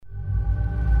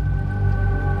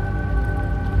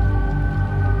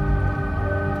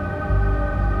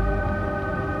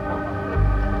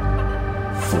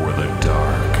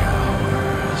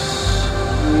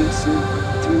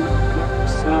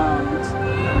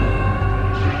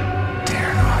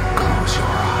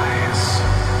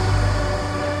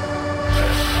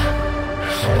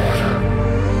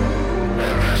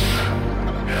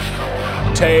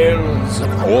tales of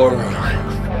horror.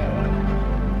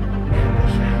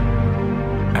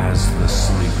 As the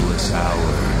sleepless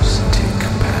hours tick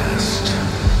past,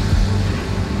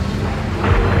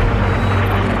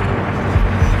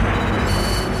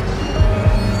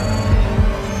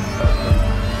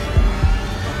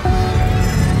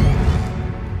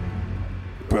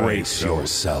 brace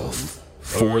yourself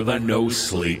for the No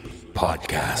Sleep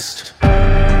Podcast.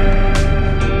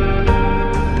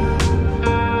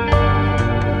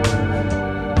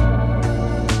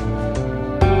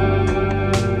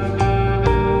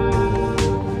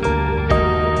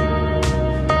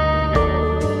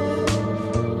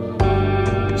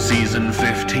 Season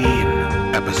 15,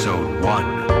 Episode 1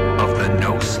 of the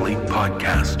No Sleep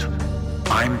Podcast.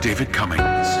 I'm David Cummings,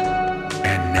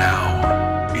 and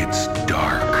now it's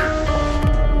dark.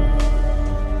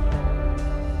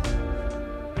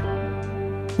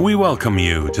 We welcome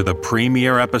you to the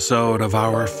premiere episode of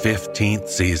our 15th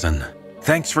season.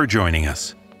 Thanks for joining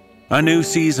us. A new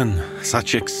season,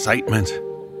 such excitement.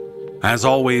 As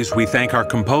always, we thank our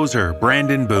composer,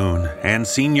 Brandon Boone, and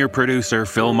senior producer,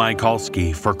 Phil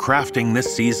Michalski, for crafting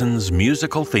this season's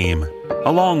musical theme,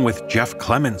 along with Jeff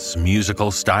Clement's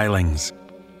musical stylings.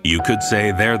 You could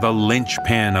say they're the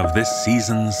linchpin of this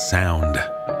season's sound.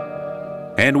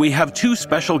 And we have two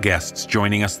special guests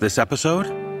joining us this episode.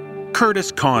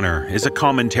 Curtis Connor is a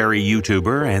commentary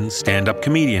YouTuber and stand-up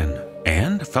comedian,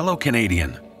 and fellow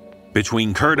Canadian.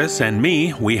 Between Curtis and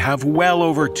me, we have well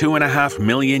over 2.5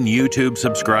 million YouTube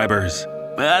subscribers.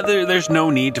 There's no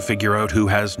need to figure out who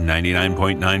has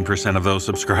 99.9% of those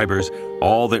subscribers.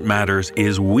 All that matters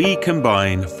is we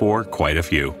combine for quite a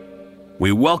few.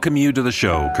 We welcome you to the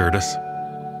show, Curtis.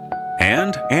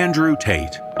 And Andrew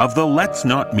Tate of the Let's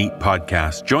Not Meet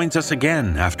podcast joins us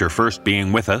again after first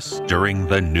being with us during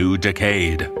the new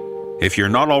decade. If you're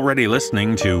not already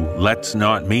listening to Let's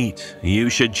Not Meet, you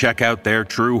should check out their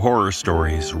true horror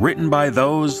stories written by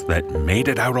those that made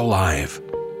it out alive.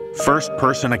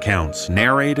 First-person accounts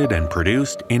narrated and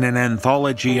produced in an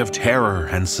anthology of terror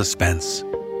and suspense.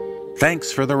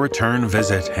 Thanks for the return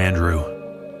visit, Andrew.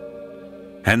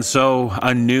 And so,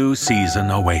 a new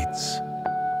season awaits.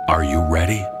 Are you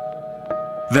ready?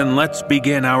 Then let's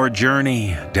begin our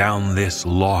journey down this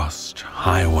lost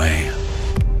highway.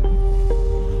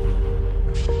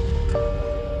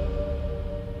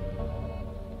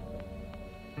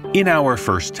 In our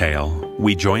first tale,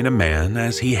 we join a man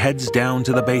as he heads down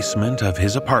to the basement of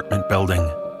his apartment building.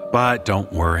 But don't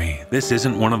worry, this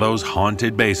isn't one of those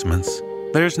haunted basements.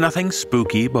 There's nothing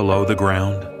spooky below the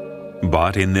ground.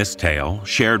 But in this tale,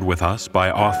 shared with us by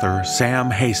author Sam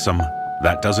Haysom,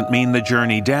 that doesn't mean the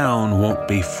journey down won't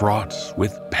be fraught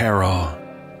with peril.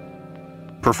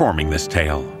 Performing this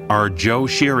tale are Joe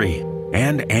Sheary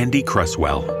and Andy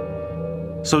Cresswell.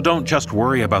 So don't just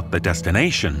worry about the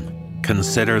destination.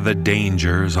 Consider the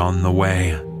dangers on the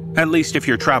way, at least if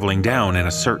you're traveling down in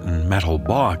a certain metal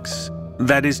box.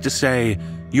 That is to say,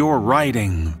 you're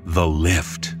riding the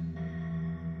lift.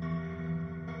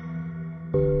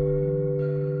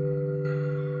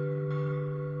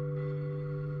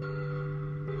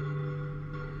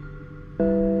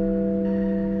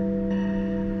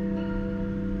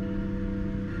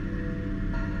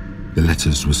 The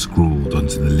letters were scrawled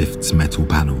onto the lift's metal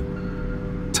panel.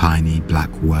 Tiny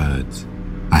black words.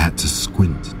 I had to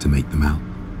squint to make them out.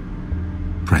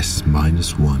 Press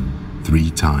 -1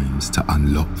 3 times to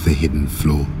unlock the hidden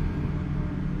floor.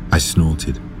 I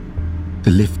snorted.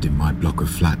 The lift in my block of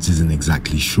flats isn't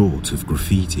exactly short of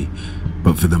graffiti,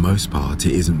 but for the most part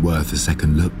it isn't worth a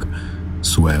second look.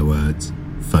 Swear words,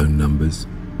 phone numbers,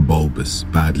 bulbous,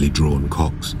 badly drawn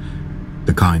cocks.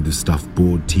 The kind of stuff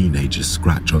bored teenagers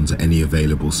scratch onto any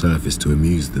available surface to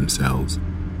amuse themselves.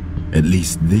 At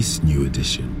least this new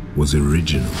edition was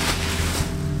original.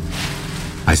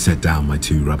 I set down my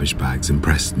 2 rubbish bags and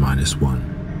pressed -1.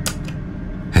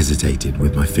 Hesitated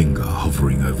with my finger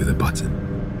hovering over the button.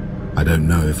 I don't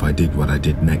know if I did what I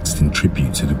did next in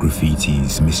tribute to the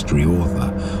graffiti's mystery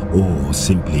author, or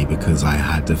simply because I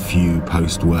had a few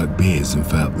post-work beers and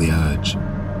felt the urge.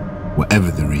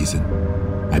 Whatever the reason,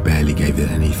 I barely gave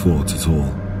it any thought at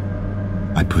all.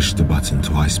 I pushed the button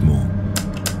twice more.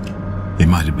 It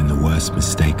might have been the worst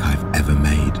mistake I've ever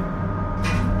made.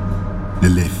 The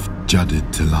lift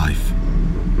juddered to life.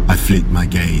 I flicked my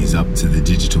gaze up to the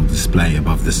digital display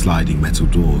above the sliding metal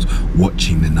doors,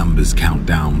 watching the numbers count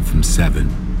down from 7,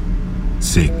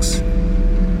 6,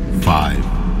 5,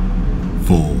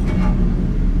 4.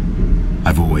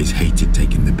 I've always hated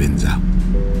taking the bins out.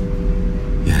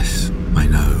 Yes, I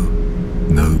know.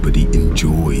 Nobody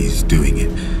enjoys doing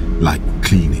it, like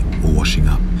cleaning or washing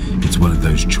up. It's one of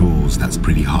those chores that's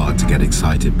pretty hard to get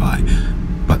excited by.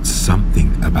 But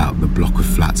something about the block of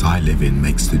flats I live in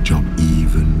makes the job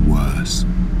even worse.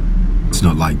 It's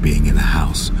not like being in a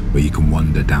house where you can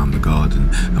wander down the garden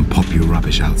and pop your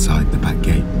rubbish outside the back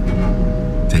gate.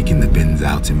 Taking the bins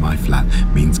out in my flat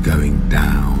means going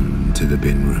down to the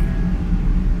bin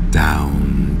room,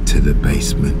 down to the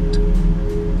basement.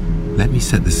 Let me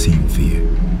set the scene for you.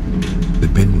 The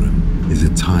bin room is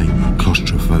a tiny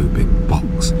claustrophobic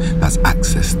box that's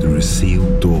accessed through a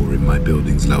sealed door in my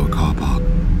building's lower car park.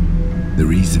 The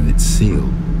reason it's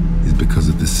sealed is because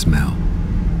of the smell.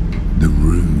 The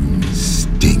room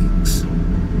stinks.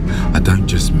 I don't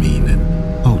just mean an,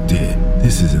 oh dear,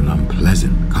 this is an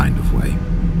unpleasant kind of way.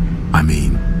 I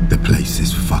mean, the place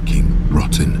is fucking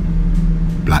rotten.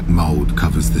 Black mold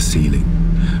covers the ceiling.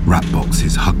 Rat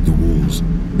boxes hug the walls.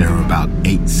 There are about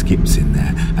 8 skips in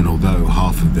there, and although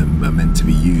half of them are meant to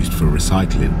be used for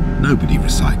recycling, nobody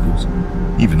recycles.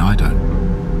 Even I don't.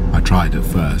 I tried at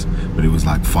first, but it was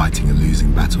like fighting a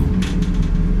losing battle.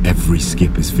 Every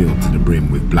skip is filled to the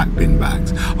brim with black bin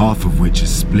bags, half of which are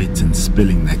split and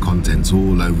spilling their contents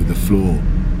all over the floor.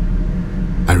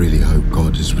 I really hope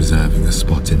God is reserving a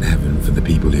spot in heaven for the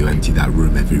people who empty that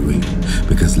room every week,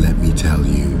 because let me tell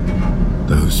you,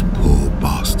 those poor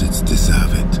bastards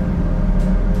deserve it.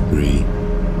 3,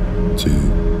 2,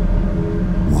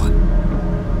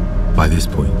 1. By this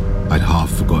point, I'd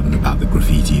half forgotten about the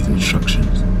graffiti's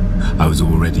instructions. I was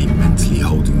already mentally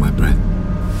holding my breath.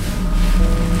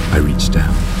 I reached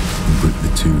down and gripped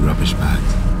the 2 rubbish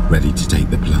bags, ready to take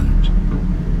the plunge.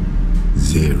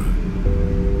 0,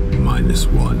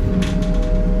 -1.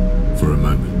 For a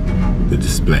moment, the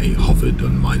display hovered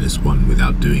on -1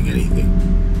 without doing anything.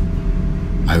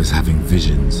 I was having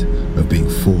visions of being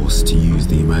forced to use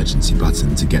the emergency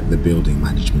button to get the building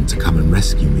management to come and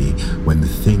rescue me when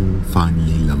the thing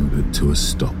finally lumbered to a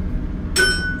stop.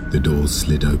 The doors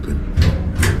slid open.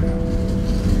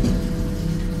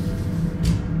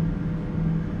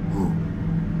 Oh,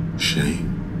 shame.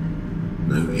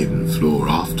 No hidden floor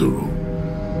after all.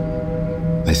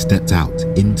 I stepped out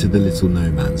into the little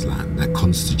no man's land that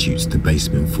constitutes the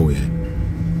basement foyer.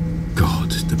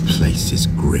 God, the place is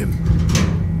grim.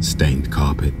 Stained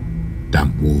carpet,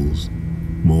 damp walls,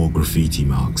 more graffiti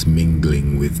marks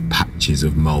mingling with patches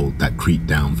of mold that creep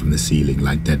down from the ceiling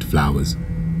like dead flowers.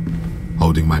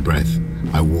 Holding my breath,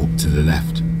 I walked to the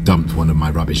left, dumped one of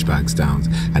my rubbish bags down,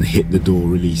 and hit the door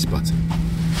release button.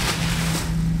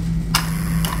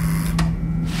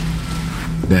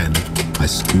 Then, I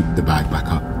scooped the bag back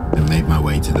up and made my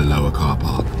way to the lower car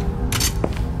park.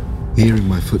 Hearing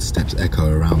my footsteps echo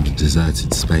around a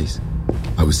deserted space,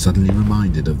 I was suddenly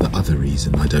reminded of the other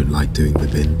reason I don't like doing the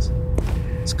bins.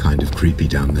 It's kind of creepy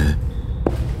down there.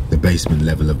 The basement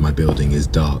level of my building is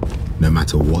dark, no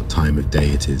matter what time of day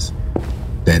it is.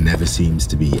 There never seems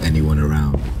to be anyone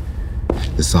around.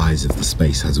 The size of the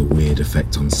space has a weird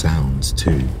effect on sounds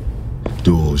too.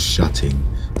 Doors shutting,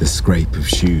 the scrape of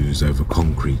shoes over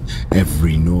concrete,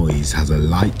 every noise has a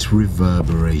light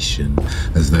reverberation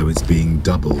as though it's being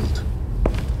doubled.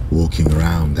 Walking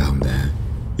around down there,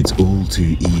 it's all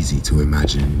too easy to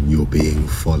imagine you're being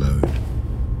followed.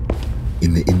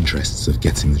 In the interests of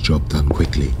getting the job done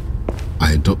quickly,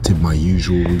 I adopted my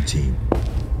usual routine.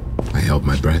 I held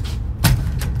my breath,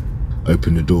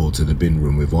 opened the door to the bin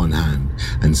room with one hand,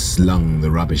 and slung the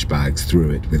rubbish bags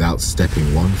through it without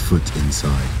stepping 1 foot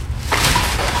inside.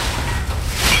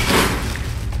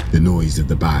 The noise of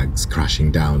the bags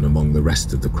crashing down among the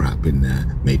rest of the crap in there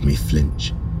made me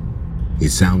flinch.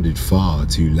 It sounded far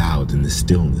too loud in the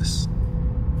stillness.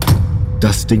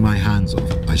 Dusting my hands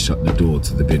off, I shut the door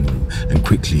to the bin room and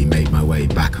quickly made my way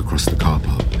back across the car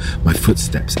park. My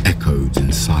footsteps echoed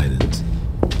in silence.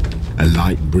 A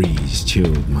light breeze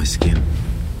chilled my skin.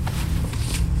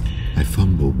 I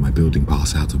fumbled my building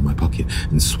pass out of my pocket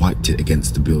and swiped it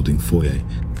against the building foyer.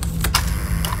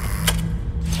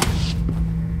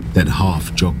 Then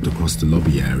half jogged across the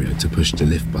lobby area to push the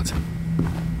lift button.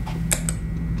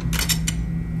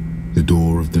 The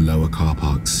door of the lower car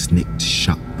park snicked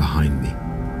shut behind me.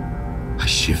 I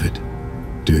shivered,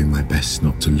 doing my best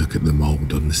not to look at the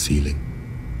mold on the ceiling.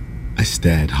 I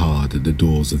stared hard at the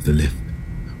doors of the lift,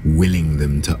 willing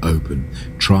them to open,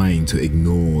 trying to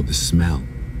ignore the smell.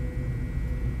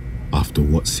 After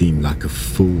what seemed like a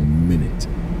full minute,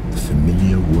 the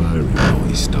familiar whirring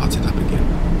noise started up again.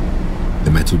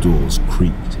 The metal doors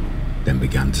creaked, then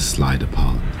began to slide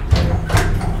apart.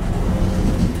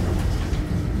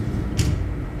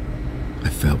 I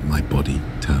felt my body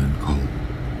turn cold.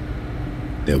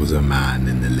 There was a man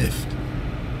in the lift.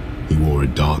 He wore a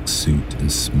dark suit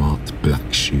and smart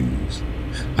black shoes.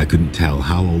 I couldn't tell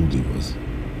how old he was.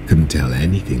 Couldn't tell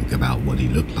anything about what he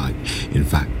looked like. In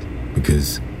fact,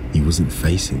 because he wasn't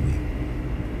facing me.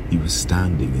 He was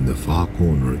standing in the far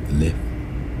corner of the lift,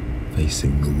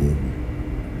 facing the wall,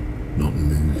 not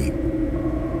moving,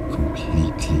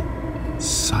 completely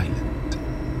silent.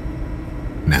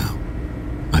 Now,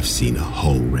 I've seen a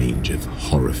whole range of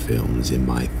horror films in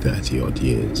my 30-odd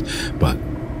years, but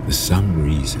for some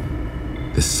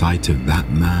reason, the sight of that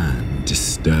man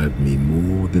disturbed me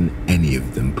more than any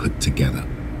of them put together.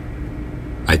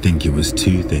 I think it was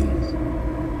two things.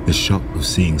 The shock of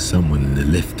seeing someone in the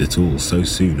lift at all so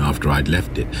soon after I'd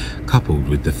left it, coupled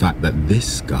with the fact that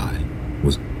this guy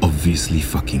was obviously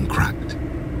fucking cracked.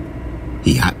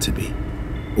 He had to be,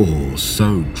 or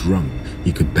so drunk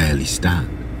he could barely stand.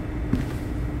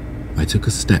 I took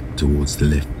a step towards the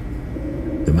lift.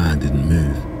 The man didn't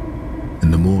move,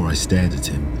 and the more I stared at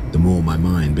him, the more my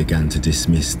mind began to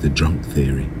dismiss the drunk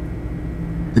theory.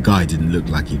 The guy didn't look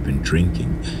like he'd been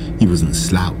drinking. He wasn't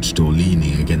slouched or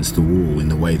leaning against the wall in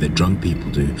the way that drunk people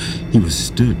do. He was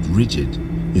stood rigid,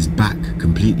 his back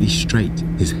completely straight,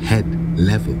 his head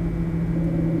level.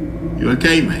 "You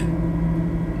okay, mate?"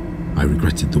 I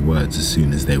regretted the words as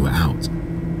soon as they were out.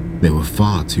 They were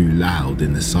far too loud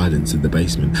in the silence of the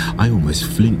basement. I almost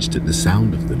flinched at the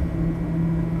sound of them.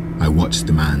 I watched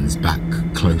the man's back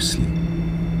closely.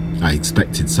 I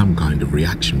expected some kind of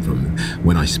reaction from him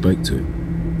when I spoke to him,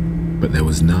 but there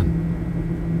was none.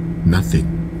 Nothing.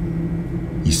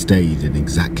 He stayed in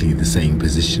exactly the same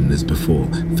position as before,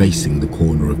 facing the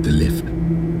corner of the lift,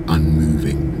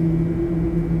 unmoving.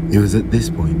 It was at this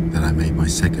point that I made my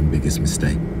second biggest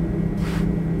mistake.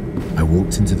 I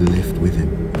walked into the lift with him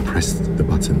and pressed the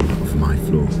button of my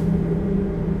floor.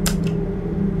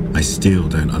 I still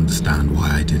don't understand why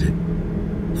I did it.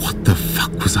 What the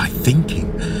fuck was I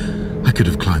thinking? I could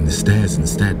have climbed the stairs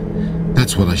instead.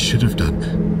 That's what I should have done.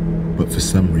 But for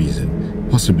some reason,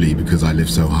 possibly because I live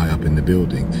so high up in the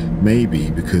building,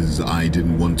 maybe because I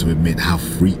didn't want to admit how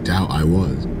freaked out I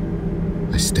was,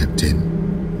 I stepped in.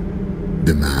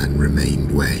 The man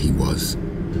remained where he was.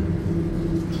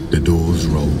 The doors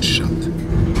rolled shut.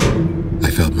 I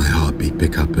felt my heartbeat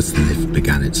pick up as the lift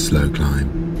began its slow climb.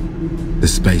 The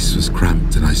space was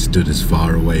cramped and I stood as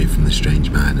far away from the strange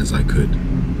man as I could,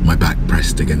 my back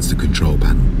pressed against the control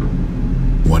panel.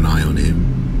 One eye on him,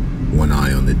 one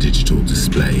eye on the digital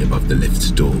display above the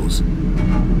lift's doors.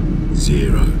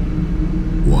 0,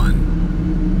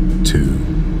 1, 2.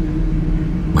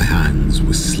 My hands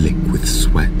were slick with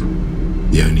sweat.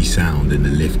 The only sound in the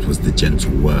lift was the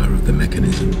gentle whir of the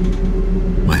mechanism.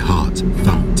 My heart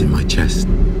thumped in my chest.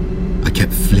 I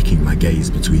kept flicking my gaze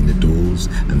between the doors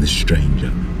and the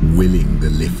stranger, willing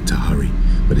the lift to hurry,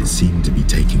 but it seemed to be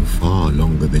taking far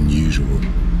longer than usual.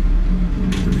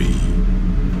 3,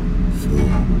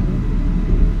 4,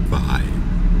 5.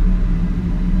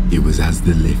 It was as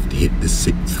the lift hit the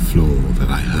 6th floor that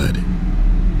I heard it.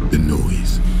 The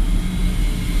noise.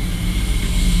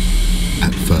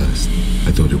 At first,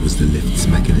 I thought it was the lift's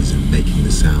mechanism making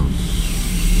the sound,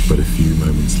 but a few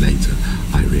moments later,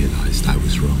 I realized I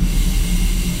was wrong.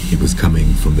 It was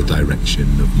coming from the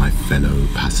direction of my fellow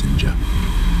passenger.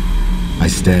 I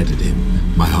stared at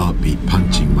him, my heartbeat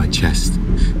punching my chest.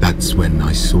 That's when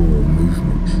I saw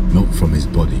movement, not from his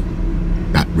body.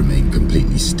 That remained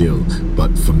completely still,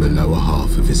 but from the lower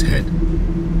half of his head.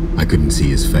 I couldn't see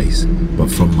his face,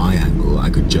 but from my angle, I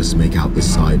could just make out the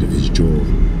side of his jaw.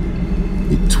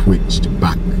 It twitched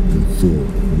back and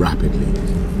forth rapidly.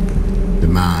 The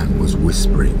man was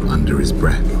whispering under his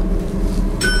breath.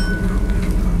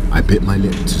 I bit my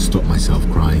lip to stop myself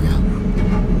crying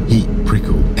out. Heat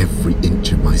prickled every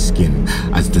inch of my skin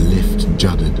as the lift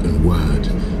juddered and whirred.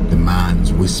 The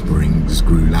man's whisperings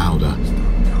grew louder.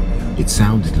 It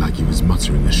sounded like he was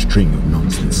muttering a string of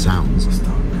nonsense sounds.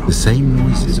 The same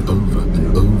noises over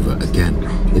and over again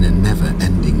in a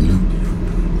never-ending loop.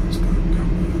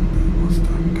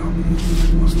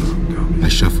 I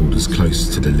shuffled as close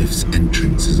to the lift's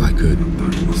entrance as I could.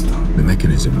 The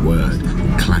mechanism whirred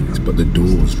and clanked, but the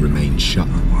doors remained shut.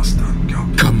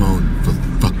 Come on, for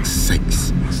fuck's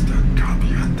sakes.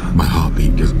 My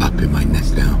heartbeat was up in my neck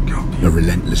now, a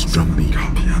relentless drumbeat.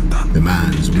 The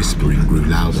man's whispering grew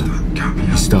louder.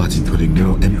 He started putting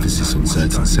more emphasis on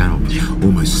certain sounds,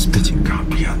 almost spitting.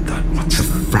 A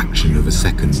fraction of a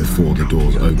second before the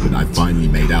doors opened, I finally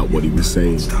made out what he was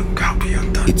saying.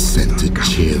 It sent a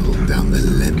chill down the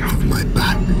length of my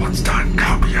back. What's done?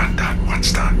 Copy on that.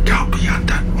 What's done? Copy on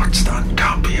that. What's done?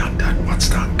 Copy on that. What's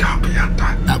done? Copy on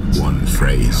that. That one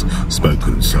phrase,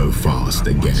 spoken so fast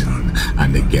again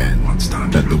and again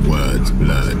that the words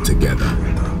blurred together.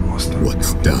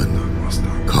 What's done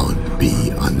can't be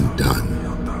undone.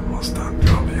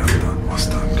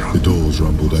 The doors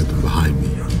rumbled open behind me.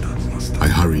 I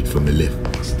hurried from the lift.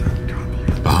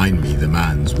 Behind me, the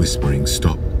man's whispering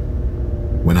stopped.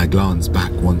 When I glanced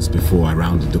back once before I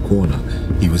rounded the corner,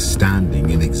 he was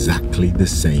standing in exactly the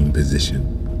same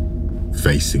position,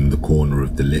 facing the corner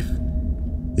of the lift,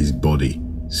 his body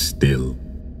still.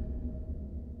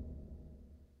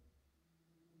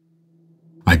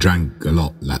 I drank a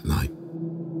lot that night.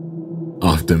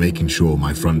 After making sure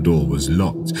my front door was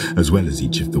locked, as well as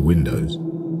each of the windows,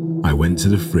 I went to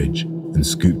the fridge and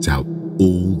scooped out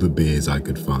all the beers I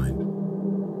could find.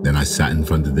 Then I sat in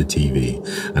front of the TV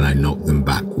and I knocked them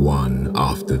back one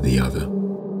after the other.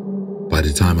 By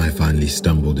the time I finally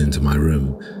stumbled into my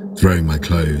room, throwing my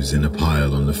clothes in a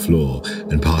pile on the floor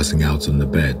and passing out on the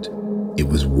bed, it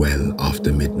was well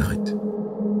after midnight.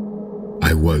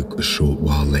 I woke a short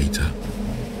while later.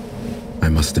 I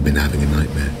must have been having a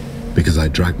nightmare, because I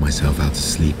dragged myself out to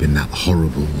sleep in that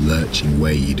horrible, lurching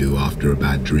way you do after a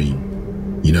bad dream.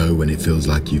 You know, when it feels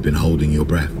like you've been holding your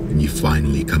breath and you're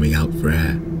finally coming out for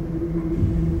air.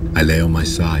 I lay on my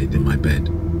side in my bed,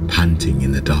 panting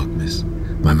in the darkness.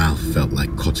 My mouth felt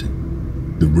like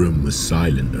cotton. The room was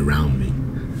silent around me.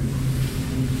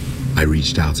 I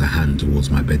reached out a hand towards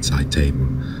my bedside table,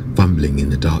 fumbling in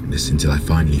the darkness until I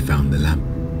finally found the lamp.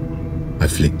 I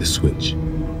flicked the switch.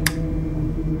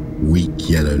 Weak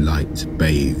yellow light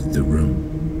bathed the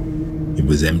room. It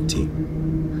was empty.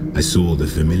 I saw the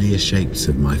familiar shapes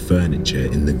of my furniture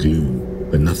in the gloom,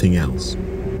 but nothing else.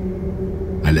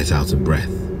 I let out a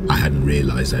breath I hadn't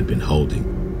realized I'd been holding.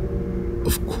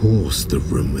 Of course the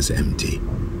room was empty.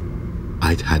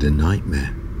 I'd had a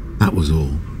nightmare, that was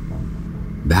all.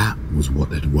 That was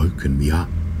what had woken me up.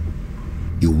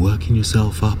 You're working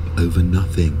yourself up over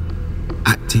nothing,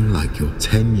 acting like you're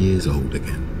 10 years old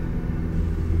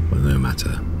again. But no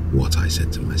matter what I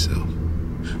said to myself,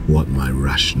 what my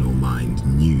rational mind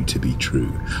knew to be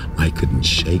true, I couldn't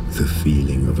shake the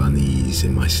feeling of unease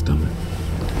in my stomach.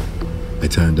 I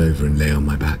turned over and lay on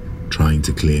my back, trying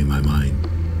to clear my mind.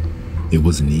 It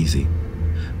wasn't easy.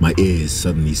 My ears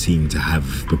suddenly seemed to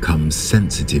have become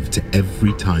sensitive to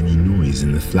every tiny noise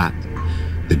in the flat.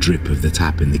 The drip of the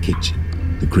tap in the kitchen,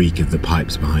 the creak of the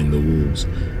pipes behind the walls,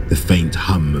 the faint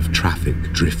hum of traffic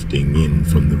drifting in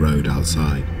from the road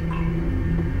outside.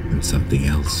 And something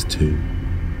else too.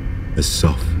 A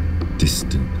soft,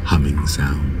 distant humming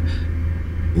sound,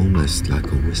 almost like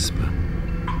a whisper.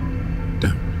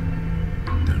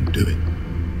 Don't do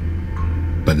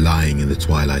it. But lying in the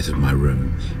twilight of my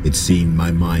room, it seemed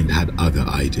my mind had other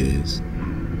ideas.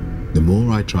 The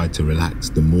more I tried to relax,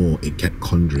 the more it kept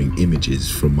conjuring images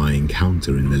from my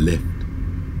encounter in the lift.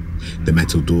 The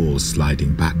metal doors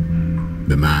sliding back,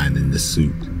 the man in the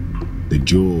suit, the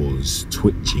jaws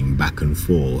twitching back and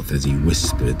forth as he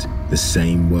whispered the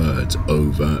same words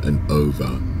over and over.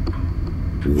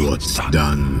 What's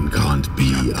done can't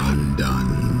be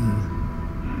undone.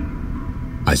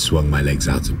 I swung my legs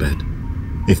out of bed.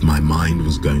 If my mind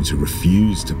was going to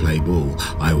refuse to play ball,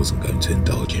 I wasn't going to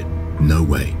indulge it. No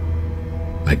way.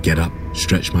 I'd get up,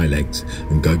 stretch my legs,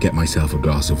 and go get myself a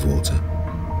glass of water.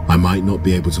 I might not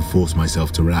be able to force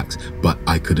myself to relax, but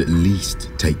I could at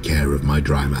least take care of my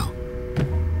dry mouth.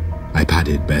 I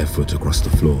padded barefoot across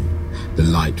the floor. The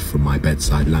light from my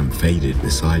bedside lamp faded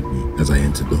beside me as I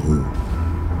entered the hall.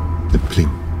 The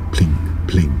plink, plink,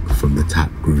 plink from the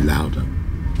tap grew louder.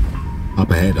 Up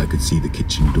ahead I could see the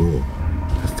kitchen door,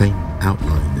 a faint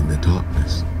outline in the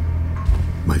darkness.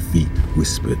 My feet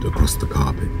whispered across the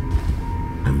carpet.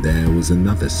 And there was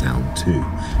another sound too,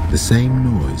 the same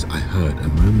noise I heard a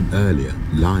moment earlier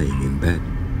lying in bed.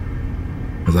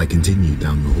 As I continued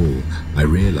down the hall, I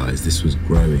realized this was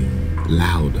growing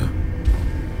louder.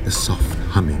 The soft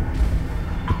humming,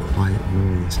 the quiet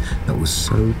noise that was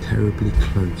so terribly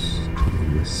close to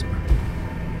a whisper.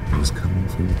 It was coming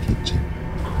from the kitchen.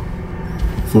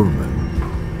 For a moment,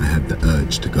 I had the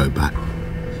urge to go back,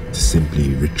 to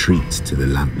simply retreat to the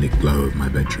lamplit glow of my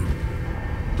bedroom.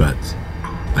 But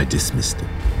I dismissed it.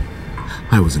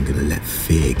 I wasn't going to let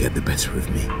fear get the better of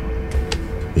me.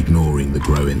 Ignoring the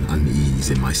growing unease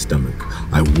in my stomach,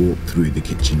 I walked through the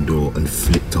kitchen door and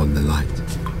flicked on the light.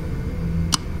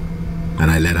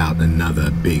 And I let out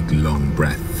another big, long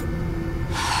breath.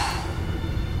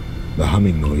 The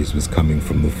humming noise was coming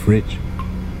from the fridge.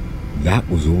 That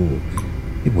was all.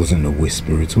 It wasn't a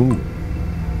whisper at all.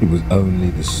 It was only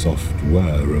the soft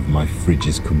whir of my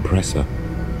fridge's compressor.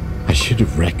 I should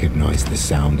have recognized the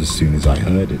sound as soon as I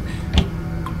heard it.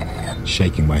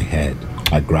 Shaking my head,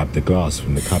 I grabbed the glass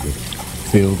from the cupboard,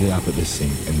 filled it up at the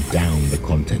sink and downed the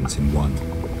contents in one.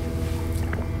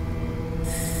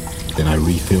 Then I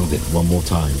refilled it one more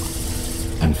time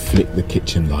and flicked the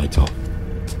kitchen light off.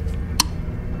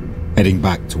 Heading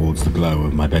back towards the glow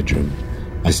of my bedroom,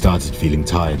 I started feeling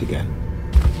tired again.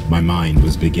 My mind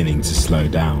was beginning to slow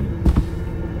down.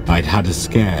 I'd had a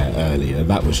scare earlier,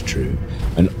 that was true.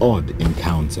 An odd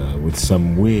encounter with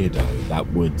some weirdo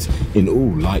that would, in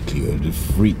all likelihood, have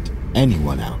freaked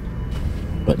anyone out.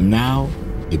 But now,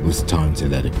 it was time to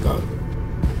let it go.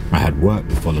 I had work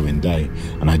the following day,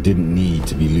 and I didn't need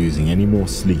to be losing any more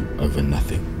sleep over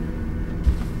nothing.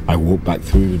 I walked back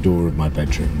through the door of my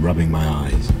bedroom, rubbing my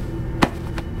eyes.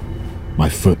 My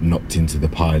foot knocked into the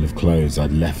pile of clothes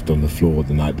I'd left on the floor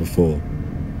the night before.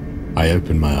 I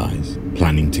opened my eyes,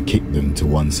 planning to kick them to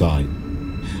one side,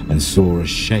 and saw a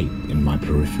shape in my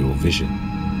peripheral vision.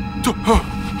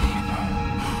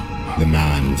 The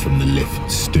man from the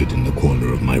lift stood in the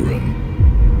corner of my room.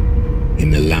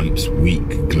 In the lamp's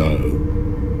weak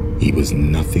glow, he was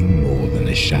nothing more than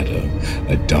a shadow,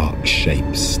 a dark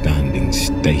shape standing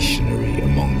stationary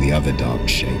among the other dark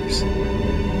shapes,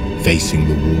 facing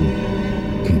the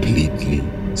wall, completely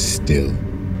still,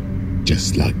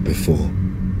 just like before.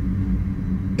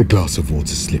 The glass of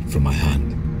water slipped from my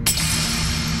hand.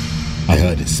 I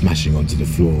heard it smashing onto the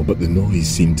floor, but the noise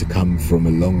seemed to come from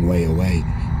a long way away.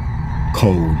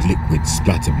 Cold liquid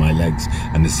splattered my legs,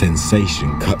 and the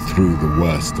sensation cut through the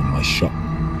worst of my shock.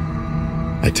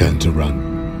 I turned to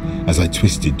run. As I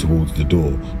twisted towards the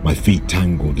door, my feet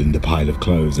tangled in the pile of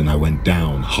clothes, and I went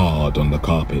down hard on the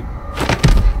carpet.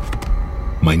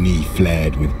 My knee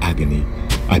flared with agony.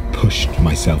 I pushed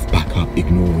myself back up,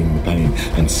 ignoring the pain,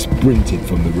 and sprinted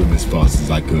from the room as fast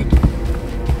as I could.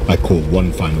 I caught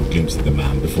one final glimpse of the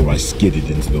man before I skidded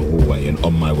into the hallway and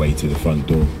on my way to the front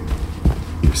door.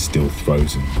 He was still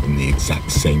frozen in the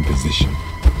exact same position,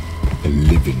 a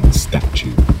living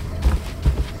statue.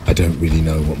 I don't really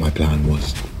know what my plan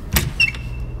was.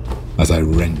 As I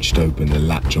wrenched open the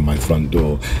latch on my front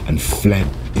door and fled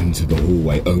into the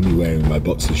hallway only wearing my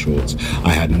boxer shorts, I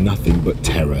had nothing but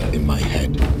terror in my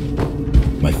head.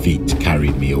 My feet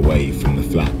carried me away from the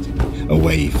flat,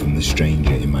 away from the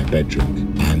stranger in my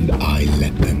bedroom, and I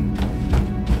let them.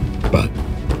 But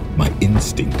my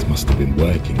instinct must have been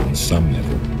working on some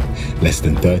level. Less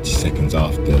than 30 seconds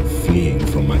after fleeing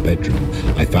from my bedroom,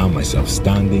 I found myself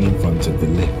standing in front of the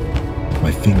lift,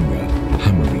 my finger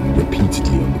hammering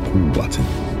repeatedly on the call button.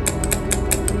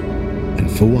 And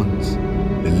for once,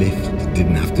 the lift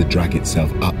didn't have to drag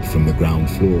itself up from the ground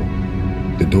floor.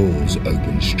 The doors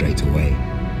opened straight away.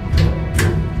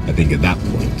 I think at that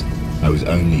point, I was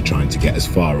only trying to get as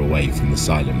far away from the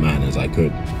silent man as I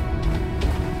could.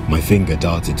 My finger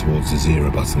darted towards the 0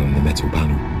 button on the metal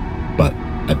panel, but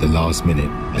at the last minute,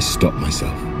 I stopped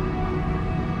myself.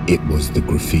 It was the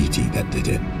graffiti that did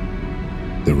it.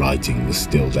 The writing was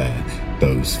still there,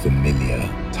 those familiar,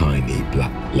 tiny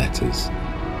black letters.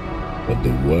 But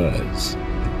the words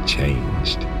had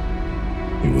changed.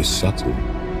 It was subtle,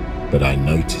 but I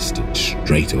noticed it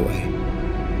straight away.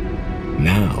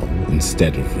 Now,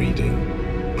 instead of reading,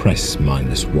 press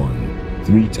 -1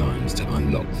 3 times to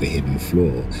unlock the hidden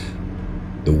floor,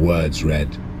 the words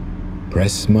read,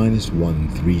 press -1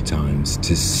 3 times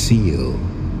to seal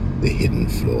the hidden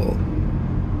floor.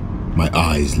 My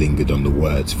eyes lingered on the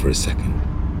words for a second,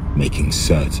 making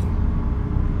certain.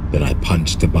 Then I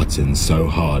punched the button so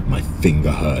hard my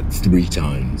finger hurt 3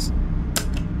 times.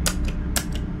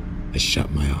 I shut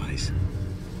my eyes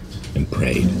and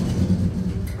prayed.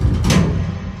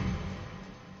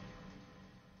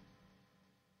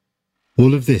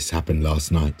 All of this happened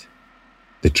last night.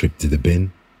 The trip to the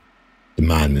bin, the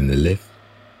man in the lift,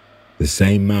 the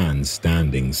same man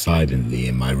standing silently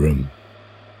in my room.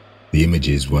 The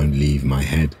images won't leave my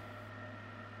head.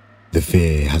 The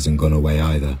fear hasn't gone away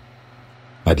either.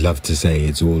 I'd love to say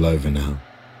it's all over now,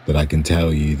 that I can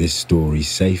tell you this story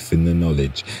safe in the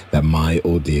knowledge that my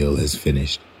ordeal has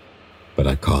finished. But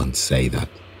I can't say that.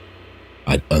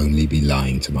 I'd only be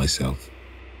lying to myself.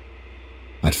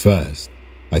 At first,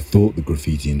 I thought the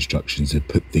graffiti instructions had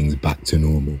put things back to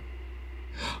normal.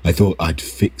 I thought I'd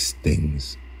fixed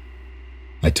things.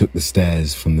 I took the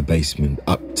stairs from the basement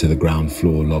up to the ground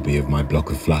floor lobby of my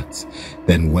block of flats,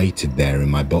 then waited there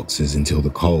in my boxers until the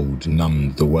cold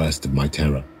numbed the worst of my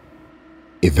terror.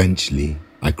 Eventually,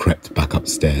 I crept back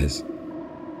upstairs.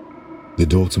 The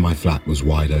door to my flat was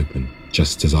wide open,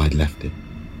 just as I'd left it.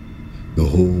 The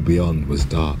hall beyond was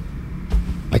dark.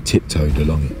 I tiptoed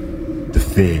along it, the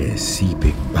fear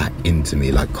seeping back into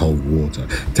me like cold water,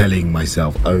 telling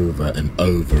myself over and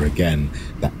over again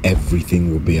that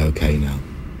everything would be okay now.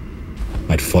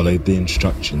 I'd followed the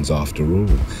instructions after all.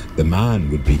 The man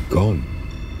would be gone.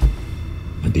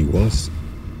 And he was.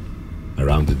 I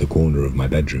rounded the corner of my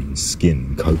bedroom,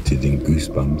 skin coated in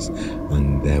goosebumps,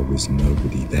 and there was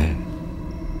nobody there.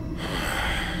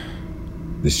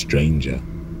 The stranger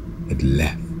had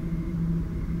left.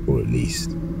 Or at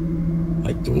least,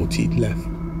 I thought he'd left.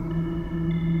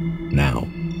 Now,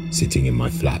 sitting in my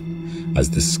flat, as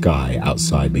the sky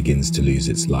outside begins to lose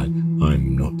its light,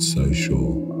 I'm not so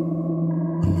sure.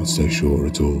 I'm not so sure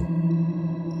at all.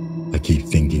 I keep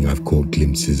thinking I've caught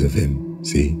glimpses of him,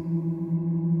 see?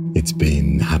 It's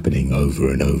been happening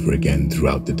over and over again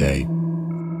throughout the day.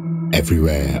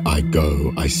 Everywhere I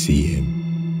go, I see him.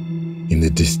 In the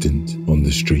distance, on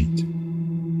the street,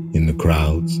 in the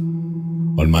crowds,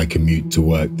 on my commute to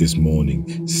work this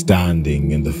morning,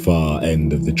 standing in the far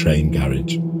end of the train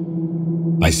garage.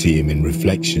 I see him in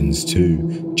reflections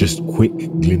too, just quick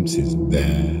glimpses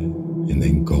there and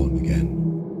then gone again.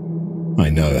 I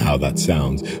know how that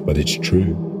sounds, but it's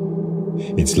true.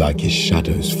 It's like his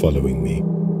shadow's following me.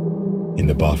 In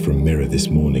the bathroom mirror this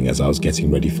morning as I was getting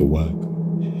ready for work.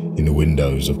 In the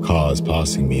windows of cars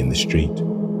passing me in the street.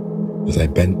 As I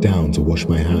bent down to wash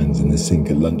my hands in the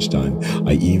sink at lunchtime,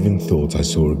 I even thought I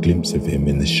saw a glimpse of him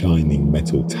in the shining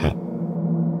metal tap.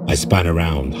 I span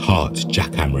around, heart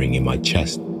jackhammering in my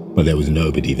chest, but there was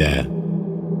nobody there.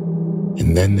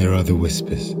 And then there are the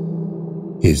whispers.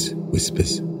 His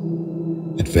whispers.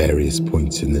 At various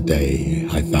points in the day,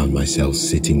 I found myself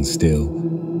sitting still,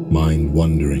 mind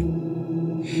wandering.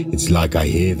 It's like I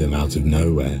hear them out of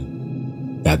nowhere.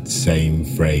 That same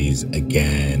phrase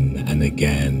again and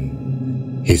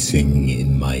again, hissing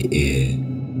in my ear.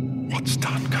 What's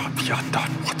done can't be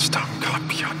undone. What's done can't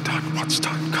be undone. What's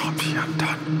done can't be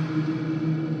undone.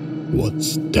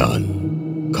 What's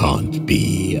done can't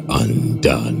be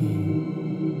undone.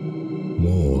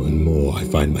 More and more I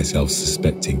find myself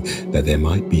suspecting that there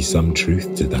might be some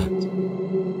truth to that.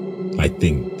 I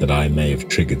think that I may have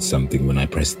triggered something when I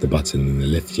pressed the button in the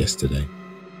lift yesterday.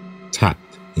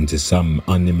 Tapped into some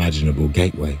unimaginable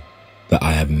gateway that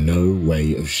I have no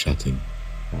way of shutting.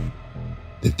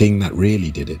 The thing that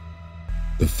really did it,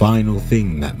 the final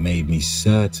thing that made me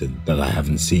certain that I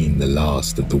haven't seen the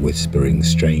last of the whispering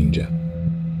stranger,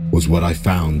 was what I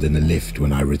found in the lift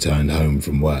when I returned home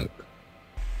from work.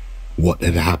 What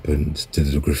had happened to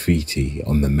the graffiti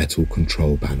on the metal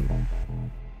control panel?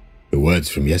 The words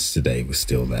from yesterday were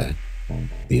still there,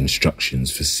 the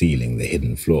instructions for sealing the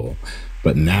hidden floor,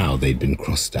 but now they'd been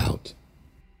crossed out,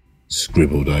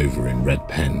 scribbled over in red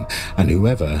pen, and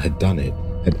whoever had done it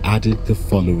had added the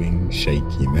following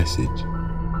shaky message.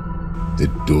 The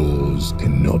doors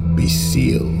cannot be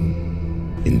sealed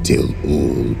until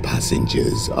all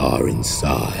passengers are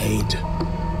inside.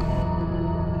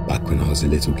 Back when I was a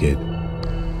little kid,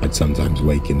 I'd sometimes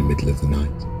wake in the middle of the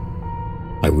night.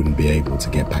 I wouldn't be able to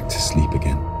get back to sleep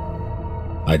again.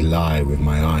 I'd lie with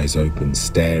my eyes open,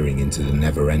 staring into the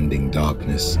never-ending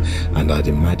darkness, and I'd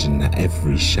imagine that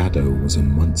every shadow was a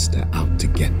monster out to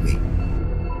get me.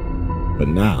 But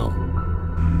now,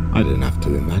 I don't have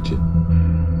to imagine.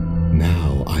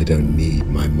 Now I don't need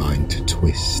my mind to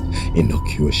twist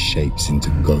innocuous shapes into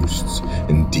ghosts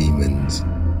and demons.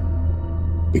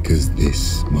 Because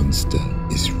this monster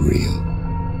is real.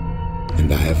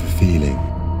 And I have a feeling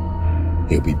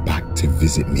he'll be back to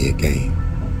visit me again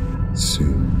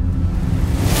soon.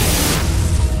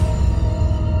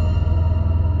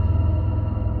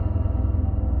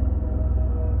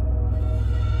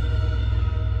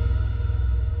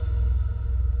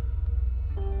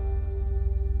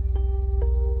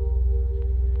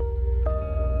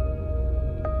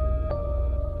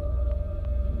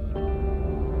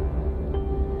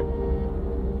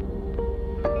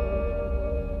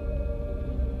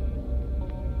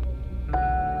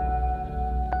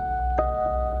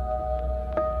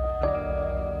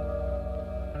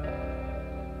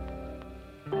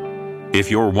 If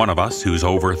you're one of us who's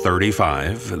over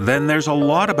 35, then there's a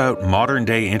lot about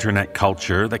modern-day internet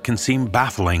culture that can seem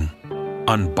baffling.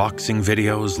 Unboxing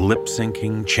videos,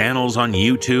 lip-syncing, channels on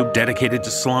YouTube dedicated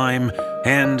to slime,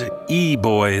 and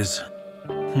e-boys.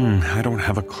 I don't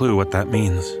have a clue what that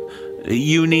means.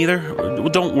 You neither?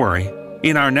 Don't worry.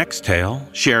 In our next tale,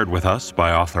 shared with us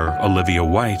by author Olivia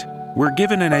White, we're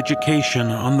given an education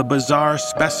on the bizarre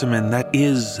specimen that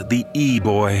is the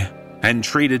e-boy, and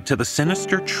treated to the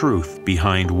sinister truth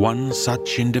behind one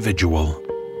such individual.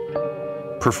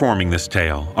 Performing this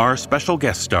tale are special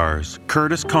guest stars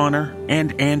Curtis Connor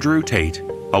and Andrew Tate,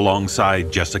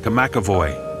 alongside Jessica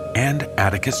McAvoy and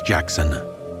Atticus Jackson.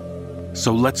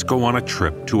 So let's go on a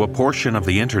trip to a portion of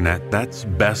the internet that's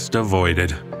best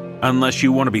avoided, unless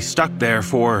you want to be stuck there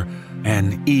for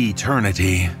an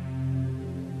eternity.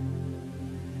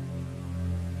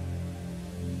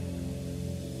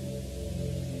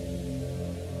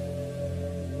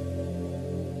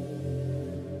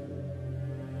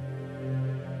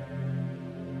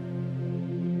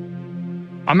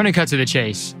 I'm going to cut to the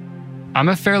chase. I'm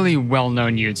a fairly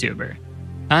well-known YouTuber.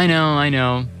 I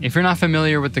know. If you're not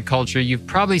familiar with the culture, you've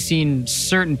probably seen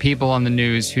certain people on the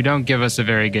news who don't give us a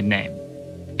very good name.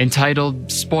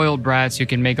 Entitled, spoiled brats who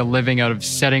can make a living out of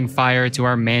setting fire to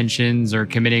our mansions or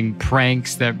committing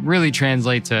pranks that really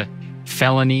translate to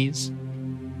felonies.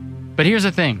 But here's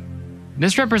the thing.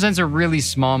 This represents a really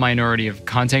small minority of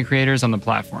content creators on the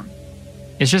platform.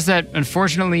 It's just that,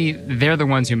 unfortunately, they're the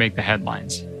ones who make the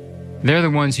headlines. They're the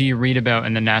ones who you read about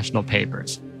in the national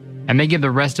papers. And they give the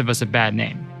rest of us a bad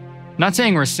name. Not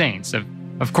saying we're saints.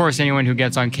 Of course, anyone who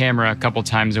gets on camera a couple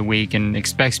times a week and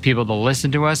expects people to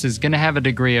listen to us is going to have a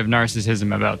degree of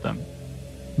narcissism about them.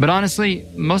 But honestly,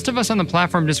 most of us on the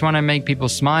platform just want to make people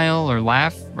smile or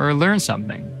laugh or learn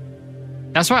something.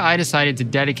 That's why I decided to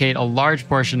dedicate a large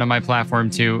portion of my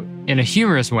platform to, in a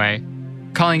humorous way,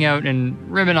 calling out and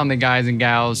ribbing on the guys and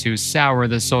gals who sour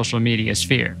the social media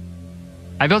sphere.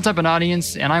 I built up an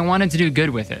audience and I wanted to do good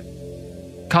with it.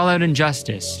 Call out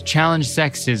injustice, challenge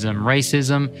sexism,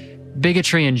 racism,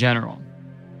 bigotry in general.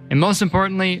 And most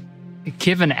importantly,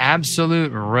 give an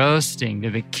absolute roasting to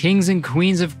the kings and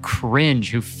queens of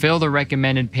cringe who fill the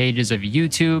recommended pages of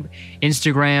YouTube,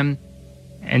 Instagram,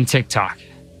 and TikTok,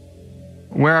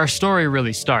 where our story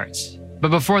really starts.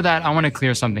 But before that, I want to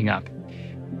clear something up.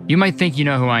 You might think you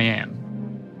know who I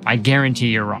am. I guarantee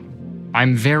you're wrong.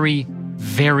 I'm very,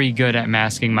 very good at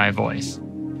masking my voice,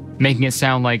 making it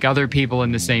sound like other people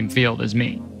in the same field as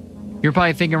me. You're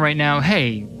probably thinking right now,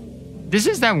 hey, this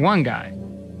is that one guy.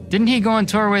 Didn't he go on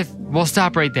tour with... Well,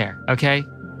 stop right there, okay?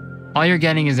 All you're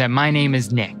getting is that my name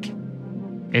is Nick.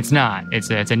 It's not. It's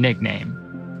a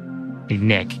nickname. Big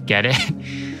Nick, get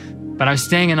it? But I'm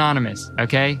staying anonymous,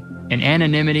 okay? And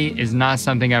anonymity is not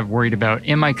something I've worried about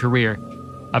in my career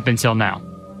up until now.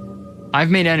 I've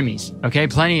made enemies, okay?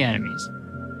 Plenty of enemies.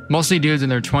 Mostly dudes in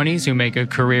their 20s who make a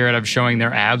career out of showing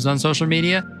their abs on social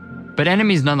media, but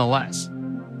enemies nonetheless.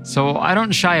 So I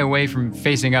don't shy away from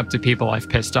facing up to people I've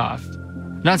pissed off.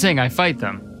 Not saying I fight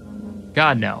them.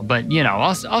 God no, but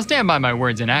I'll stand by my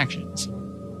words and actions.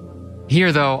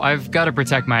 Here though, I've got to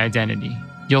protect my identity.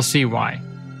 You'll see why.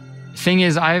 Thing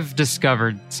is, I've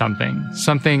discovered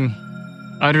something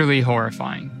utterly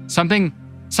horrifying. Something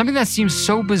that seems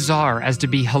so bizarre as to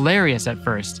be hilarious at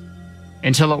first,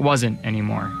 until it wasn't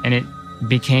anymore, and it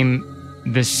became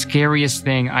the scariest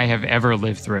thing I have ever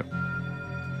lived through.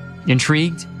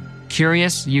 Intrigued?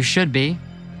 Curious? You should be.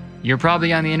 You're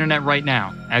probably on the internet right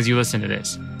now as you listen to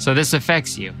this, so this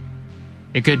affects you.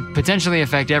 It could potentially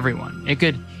affect everyone. It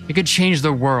could change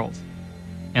the world.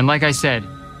 And like I said,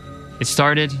 it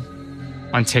started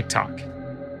on TikTok.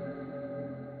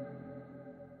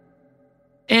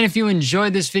 And if you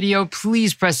enjoyed this video,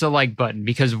 please press the like button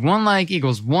because one like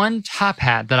equals one top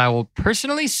hat that I will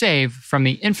personally save from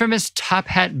the infamous top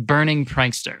hat burning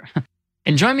prankster.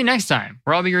 And join me next time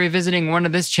where I'll be revisiting one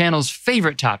of this channel's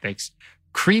favorite topics,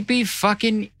 creepy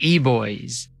fucking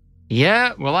e-boys.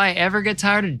 Yeah, will I ever get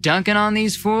tired of dunking on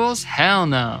these fools? Hell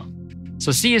no.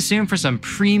 So see you soon for some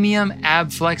premium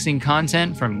ab flexing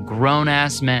content from grown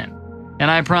ass men. And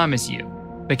I promise you,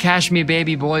 the Cash Me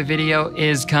Baby Boy video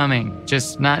is coming,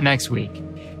 just not next week.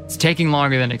 It's taking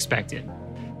longer than expected.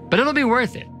 But it'll be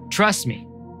worth it, trust me.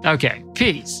 Okay,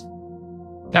 peace.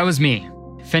 That was me,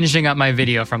 finishing up my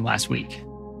video from last week.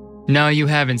 No, you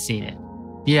haven't seen it.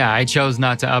 Yeah, I chose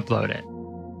not to upload it.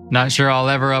 Not sure I'll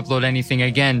ever upload anything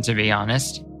again, to be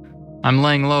honest. I'm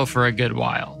laying low for a good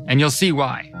while, and you'll see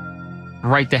why.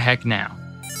 Right the heck now.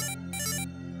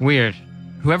 Weird.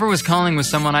 Whoever was calling was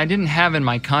someone I didn't have in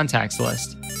my contacts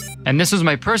list. And this was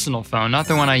my personal phone, not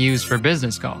the one I use for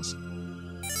business calls.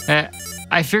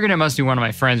 I figured it must be one of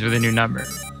my friends with a new number.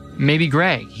 Maybe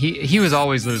Greg. He was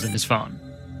always losing his phone.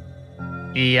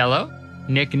 Hello?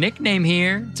 Nick Nickname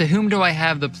here. To whom do I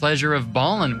have the pleasure of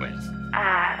ballin' with?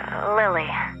 Lily.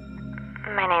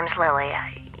 My name's Lily.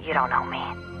 You don't know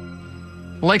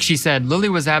me. Like she said, Lily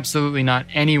was absolutely not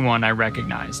anyone I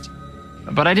recognized.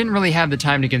 But I didn't really have the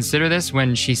time to consider this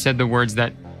when she said the words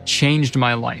that changed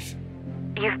my life.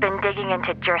 You've been digging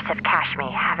into Joseph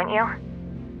Kashmi, haven't you?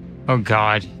 Oh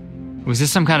God. Was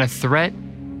this some kind of threat?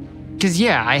 Cause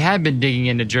yeah, I had been digging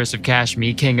into Joseph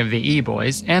Kashmi, king of the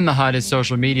e-boys, and the hottest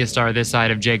social media star this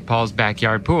side of Jake Paul's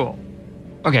backyard pool.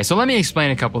 Okay, so let me explain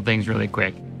a couple things really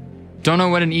quick. Don't know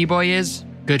what an e-boy is?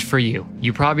 Good for you.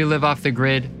 You probably live off the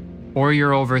grid, or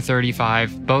you're over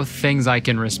 35, both things I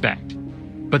can respect.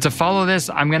 But to follow this,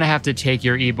 I'm gonna have to take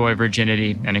your e-boy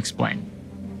virginity and explain.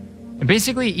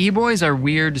 Basically, e-boys are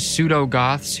weird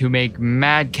pseudo-goths who make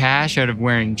mad cash out of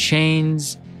wearing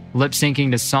chains,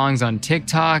 lip-syncing to songs on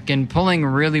TikTok, and pulling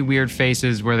really weird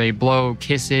faces where they blow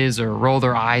kisses or roll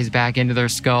their eyes back into their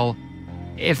skull.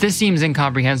 If this seems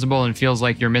incomprehensible and feels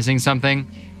like you're missing something,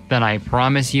 then I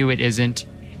promise you it isn't,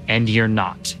 and you're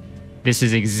not. This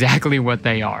is exactly what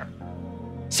they are.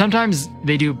 Sometimes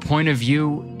they do point of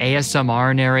view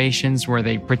ASMR narrations where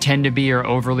they pretend to be your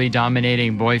overly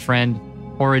dominating boyfriend,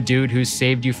 or a dude who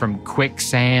saved you from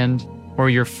quicksand, or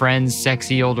your friend's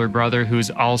sexy older brother who's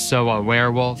also a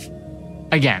werewolf.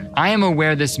 Again, I am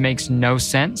aware this makes no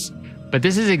sense, but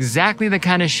this is exactly the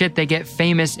kind of shit they get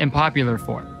famous and popular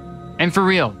for. And for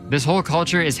real, this whole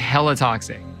culture is hella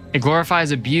toxic. It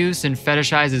glorifies abuse and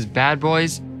fetishizes bad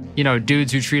boys,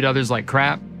 dudes who treat others like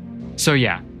crap. So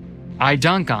yeah, I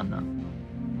dunk on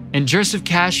them. And Joseph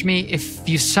Kashmi, if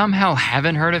you somehow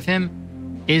haven't heard of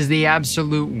him, is the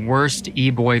absolute worst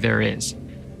e-boy there is.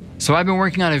 So I've been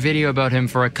working on a video about him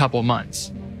for a couple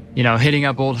months. Hitting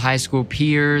up old high school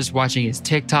peers, watching his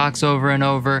TikToks over and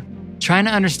over, trying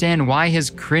to understand why his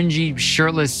cringy,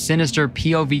 shirtless, sinister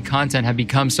POV content had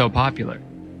become so popular.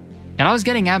 And I was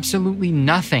getting absolutely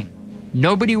nothing.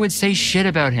 Nobody would say shit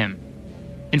about him.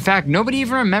 In fact, nobody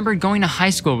even remembered going to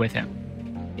high school with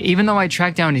him. Even though I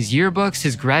tracked down his yearbooks,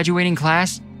 his graduating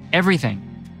class, everything.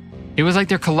 It was like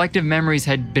their collective memories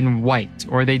had been wiped,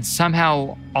 or they'd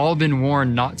somehow all been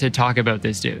warned not to talk about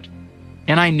this dude.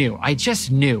 And I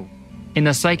just knew, in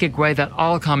the psychic way that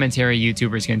all commentary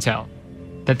YouTubers can tell,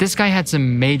 that this guy had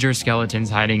some major skeletons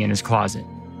hiding in his closet.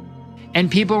 And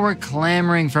people were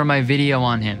clamoring for my video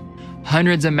on him,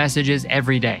 hundreds of messages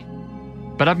every day.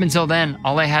 But up until then,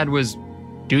 all I had was,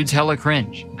 dude's hella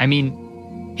cringe. I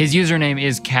mean, his username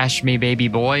is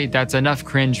CashMeBabyBoy, that's enough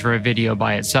cringe for a video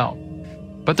by itself.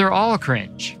 But they're all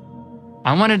cringe.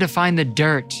 I wanted to find the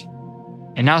dirt.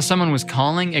 And now someone was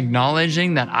calling,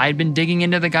 acknowledging that I'd been digging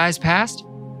into the guy's past?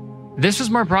 This was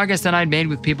more progress than I'd made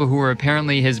with people who were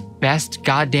apparently his best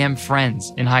goddamn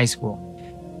friends in high school.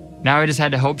 Now I just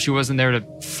had to hope she wasn't there to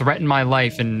threaten my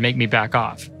life and make me back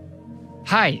off.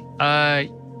 Hi,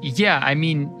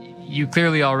 you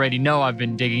clearly already know I've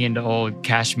been digging into old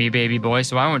CashMeBabyBoy,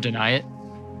 so I won't deny it.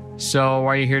 So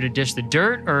are you here to dish the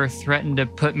dirt or threaten to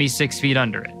put me 6 feet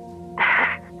under it?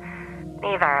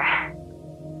 Neither.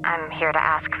 I'm here to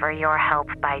ask for your help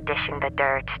by dishing the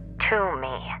dirt to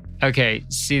me. Okay,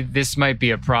 see, this might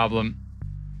be a problem.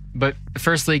 But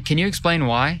firstly, can you explain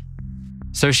why?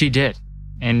 So she did.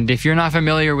 And if you're not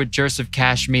familiar with Joseph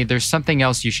Kashmi, there's something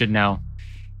else you should know.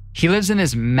 He lives in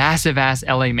this massive-ass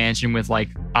LA mansion with like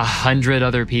 100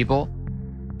 other people.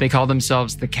 They call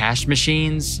themselves the Cash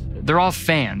Machines. They're all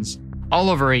fans, all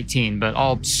over 18, but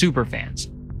all super fans.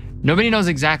 Nobody knows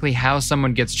exactly how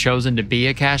someone gets chosen to be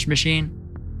a cash machine.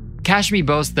 Kashmi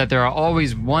boasts that there are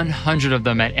always 100 of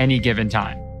them at any given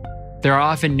time. There are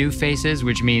often new faces,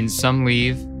 which means some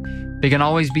leave. They can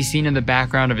always be seen in the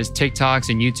background of his TikToks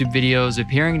and YouTube videos,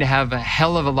 appearing to have a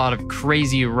hell of a lot of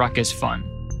crazy, ruckus fun.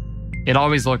 It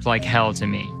always looked like hell to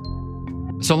me.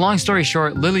 So long story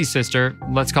short, Lily's sister,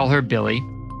 let's call her Billy,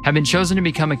 had been chosen to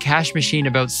become a cash machine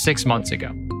about 6 months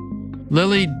ago.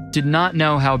 Lily did not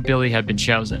know how Billy had been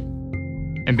chosen,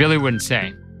 and Billy wouldn't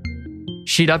say.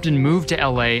 She'd upped and moved to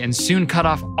LA and soon cut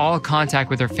off all contact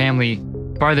with her family,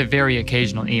 bar the very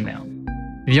occasional email.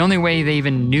 The only way they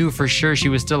even knew for sure she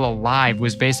was still alive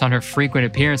was based on her frequent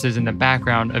appearances in the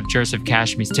background of Joseph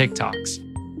Kashmi's TikToks.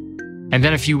 And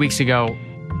then a few weeks ago,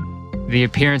 the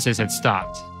appearances had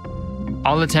stopped.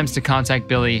 All attempts to contact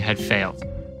Billy had failed.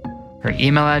 Her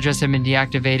email address had been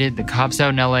deactivated, the cops out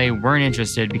in LA weren't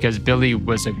interested because Billy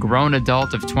was a grown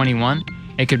adult of 21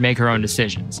 and could make her own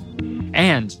decisions.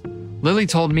 And Lily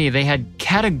told me they had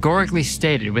categorically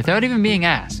stated, without even being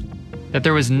asked, that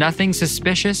there was nothing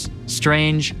suspicious,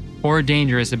 strange, or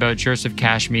dangerous about Joseph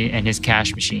Kashmi and his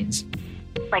cash machines.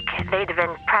 Like they'd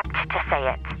been prepped to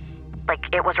say it. Like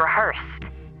it was rehearsed.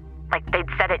 Like they'd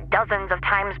said it dozens of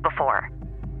times before.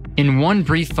 In one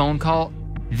brief phone call,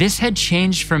 this had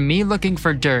changed from me looking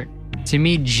for dirt to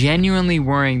me genuinely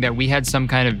worrying that we had some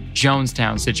kind of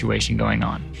Jonestown situation going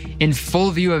on. In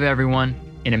full view of everyone,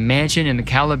 in a mansion in the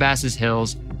Calabasas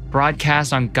Hills,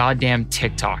 broadcast on goddamn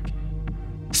TikTok.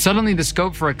 Suddenly, the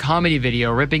scope for a comedy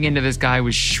video ripping into this guy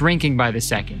was shrinking by the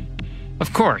second.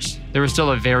 Of course, there was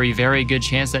still a very, very good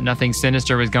chance that nothing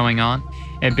sinister was going on,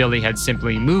 and Billy had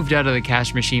simply moved out of the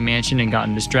cash machine mansion and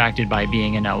gotten distracted by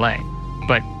being in LA.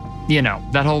 But,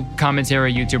 that whole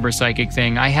commentary YouTuber psychic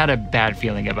thing, I had a bad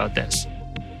feeling about this.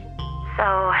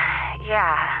 So,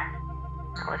 yeah,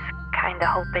 I was kinda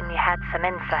hoping you had some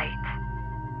insight.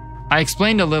 I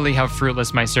explained to Lily how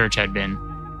fruitless my search had been.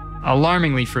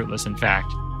 Alarmingly fruitless, in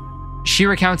fact. She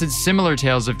recounted similar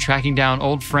tales of tracking down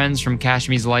old friends from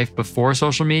Kashmi's life before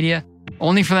social media,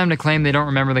 only for them to claim they don't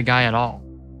remember the guy at all.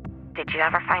 Did you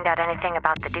ever find out anything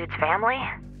about the dude's family?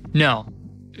 No.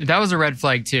 That was a red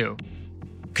flag too.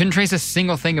 Couldn't trace a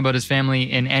single thing about his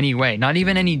family in any way, not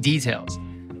even any details.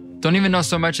 Don't even know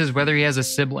so much as whether he has a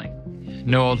sibling.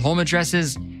 No old home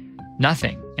addresses,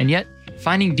 nothing. And yet,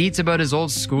 finding deets about his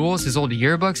old schools, his old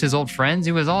yearbooks, his old friends,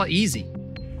 it was all easy.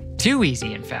 Too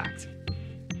easy, in fact.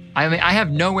 I mean, I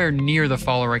have nowhere near the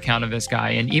follower count of this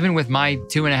guy, and even with my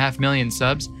 2.5 million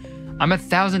subs, I'm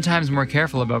 1,000 times more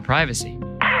careful about privacy.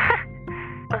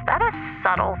 Was that a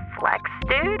subtle flex,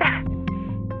 dude?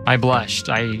 I blushed.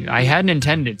 I hadn't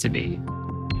intended it to be.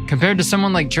 Compared to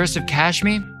someone like Joseph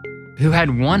Kashmi, who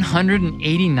had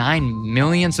 189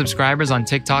 million subscribers on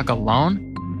TikTok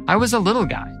alone, I was a little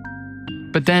guy.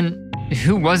 But then,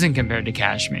 who wasn't compared to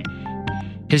Kashmi?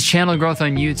 His channel growth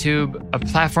on YouTube, a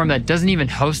platform that doesn't even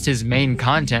host his main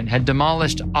content, had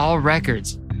demolished all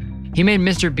records. He made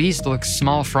Mr. Beast look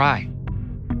small fry.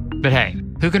 But hey,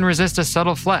 who can resist a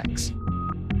subtle flex?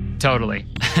 Totally.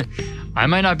 I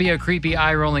might not be a creepy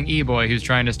eye-rolling e-boy who's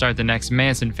trying to start the next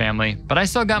Manson family, but I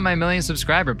still got my 1 million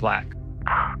subscriber plaque.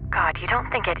 Oh, God, you don't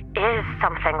think it is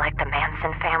something like the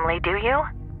Manson family, do you?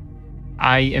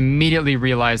 I immediately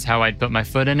realized how I'd put my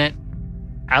foot in it.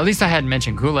 At least I hadn't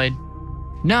mentioned Kool-Aid.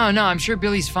 No, I'm sure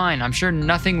Billy's fine. I'm sure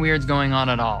nothing weird's going on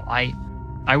at all.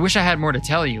 I wish I had more to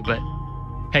tell you, but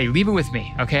hey, leave it with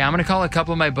me, okay? I'm gonna call a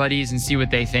couple of my buddies and see what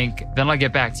they think, then I'll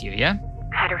get back to you, yeah?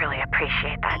 I'd really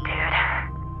appreciate that,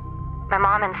 dude. My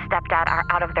mom and stepdad are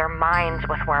out of their minds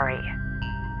with worry.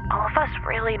 All of us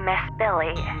really miss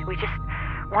Billy. We just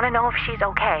want to know if she's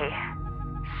okay.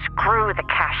 Screw the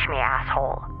Kashmi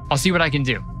asshole. I'll see what I can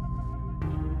do.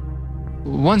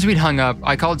 Once we'd hung up,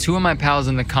 I called 2 of my pals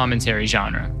in the commentary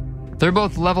genre. They're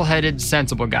both level-headed,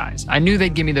 sensible guys. I knew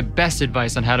they'd give me the best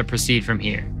advice on how to proceed from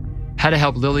here. How to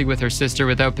help Lily with her sister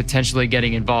without potentially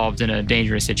getting involved in a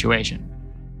dangerous situation.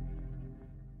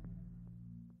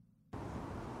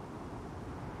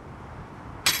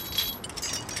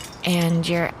 And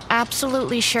you're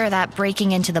absolutely sure that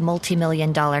breaking into the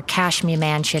multi-million-dollar Kashmi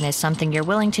mansion is something you're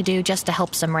willing to do just to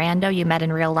help some rando you met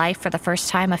in real life for the first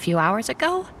time a few hours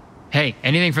ago? Hey,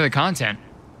 anything for the content.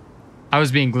 I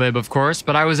was being glib, of course,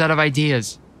 but I was out of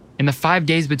ideas. In the 5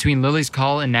 days between Lily's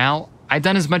call and now, I'd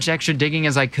done as much extra digging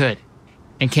as I could,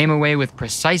 and came away with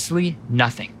precisely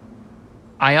nothing.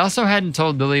 I also hadn't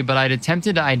told Lily, but I'd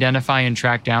attempted to identify and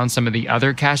track down some of the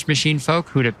other cash machine folk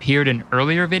who'd appeared in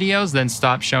earlier videos, then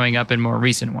stopped showing up in more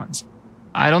recent ones.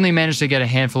 I'd only managed to get a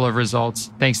handful of results,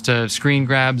 thanks to screen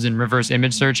grabs and reverse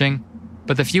image searching,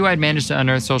 but the few I'd managed to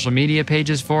unearth social media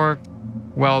pages for,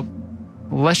 well,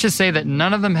 let's just say that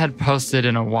none of them had posted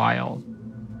in a while,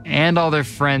 and all their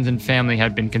friends and family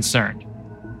had been concerned.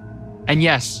 And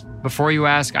yes, before you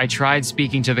ask, I tried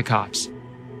speaking to the cops.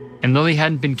 And Lily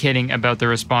hadn't been kidding about the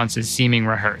responses seeming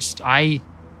rehearsed. I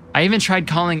even tried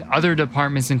calling other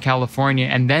departments in California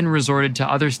and then resorted to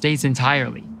other states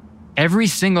entirely. Every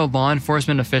single law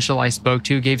enforcement official I spoke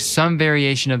to gave some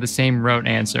variation of the same rote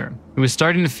answer. It was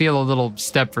starting to feel a little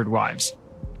Stepford Wives.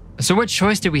 So what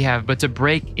choice did we have but to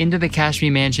break into the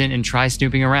Kashmi mansion and try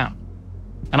snooping around?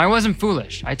 And I wasn't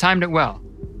foolish. I timed it well.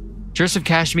 Joseph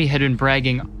Kashmi had been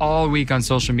bragging all week on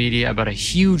social media about a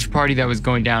huge party that was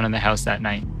going down in the house that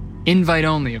night. Invite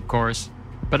only, of course,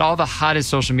 but all the hottest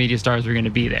social media stars were going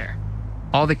to be there.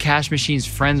 All the Cash Machine's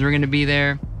friends were going to be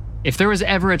there. If there was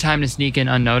ever a time to sneak in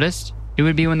unnoticed, it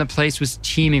would be when the place was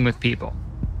teeming with people.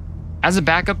 As a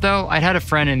backup, though, I'd had a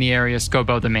friend in the area scope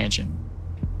out the mansion.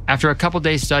 After a couple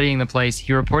days studying the place,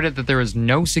 he reported that there was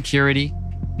no security,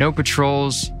 no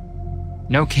patrols,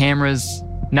 no cameras,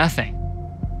 nothing.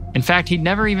 In fact, he'd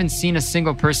never even seen a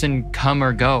single person come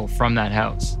or go from that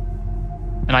house.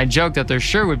 And I joked that there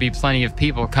sure would be plenty of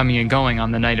people coming and going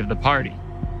on the night of the party.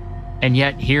 And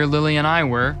yet, here Lily and I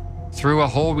were, through a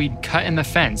hole we'd cut in the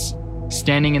fence,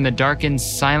 standing in the darkened,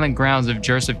 silent grounds of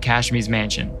Joseph Kashmi's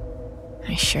mansion.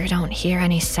 I sure don't hear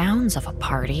any sounds of a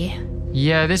party.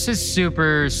 Yeah, this is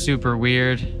super, super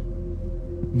weird.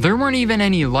 There weren't even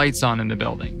any lights on in the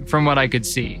building, from what I could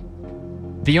see.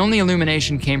 The only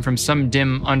illumination came from some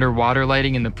dim underwater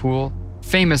lighting in the pool,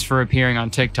 famous for appearing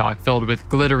on TikTok filled with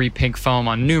glittery pink foam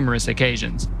on numerous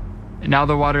occasions. And now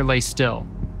the water lay still,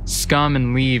 scum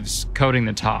and leaves coating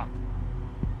the top.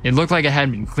 It looked like it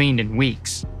hadn't been cleaned in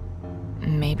weeks.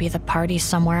 Maybe the party's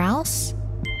somewhere else?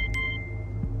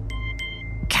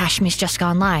 Kashmi's just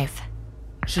gone live.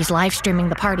 He's live streaming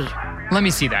the party. Let me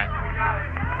see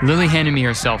that. Lily handed me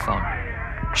her cell phone.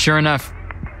 Sure enough,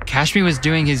 Kashmi was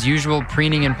doing his usual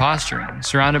preening and posturing,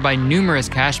 surrounded by numerous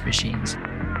cash machines.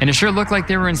 And it sure looked like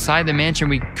they were inside the mansion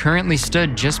we currently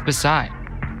stood just beside,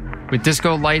 with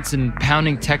disco lights and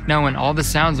pounding techno and all the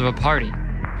sounds of a party.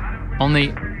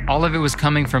 Only all of it was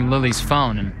coming from Lily's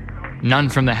phone and none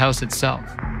from the house itself.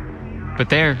 But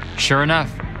there, sure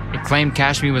enough, it claimed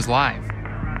Kashmi was live.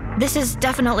 This is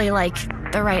definitely,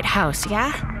 the right house,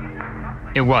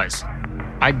 yeah? It was.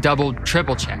 I doubled,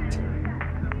 triple-checked.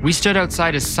 We stood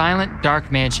outside a silent,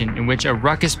 dark mansion in which a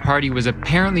ruckus party was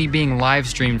apparently being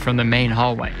live-streamed from the main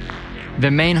hallway.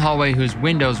 The main hallway whose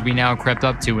windows we now crept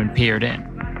up to and peered in.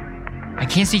 I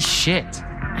can't see shit.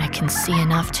 I can see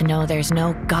enough to know there's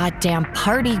no goddamn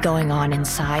party going on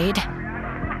inside.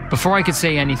 Before I could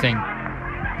say anything,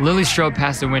 Lily strode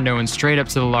past the window and straight up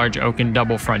to the large oaken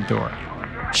double front door.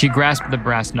 She grasped the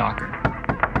brass knocker.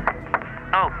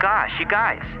 Oh gosh, you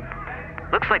guys.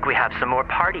 Looks like we have some more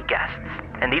party guests,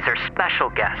 and these are special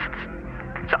guests.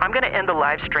 So I'm gonna end the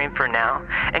live stream for now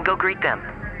and go greet them,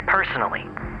 personally.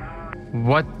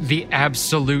 What the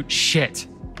absolute shit?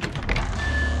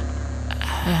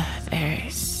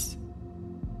 There's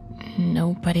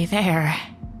nobody there.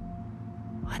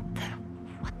 What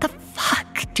the fuck?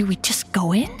 Do we just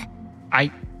go in? I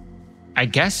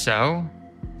guess so.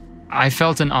 I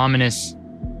felt an ominous,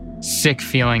 sick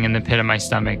feeling in the pit of my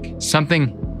stomach.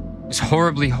 Something was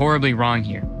horribly, horribly wrong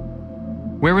here.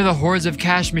 Where were the hordes of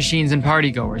cash machines and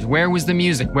partygoers? Where was the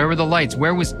music? Where were the lights?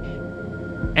 Where was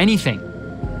anything?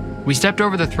 We stepped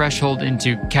over the threshold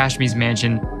into Kashmi's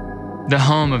mansion, the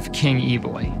home of King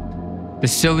E-Boy. The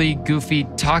silly, goofy,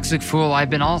 toxic fool I've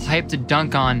been all hyped to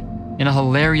dunk on in a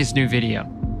hilarious new video.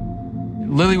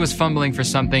 Lily was fumbling for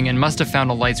something and must have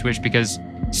found a light switch because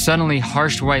suddenly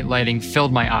harsh white lighting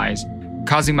filled my eyes,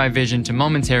 causing my vision to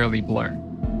momentarily blur.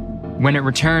 When it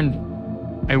returned,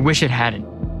 I wish it hadn't.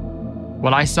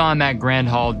 What I saw in that grand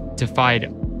hall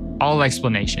defied all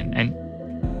explanation,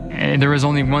 and there was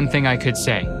only one thing I could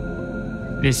say.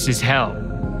 This is hell.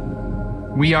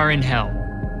 We are in hell.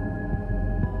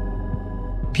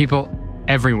 People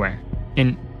everywhere,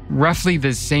 in roughly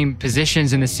the same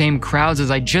positions in the same crowds as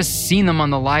I just seen them on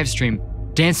the live stream,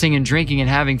 dancing and drinking and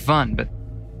having fun, but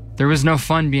there was no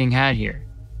fun being had here.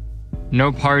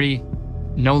 No party,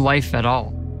 no life at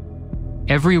all.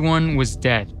 Everyone was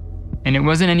dead, and it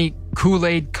wasn't any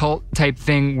Kool-Aid cult type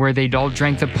thing where they'd all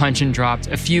drank the punch and dropped.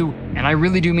 A few, and I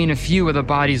really do mean a few of the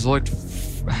bodies looked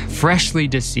freshly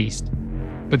deceased.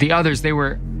 But the others, they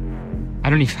were, I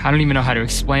don't even know how to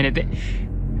explain it.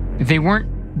 They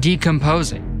weren't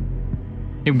decomposing.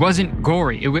 It wasn't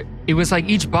gory. It was like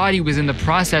each body was in the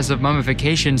process of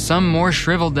mummification, some more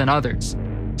shriveled than others.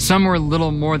 Some were little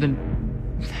more than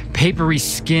papery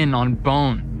skin on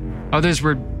bone. Others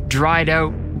were dried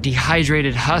out,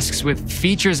 dehydrated husks with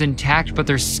features intact, but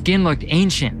their skin looked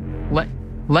ancient,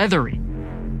 leathery.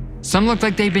 Some looked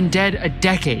like they'd been dead a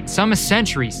decade, some a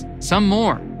century, some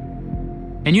more.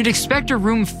 And you'd expect a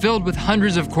room filled with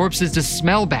hundreds of corpses to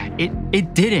smell bad.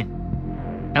 It didn't.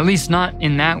 At least not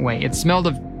in that way. It smelled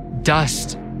of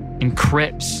dust and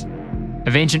crypts,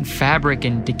 of ancient fabric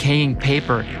and decaying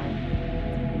paper.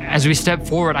 As we stepped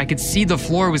forward, I could see the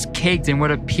floor was caked in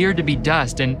what appeared to be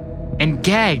dust and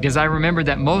gagged as I remembered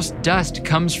that most dust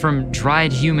comes from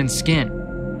dried human skin.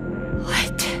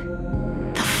 What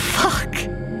the fuck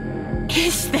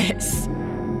is this?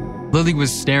 Lily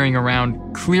was staring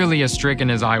around, clearly as stricken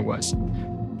as I was.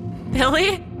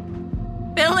 Billy?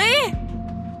 Billy?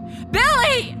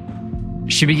 Billy!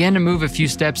 She began to move a few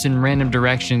steps in random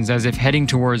directions as if heading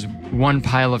towards one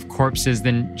pile of corpses,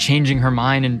 then changing her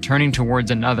mind and turning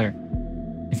towards another.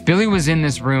 If Billy was in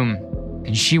this room,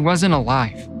 and she wasn't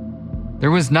alive,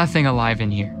 there was nothing alive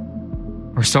in here.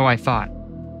 Or so I thought.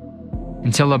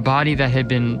 Until a body that had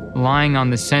been lying on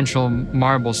the central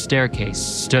marble staircase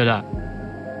stood up.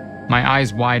 My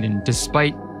eyes widened.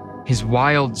 Despite his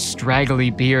wild, straggly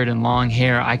beard and long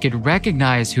hair, I could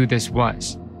recognize who this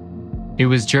was. It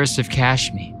was Joseph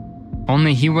Kashmi.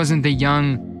 Only he wasn't the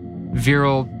young,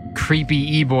 virile,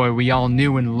 creepy E-boy we all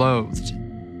knew and loathed.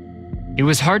 It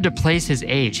was hard to place his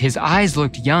age. His eyes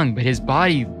looked young, but his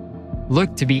body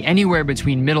looked to be anywhere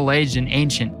between middle-aged and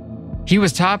ancient. He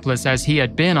was topless as he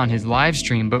had been on his live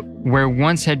stream, but where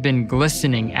once had been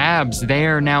glistening abs,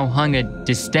 there now hung a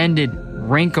distended,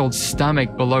 wrinkled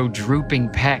stomach below drooping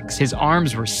pecs. His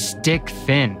arms were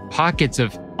stick-thin, pockets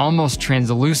of almost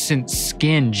translucent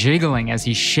skin jiggling as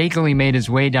he shakily made his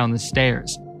way down the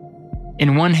stairs.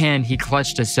 In one hand, he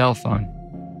clutched a cell phone.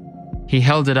 He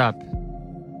held it up,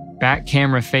 back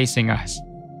camera facing us,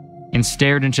 and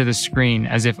stared into the screen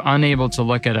as if unable to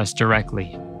look at us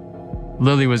directly.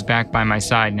 Lily was back by my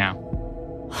side now.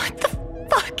 What the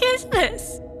fuck is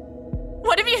this?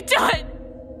 What have you done?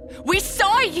 We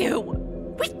saw you!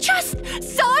 We just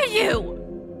saw you!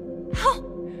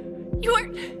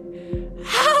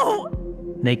 How?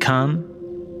 They come,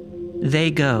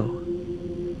 they go.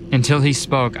 Until he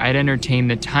spoke, I'd entertained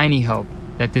the tiny hope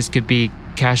that this could be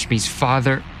Kashmi's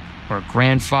father or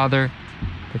grandfather,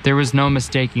 but there was no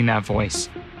mistaking that voice.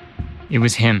 It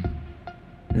was him.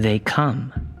 They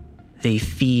come. They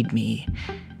feed me.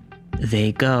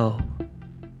 They go.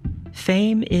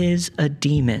 Fame is a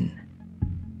demon.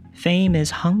 Fame is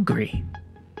hungry.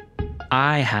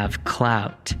 I have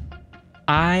clout.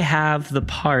 I have the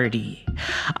party.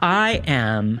 I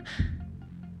am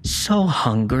so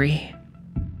hungry.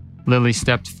 Lily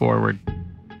stepped forward.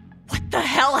 What the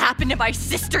hell happened to my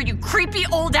sister, you creepy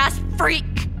old-ass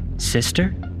freak? Sister?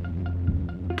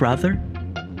 Brother?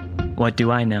 What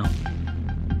do I know?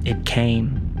 It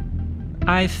came.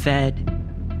 I fed.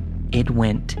 It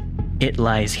went. It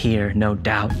lies here, no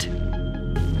doubt.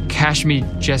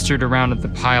 Kashmi gestured around at the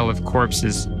pile of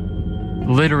corpses,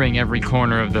 littering every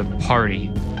corner of the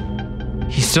party.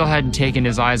 He still hadn't taken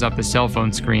his eyes off the cell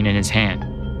phone screen in his hand.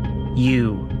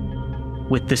 You,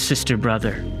 with the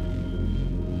sister-brother.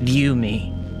 View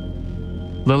me.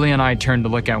 Lily and I turned to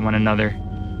look at one another.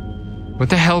 What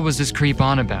the hell was this creep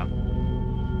on about?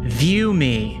 View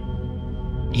me.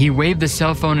 He waved the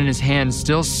cell phone in his hand,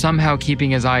 still somehow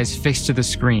keeping his eyes fixed to the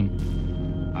screen.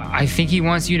 I think he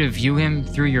wants you to view him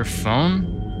through your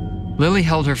phone? Lily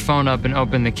held her phone up and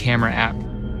opened the camera app.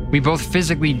 We both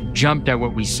physically jumped at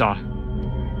what we saw.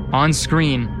 On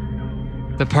screen,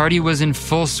 the party was in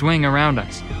full swing around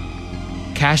us.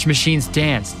 Cash machines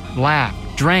danced,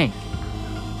 laughed, drank.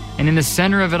 And in the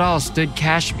center of it all stood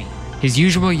Kashmi, his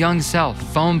usual young self,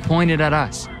 phone pointed at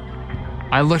us.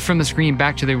 I looked from the screen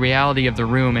back to the reality of the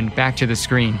room and back to the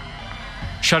screen.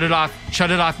 Shut it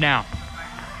off now.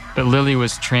 But Lily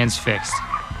was transfixed.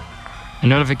 A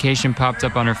notification popped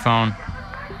up on her phone.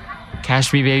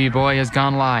 Kashmi Baby Boy has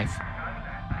gone live.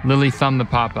 Lily thumbed the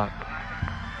pop-up.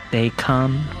 They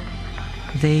come.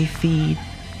 They feed.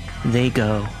 They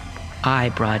go. I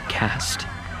broadcast.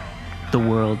 The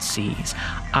world sees.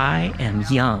 I am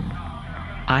young.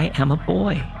 I am a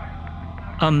boy.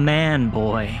 A man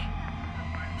boy.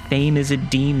 Fame is a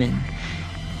demon.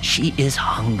 She is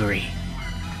hungry.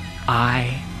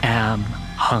 I am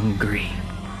hungry.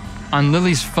 On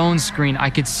Lily's phone screen, I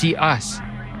could see us.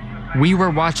 We were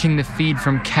watching the feed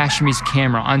from Kashmi's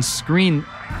camera. On screen,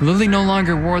 Lily no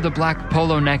longer wore the black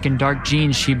polo neck and dark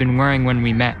jeans she'd been wearing when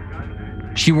we met.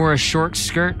 She wore a short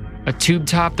skirt, a tube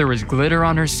top, there was glitter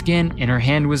on her skin, in her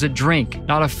hand was a drink,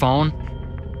 not a phone.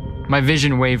 My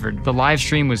vision wavered. The live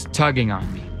stream was tugging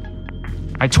on me.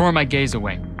 I tore my gaze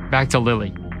away, back to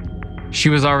Lily. She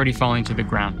was already falling to the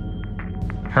ground.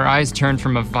 Her eyes turned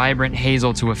from a vibrant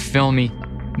hazel to a filmy,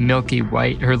 milky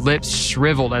white. Her lips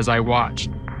shriveled as I watched.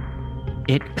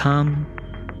 It come.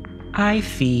 I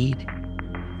feed.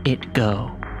 It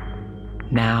go.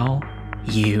 Now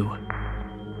you.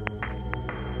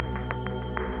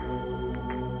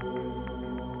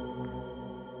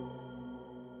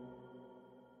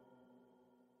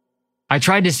 I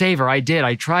tried to save her, I did.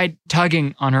 I tried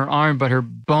tugging on her arm, but her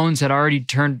bones had already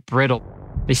turned brittle.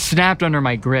 They snapped under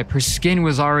my grip. Her skin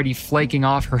was already flaking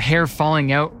off, her hair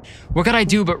falling out. What could I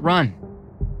do but run?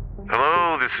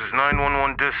 Hello, this is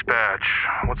 911 dispatch.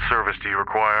 What service do you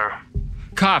require?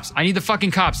 Cops, I need the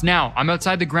fucking cops, now. I'm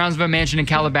outside the grounds of a mansion in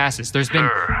Calabasas. There's been...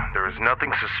 Sir, there is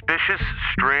nothing suspicious,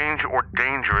 strange, or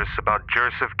dangerous about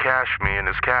Joseph Kashmi and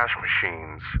his cash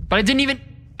machines. But I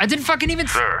didn't fucking even...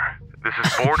 Sir, this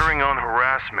is bordering on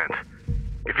harassment.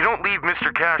 If you don't leave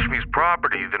Mr. Kashmi's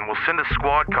property, then we'll send a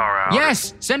squad car out.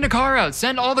 Yes, send a car out.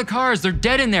 Send all the cars. They're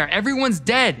dead in there. Everyone's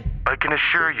dead. I can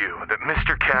assure you that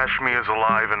Mr. Kashmi is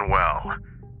alive and well.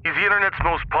 He's the internet's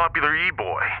most popular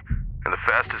e-boy, and the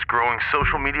fastest growing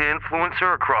social media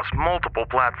influencer across multiple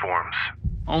platforms.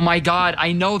 Oh my God,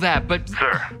 I know that, but...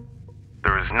 Sir,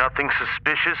 there is nothing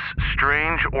suspicious,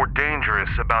 strange, or dangerous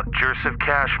about Joseph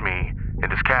Kashmi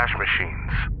and his cash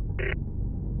machines.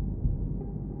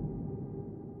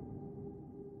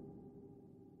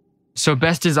 So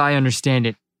best as I understand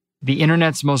it, the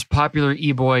internet's most popular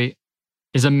e-boy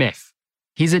is a myth.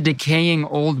 He's a decaying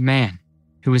old man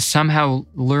who is somehow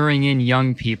luring in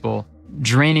young people,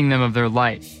 draining them of their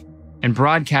life, and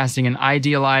broadcasting an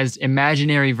idealized,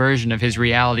 imaginary version of his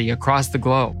reality across the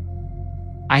globe.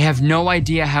 I have no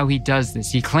idea how he does this.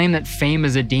 He claimed that fame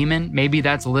is a demon. Maybe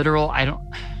that's literal.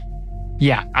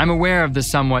 Yeah, I'm aware of the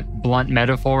somewhat blunt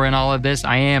metaphor in all of this.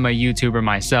 I am a YouTuber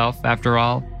myself, after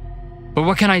all. But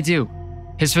what can I do?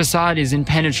 His facade is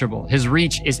impenetrable. His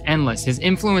reach is endless. His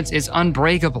influence is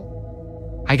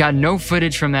unbreakable. I got no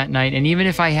footage from that night, and even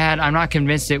if I had, I'm not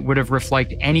convinced it would have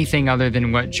reflected anything other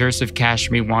than what Joseph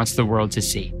Kashmi wants the world to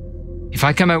see. If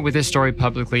I come out with this story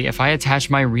publicly, if I attach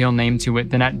my real name to it,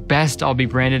 then at best I'll be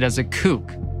branded as a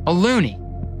kook, a loony.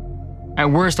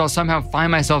 At worst, I'll somehow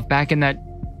find myself back in that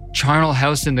charnel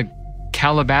house in the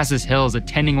Calabasas Hills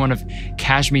attending one of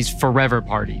Kashmi's forever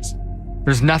parties.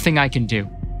 There's nothing I can do.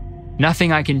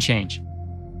 Nothing I can change.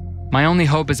 My only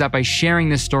hope is that by sharing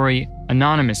this story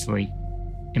anonymously,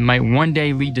 it might one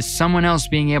day lead to someone else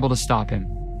being able to stop him.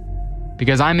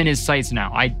 Because I'm in his sights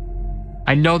now.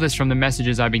 I know this from the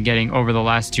messages I've been getting over the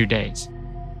last 2 days.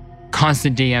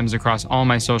 Constant DMs across all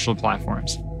my social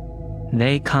platforms.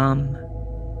 They come,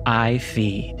 I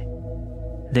feed.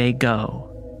 They go,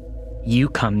 you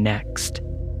come next.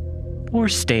 Or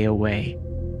stay away.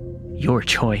 Your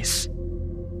choice.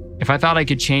 If I thought I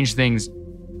could change things,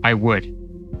 I would.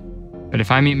 But if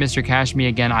I meet Mr. Kashmi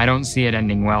again, I don't see it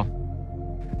ending well.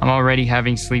 I'm already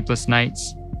having sleepless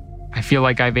nights. I feel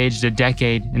like I've aged a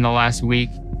decade in the last week.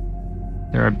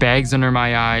 There are bags under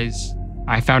my eyes.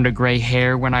 I found a gray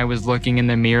hair when I was looking in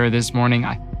the mirror this morning.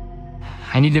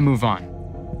 I need to move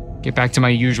on. Get back to my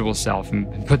usual self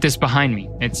and put this behind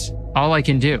me. It's all I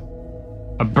can do.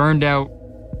 A burned out,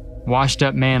 washed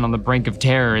up man on the brink of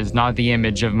terror is not the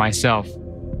image of myself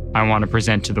I want to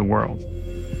present to the world.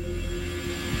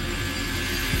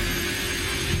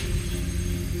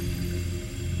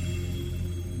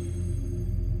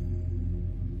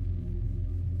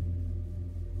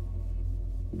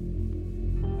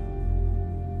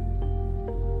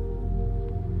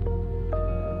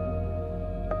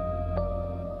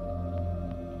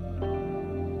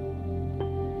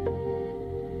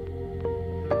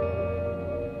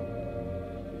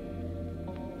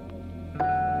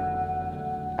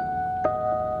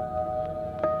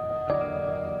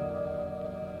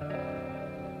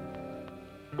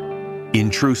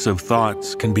 Intrusive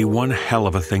thoughts can be one hell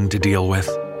of a thing to deal with.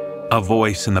 A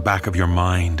voice in the back of your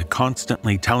mind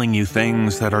constantly telling you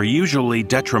things that are usually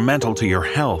detrimental to your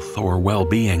health or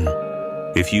well-being.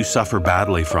 If you suffer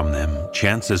badly from them,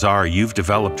 chances are you've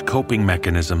developed coping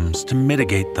mechanisms to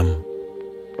mitigate them.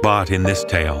 But in this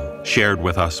tale, shared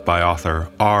with us by author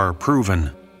R.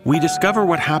 Proven, we discover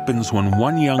what happens when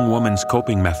one young woman's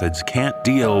coping methods can't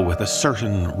deal with a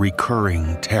certain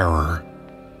recurring terror.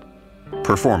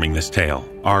 Performing this tale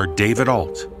are David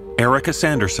Alt, Erica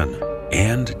Sanderson,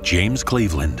 and James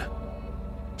Cleveland.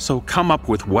 So come up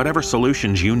with whatever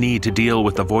solutions you need to deal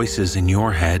with the voices in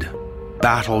your head.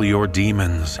 Battle your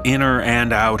demons, inner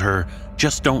and outer.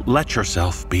 Just don't let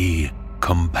yourself be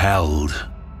compelled.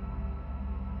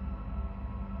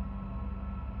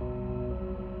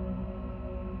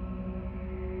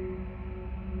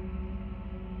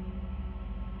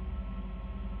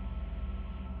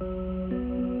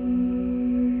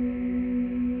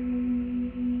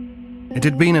 It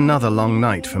had been another long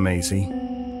night for Maisie.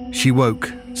 She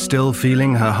woke, still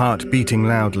feeling her heart beating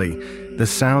loudly, the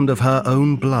sound of her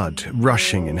own blood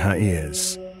rushing in her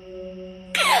ears.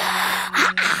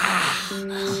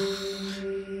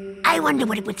 I wonder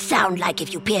what it would sound like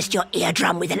if you pierced your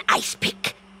eardrum with an ice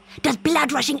pick. Does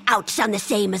blood rushing out sound the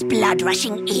same as blood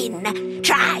rushing in?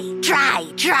 Try.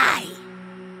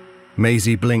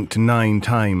 Maisie blinked 9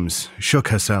 times, shook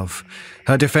herself.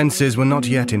 Her defenses were not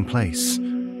yet in place.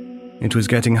 It was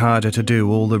getting harder to do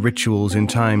all the rituals in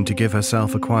time to give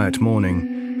herself a quiet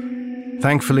morning.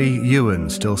 Thankfully, Ewan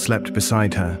still slept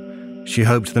beside her. She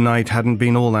hoped the night hadn't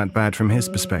been all that bad from his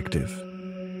perspective.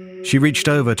 She reached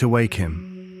over to wake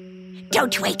him.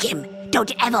 Don't wake him.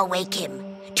 Don't ever wake him.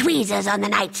 Tweezers on the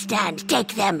nightstand.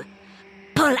 Take them.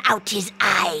 Pull out his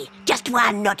eye. Just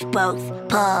one, not both.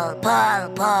 Pull.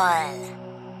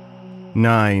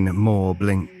 9 more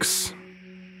blinks.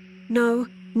 No.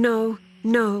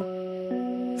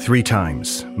 3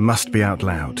 times, must be out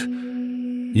loud.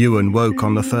 Ewan woke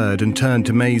on the 3rd and turned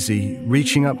to Maisie,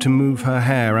 reaching up to move her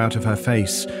hair out of her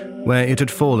face, where it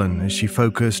had fallen as she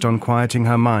focused on quieting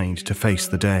her mind to face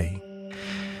the day.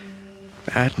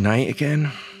 Bad night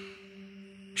again?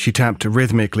 She tapped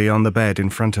rhythmically on the bed in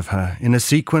front of her, in a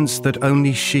sequence that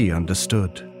only she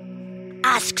understood.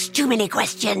 Asks too many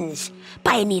questions.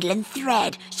 Buy a needle and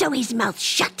thread, sew his mouth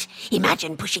shut.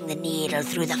 Imagine pushing the needle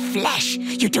through the flesh.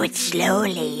 You do it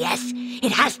slowly, yes?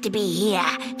 It has to be here.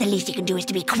 The least you can do is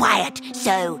to be quiet.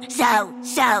 So.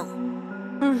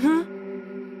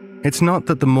 It's not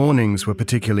that the mornings were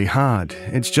particularly hard.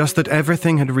 It's just that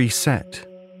everything had reset.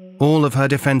 All of her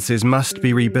defenses must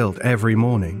be rebuilt every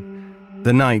morning.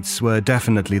 The nights were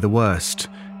definitely the worst.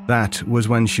 That was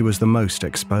when she was the most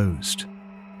exposed.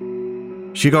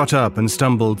 She got up and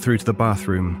stumbled through to the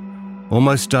bathroom.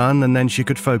 Almost done, and then she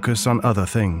could focus on other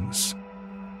things.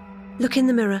 Look in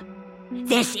the mirror.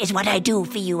 This is what I do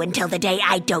for you until the day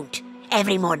I don't.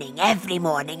 Every morning.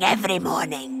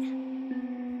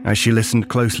 As she listened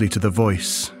closely to the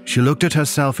voice, she looked at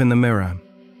herself in the mirror.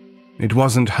 It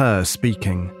wasn't her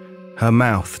speaking. Her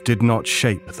mouth did not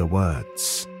shape the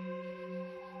words.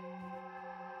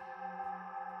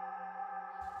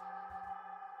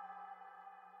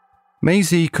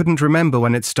 Maisie couldn't remember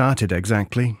when it started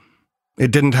exactly. It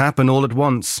didn't happen all at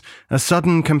once, a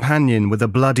sudden companion with a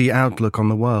bloody outlook on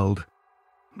the world.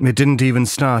 It didn't even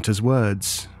start as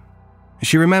words.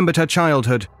 She remembered her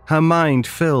childhood, her mind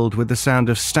filled with the sound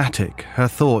of static, her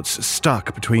thoughts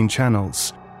stuck between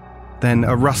channels. Then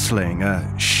a rustling,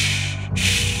 a shh,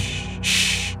 shh,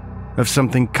 shh, of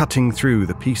something cutting through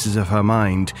the pieces of her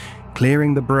mind,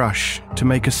 clearing the brush to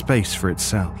make a space for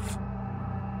itself.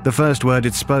 The first word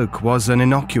it spoke was an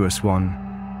innocuous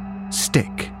one.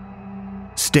 Stick.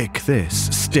 Stick this,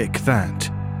 stick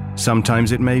that.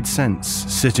 Sometimes it made sense,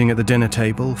 sitting at the dinner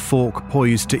table, fork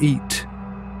poised to eat.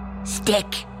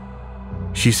 Stick.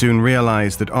 She soon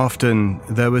realized that often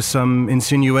there was some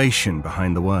insinuation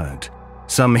behind the word,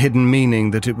 some hidden meaning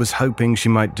that it was hoping she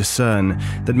might discern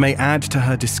that may add to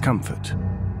her discomfort.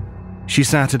 She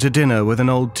sat at a dinner with an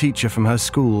old teacher from her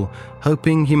school,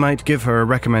 hoping he might give her a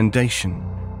recommendation.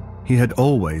 He had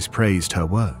always praised her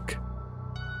work.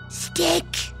 Stick.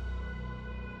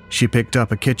 She picked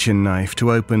up a kitchen knife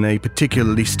to open a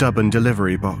particularly stubborn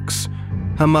delivery box.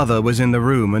 Her mother was in the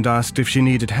room and asked if she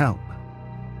needed help.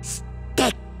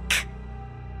 Stick.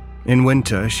 In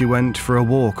winter, she went for a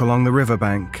walk along the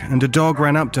riverbank, and a dog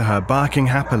ran up to her, barking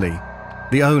happily.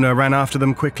 The owner ran after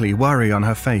them quickly, worry on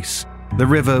her face. The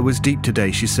river was deep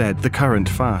today, she said, the current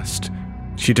fast.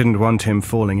 She didn't want him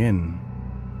falling in.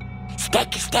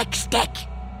 Stick, stick, stick.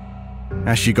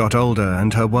 As she got older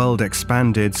and her world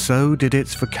expanded, so did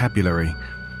its vocabulary.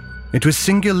 It was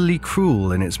singularly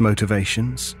cruel in its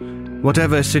motivations.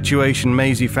 Whatever situation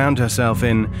Maisie found herself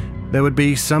in, there would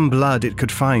be some blood it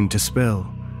could find to spill.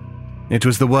 It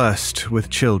was the worst with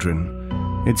children.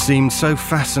 It seemed so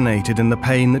fascinated in the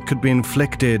pain that could be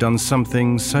inflicted on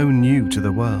something so new to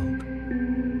the world.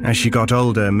 As she got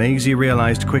older, Maisie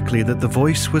realized quickly that the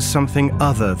voice was something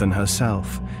other than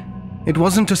herself. It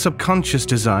wasn't a subconscious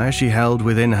desire she held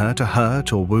within her to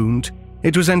hurt or wound.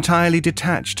 It was entirely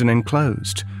detached and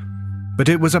enclosed. But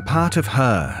it was a part of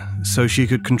her, so she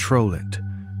could control it.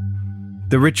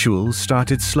 The rituals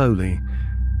started slowly.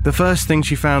 The first thing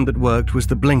she found that worked was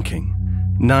the blinking.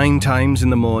 9 times in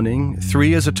the morning,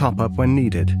 3 as a top-up when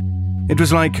needed. It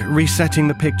was like resetting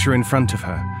the picture in front of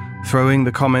her, throwing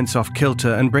the comments off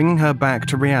kilter and bringing her back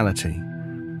to reality.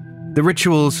 The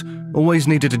rituals always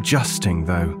needed adjusting,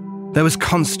 though. There was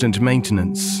constant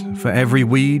maintenance. For every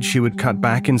weed she would cut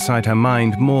back inside her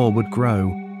mind, more would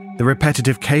grow. The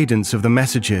repetitive cadence of the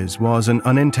messages was an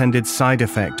unintended side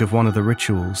effect of one of the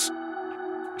rituals.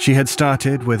 She had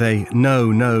started with a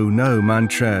no, no, no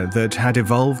mantra that had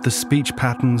evolved the speech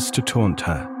patterns to taunt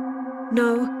her.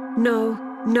 No, no,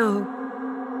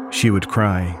 no. She would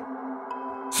cry.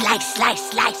 Slice,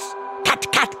 slice, slice.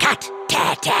 Cut, cut, cut.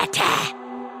 Tear, tear,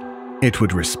 tear. It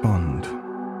would respond.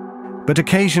 But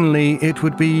occasionally it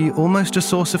would be almost a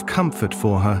source of comfort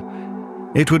for her.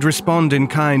 It would respond in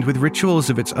kind with rituals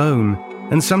of its own,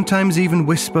 and sometimes even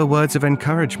whisper words of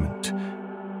encouragement.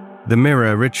 The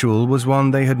mirror ritual was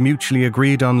one they had mutually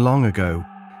agreed on long ago.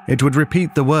 It would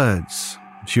repeat the words.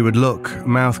 She would look,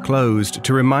 mouth closed,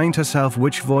 to remind herself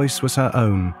which voice was her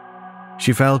own.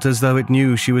 She felt as though it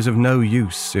knew she was of no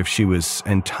use if she was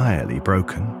entirely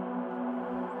broken.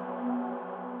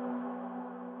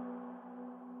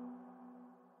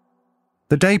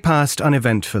 The day passed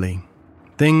uneventfully.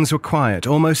 Things were quiet,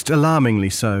 almost alarmingly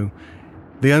so.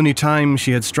 The only time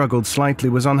she had struggled slightly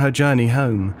was on her journey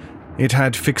home. It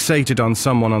had fixated on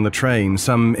someone on the train,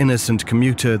 some innocent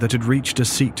commuter that had reached a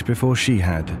seat before she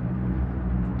had.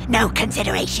 No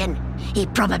consideration. He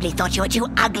probably thought you were too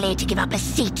ugly to give up a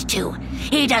seat to.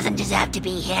 He doesn't deserve to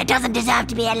be here, doesn't deserve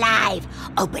to be alive.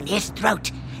 Open his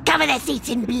throat. Cover the seats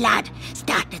in blood.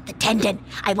 Start at the tendon.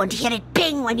 I want to hear it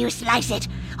ping when you slice it.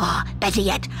 Or, better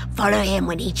yet, follow him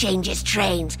when he changes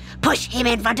trains. Push him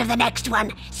in front of the next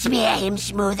one. Smear him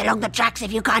smooth along the tracks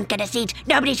if you can't get a seat.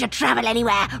 Nobody should travel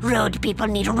anywhere. Rude people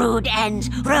need rude ends.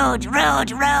 Rude,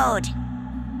 rude, rude.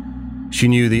 She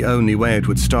knew the only way it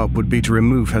would stop would be to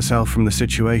remove herself from the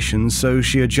situation, so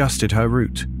she adjusted her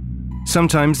route.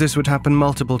 Sometimes this would happen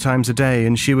multiple times a day,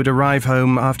 and she would arrive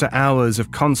home after hours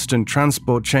of constant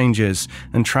transport changes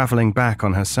and traveling back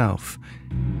on herself.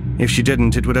 If she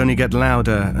didn't, it would only get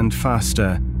louder and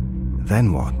faster.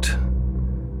 Then what?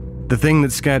 The thing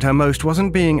that scared her most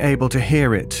wasn't being able to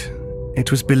hear it. It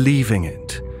was believing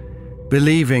it.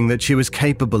 Believing that she was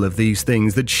capable of these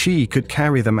things, that she could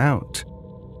carry them out.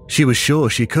 She was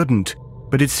sure she couldn't,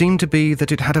 but it seemed to be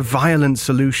that it had a violent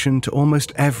solution to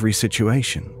almost every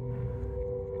situation.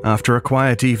 After a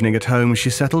quiet evening at home, she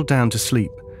settled down to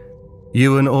sleep.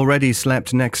 Ewan already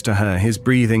slept next to her, his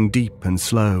breathing deep and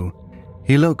slow.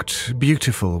 He looked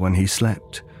beautiful when he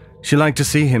slept. She liked to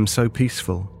see him so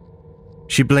peaceful.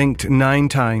 She blinked 9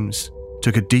 times,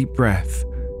 took a deep breath,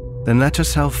 then let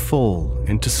herself fall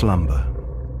into slumber.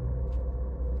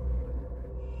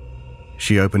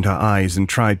 She opened her eyes and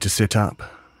tried to sit up.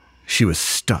 She was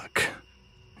stuck.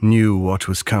 Knew what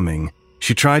was coming.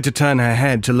 She tried to turn her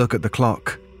head to look at the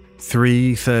clock.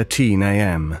 3:13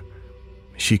 a.m.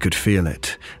 She could feel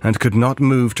it, and could not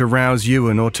move to rouse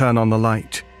Ewan or turn on the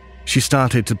light. She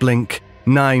started to blink.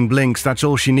 9 blinks, that's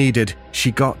all she needed.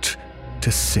 She got to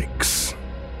 6.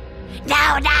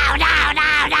 No, no, no,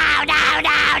 no, no, no,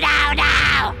 no, no,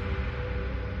 no!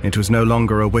 It was no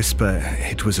longer a whisper,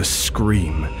 it was a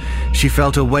scream. She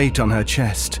felt a weight on her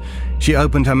chest. She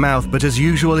opened her mouth, but as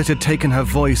usual it had taken her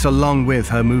voice along with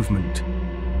her movement.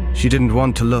 She didn't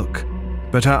want to look,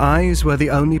 but her eyes were the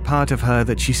only part of her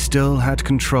that she still had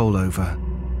control over.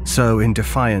 So, in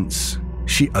defiance,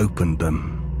 she opened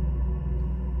them.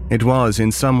 It was,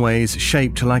 in some ways,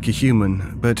 shaped like a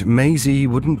human, but Maisie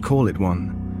wouldn't call it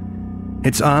one.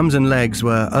 Its arms and legs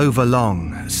were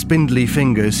overlong, spindly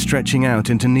fingers stretching out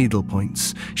into needle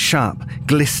points, sharp,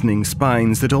 glistening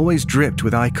spines that always dripped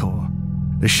with ichor.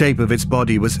 The shape of its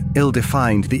body was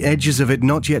ill-defined, the edges of it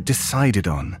not yet decided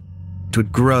on. It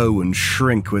would grow and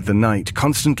shrink with the night,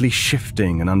 constantly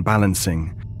shifting and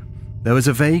unbalancing. There was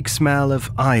a vague smell of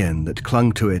iron that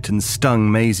clung to it and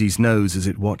stung Maisie's nose as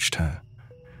it watched her.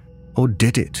 Or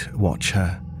did it watch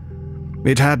her?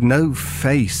 It had no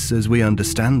face as we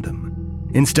understand them.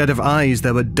 Instead of eyes,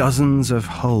 there were dozens of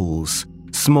holes,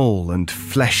 small and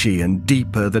fleshy and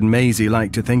deeper than Maisie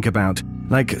liked to think about,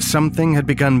 like something had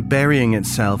begun burying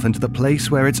itself into the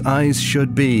place where its eyes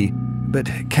should be,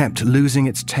 but kept losing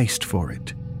its taste for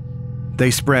it.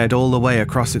 They spread all the way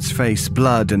across its face,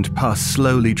 blood and pus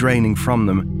slowly draining from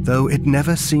them, though it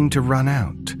never seemed to run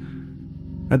out.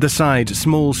 At the side,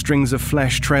 small strings of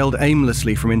flesh trailed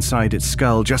aimlessly from inside its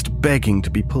skull, just begging to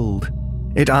be pulled.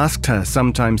 It asked her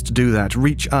sometimes to do that,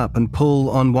 reach up and pull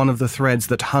on one of the threads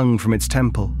that hung from its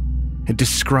temple. It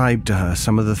described to her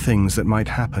some of the things that might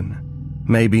happen.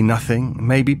 Maybe nothing,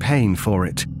 maybe pain for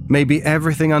it. Maybe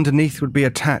everything underneath would be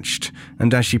attached,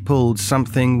 and as she pulled,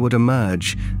 something would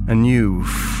emerge, a new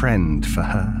friend for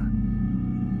her.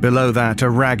 Below that, a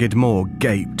ragged maw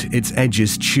gaped, its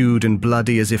edges chewed and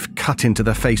bloody as if cut into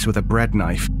the face with a bread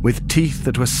knife, with teeth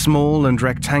that were small and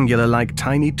rectangular like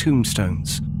tiny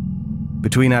tombstones.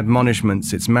 Between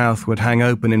admonishments, its mouth would hang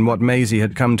open in what Maisie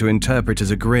had come to interpret as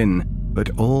a grin,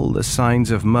 but all the signs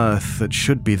of mirth that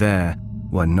should be there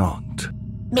were not.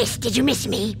 Miss, did you miss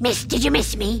me? Miss, did you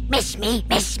miss me? Miss me,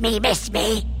 miss me, miss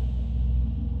me.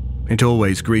 It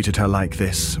always greeted her like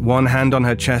this, one hand on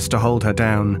her chest to hold her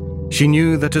down. She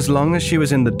knew that as long as she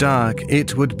was in the dark,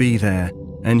 it would be there,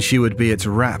 and she would be its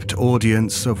rapt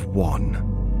audience of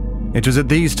one. It was at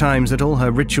these times that all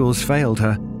her rituals failed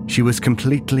her. She was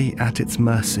completely at its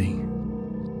mercy.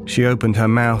 She opened her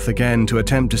mouth again to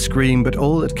attempt to scream, but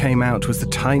all that came out was the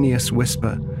tiniest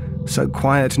whisper, so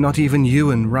quiet not even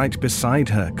Ewan right beside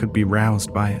her could be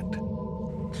roused by it.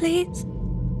 Please,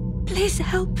 please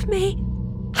help me.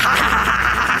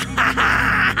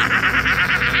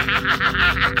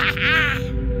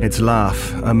 Its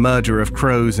laugh, a murder of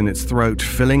crows in its throat,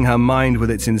 filling her mind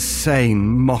with its insane,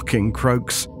 mocking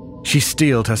croaks. She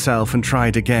steeled herself and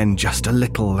tried again, just a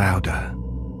little louder.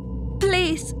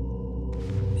 Please.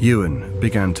 Ewan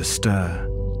began to stir.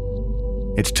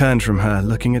 It turned from her,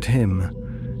 looking at him.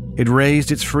 It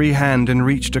raised its free hand and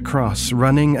reached across,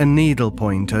 running a needle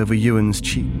point over Ewan's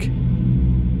cheek.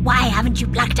 Why haven't you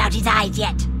plucked out his eyes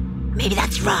yet? Maybe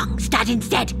that's wrong. Start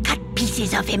instead. Cut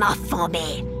pieces of him off for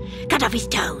me. Cut off his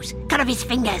toes. Cut off his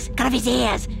fingers. Cut off his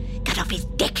ears. Cut off his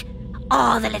dick.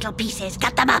 All the little pieces.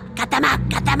 Cut them up. Cut them up.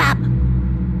 Cut them up.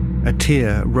 A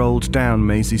tear rolled down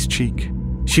Maisie's cheek.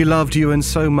 She loved Ewan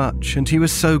so much, and he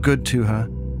was so good to her.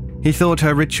 He thought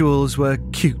her rituals were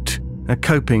cute, a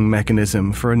coping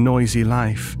mechanism for a noisy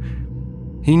life.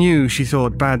 He knew she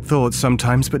thought bad thoughts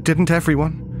sometimes, but didn't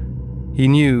everyone? He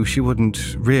knew she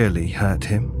wouldn't really hurt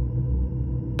him.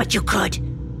 But you could.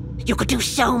 You could do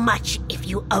so much if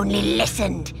you only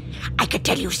listened. I could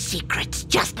tell you secrets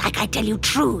just like I tell you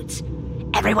truths.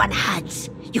 Everyone hurts.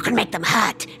 You can make them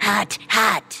hurt, hurt,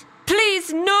 hurt.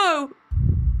 Please, no!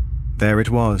 There it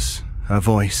was, her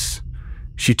voice.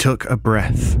 She took a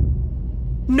breath.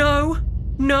 No,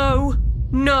 no,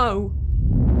 no.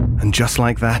 And just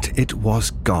like that, it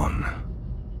was gone.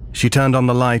 She turned on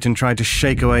the light and tried to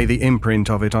shake away the imprint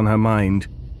of it on her mind.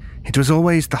 It was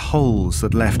always the holes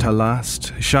that left her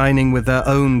last, shining with their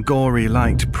own gory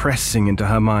light pressing into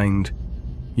her mind.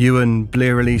 Ewan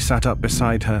blearily sat up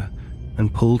beside her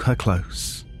and pulled her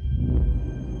close.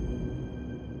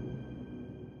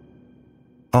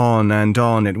 On and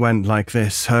on it went like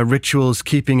this, her rituals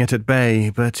keeping it at bay,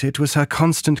 but it was her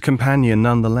constant companion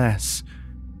nonetheless.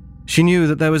 She knew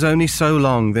that there was only so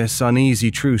long this uneasy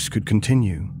truce could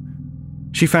continue.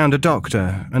 She found a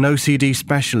doctor, an OCD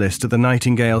specialist at the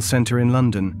Nightingale Centre in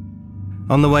London.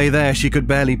 On the way there, she could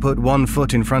barely put one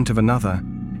foot in front of another.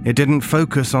 It didn't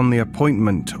focus on the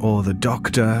appointment or the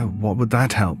doctor. What would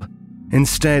that help?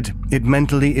 Instead, it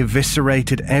mentally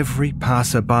eviscerated every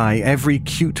passerby. Every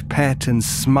cute pet and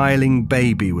smiling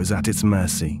baby was at its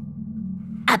mercy.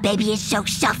 A baby is so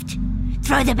soft.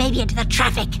 Throw the baby into the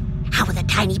traffic. How will the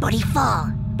tiny body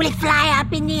fall? Will it fly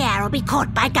up in the air or be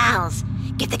caught by gulls?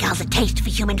 Give the gulls a taste for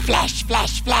human flesh,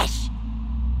 flesh, flesh.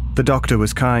 The doctor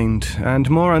was kind and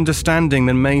more understanding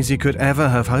than Maisie could ever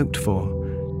have hoped for.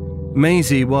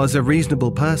 Maisie was a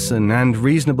reasonable person, and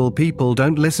reasonable people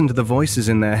don't listen to the voices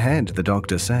in their head, the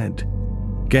doctor said.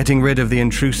 Getting rid of the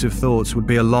intrusive thoughts would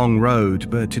be a long road,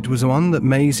 but it was one that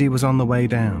Maisie was on the way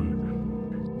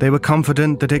down. They were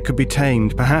confident that it could be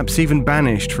tamed, perhaps even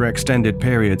banished for extended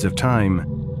periods of time.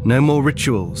 No more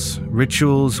rituals.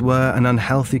 Rituals were an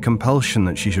unhealthy compulsion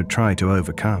that she should try to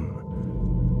overcome.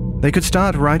 They could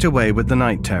start right away with the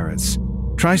night terrors.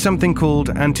 Try something called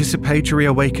anticipatory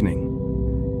awakening.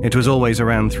 It was always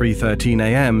around 3:13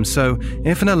 a.m., so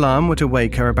if an alarm were to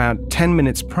wake her about 10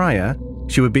 minutes prior,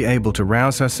 she would be able to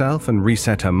rouse herself and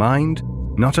reset her mind,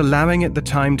 not allowing it the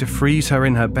time to freeze her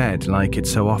in her bed like it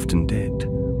so often did.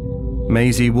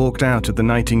 Maisie walked out of the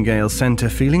Nightingale Centre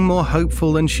feeling more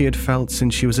hopeful than she had felt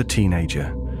since she was a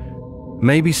teenager.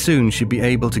 Maybe soon she'd be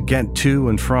able to get to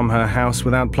and from her house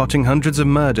without plotting hundreds of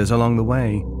murders along the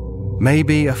way.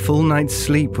 Maybe a full night's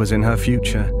sleep was in her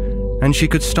future, and she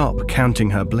could stop counting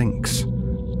her blinks.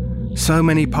 So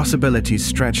many possibilities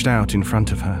stretched out in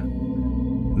front of her.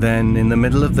 Then, in the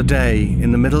middle of the day,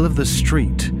 in the middle of the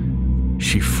street,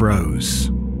 she froze.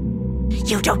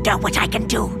 You don't know what I can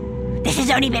do. This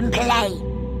has only been play.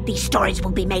 These stories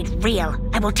will be made real.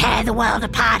 I will tear the world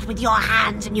apart with your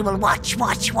hands, and you will watch,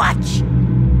 watch, watch.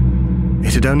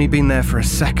 It had only been there for a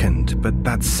second, but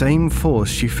that same force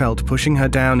she felt pushing her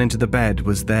down into the bed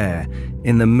was there,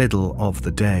 in the middle of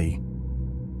the day.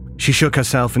 She shook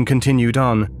herself and continued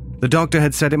on. The doctor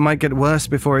had said it might get worse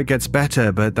before it gets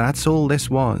better, but that's all this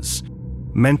was.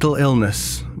 Mental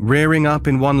illness, rearing up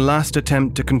in one last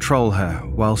attempt to control her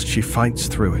whilst she fights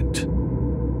through it.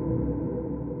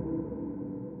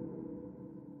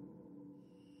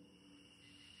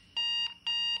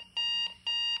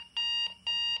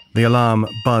 The alarm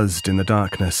buzzed in the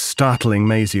darkness, startling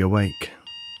Maisie awake.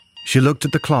 She looked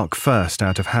at the clock first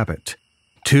out of habit.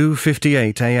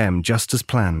 2:58 a.m., just as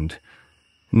planned.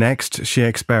 Next, she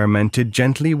experimented,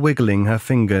 gently wiggling her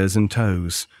fingers and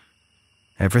toes.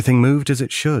 Everything moved as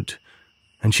it should,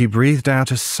 and she breathed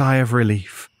out a sigh of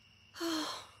relief.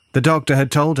 The doctor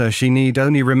had told her she need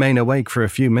only remain awake for a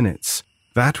few minutes.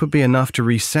 That would be enough to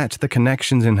reset the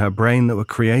connections in her brain that were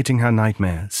creating her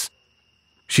nightmares.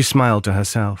 She smiled to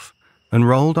herself and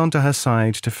rolled onto her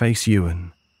side to face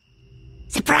Ewan.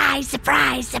 Surprise,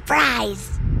 surprise,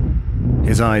 surprise!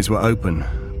 His eyes were open,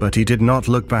 but he did not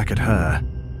look back at her.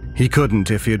 He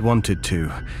couldn't if he had wanted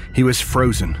to. He was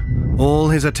frozen, all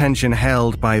his attention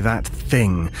held by that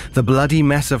thing, the bloody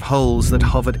mess of holes that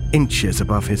hovered inches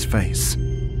above his face.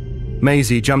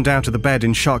 Maisie jumped out of the bed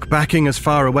in shock, backing as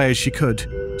far away as she could.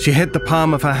 She hit the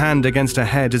palm of her hand against her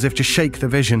head as if to shake the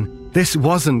vision. This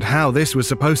wasn't how this was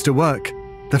supposed to work.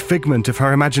 The figment of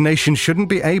her imagination shouldn't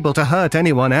be able to hurt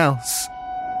anyone else.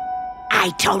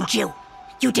 I told you.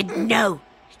 You didn't know.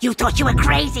 You thought you were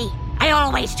crazy. I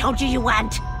always told you you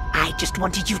weren't. I just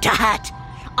wanted you to hurt.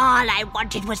 All I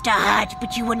wanted was to hurt,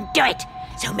 but you wouldn't do it.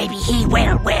 So maybe he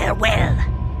will.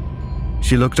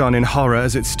 She looked on in horror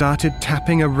as it started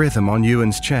tapping a rhythm on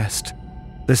Ewan's chest.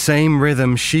 The same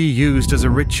rhythm she used as a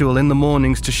ritual in the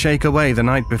mornings to shake away the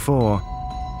night before.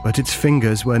 But its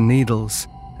fingers were needles,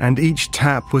 and each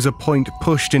tap was a point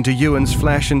pushed into Ewan's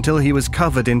flesh until he was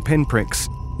covered in pinpricks,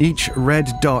 each red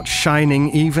dot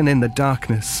shining even in the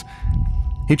darkness.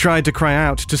 He tried to cry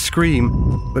out, to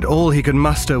scream, but all he could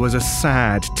muster was a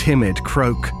sad, timid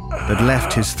croak that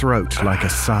left his throat like a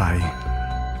sigh.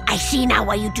 I see now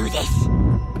why you do this.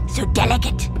 So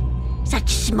delicate. Such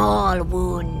small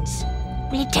wounds.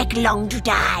 Will it take long to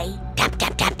die? Tap,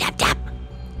 tap, tap, tap, tap.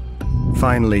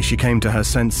 Finally, she came to her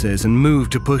senses and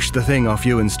moved to push the thing off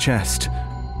Ewan's chest.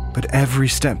 But every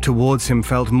step towards him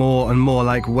felt more and more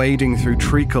like wading through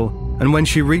treacle, and when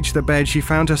she reached the bed, she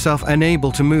found herself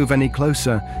unable to move any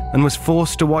closer and was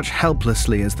forced to watch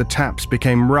helplessly as the taps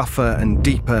became rougher and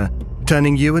deeper,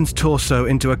 turning Ewan's torso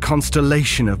into a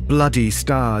constellation of bloody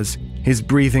stars, his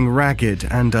breathing ragged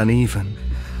and uneven.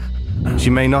 She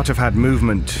may not have had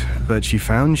movement, but she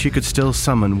found she could still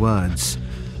summon words.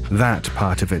 That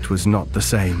part of it was not the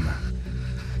same.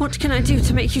 What can I do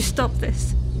to make you stop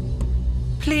this?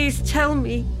 Please tell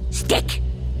me. Stick!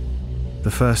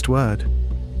 The first word.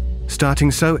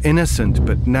 Starting so innocent,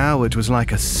 but now it was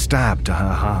like a stab to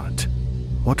her heart.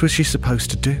 What was she supposed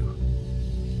to do?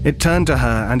 It turned to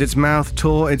her, and its mouth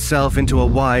tore itself into a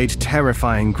wide,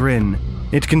 terrifying grin.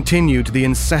 It continued the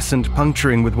incessant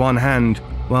puncturing with one hand,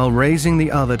 while raising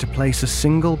the other to place a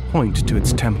single point to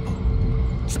its temple.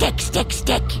 Stick, stick,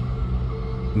 stick!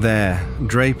 There,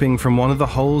 draping from one of the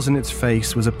holes in its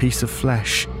face, was a piece of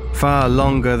flesh, far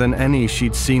longer than any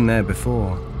she'd seen there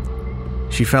before.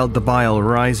 She felt the bile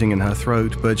rising in her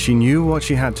throat, but she knew what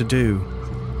she had to do.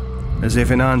 As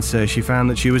if in answer, she found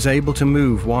that she was able to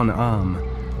move one arm.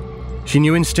 She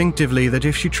knew instinctively that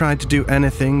if she tried to do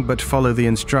anything but follow the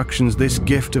instructions, this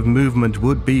gift of movement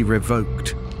would be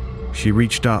revoked. She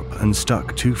reached up and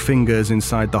stuck 2 fingers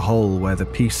inside the hole where the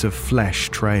piece of flesh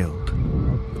trailed.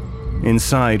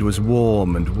 Inside was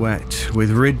warm and wet,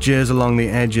 with ridges along the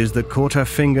edges that caught her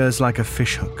fingers like a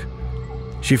fishhook.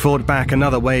 She fought back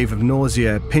another wave of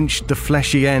nausea, pinched the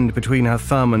fleshy end between her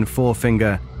thumb and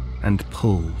forefinger, and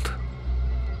pulled.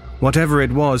 Whatever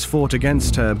it was fought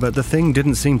against her, but the thing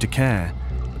didn't seem to care.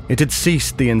 It had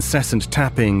ceased the incessant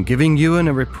tapping, giving Ewan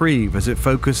a reprieve as it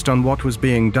focused on what was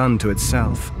being done to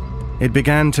itself. It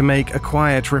began to make a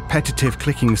quiet, repetitive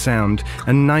clicking sound,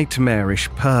 a nightmarish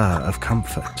purr of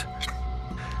comfort.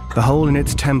 The hole in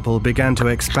its temple began to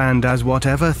expand as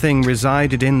whatever thing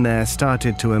resided in there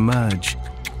started to emerge.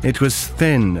 It was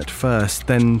thin at first,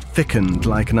 then thickened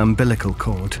like an umbilical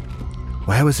cord.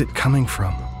 Where was it coming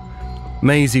from?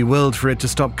 Maisie willed for it to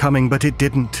stop coming, but it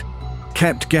didn't.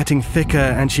 Kept getting thicker,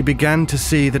 and she began to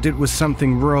see that it was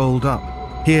something rolled up.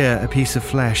 Here a piece of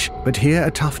flesh, but here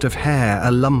a tuft of hair, a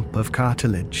lump of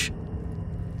cartilage.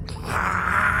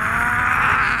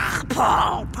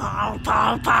 Pull, pull,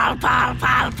 pull, pull, pull,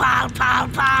 pull, pull, pull,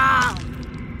 pull.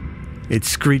 It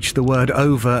screeched the word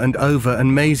over and over,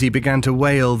 and Maisie began to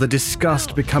wail, the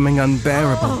disgust becoming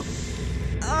unbearable.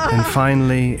 And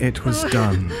finally it was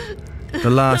done. The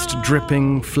last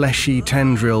dripping, fleshy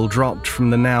tendril dropped from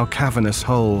the now cavernous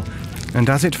hole, and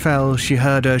as it fell, she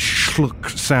heard a schluck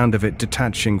sound of it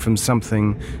detaching from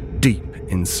something deep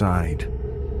inside.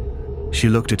 She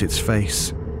looked at its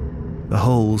face. The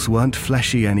holes weren't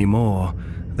fleshy anymore.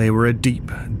 They were a deep,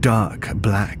 dark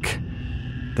black.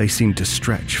 They seemed to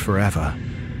stretch forever.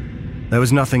 There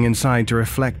was nothing inside to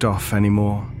reflect off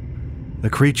anymore. The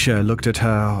creature looked at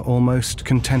her almost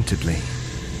contentedly.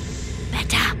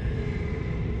 Better.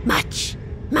 Much,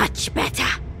 much better.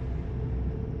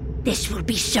 This will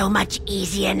be so much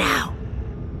easier now.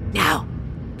 Now,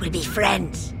 we'll be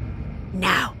friends.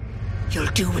 Now, you'll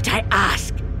do what I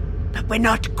ask, but we're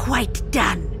not quite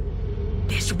done.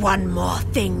 There's one more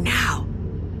thing now.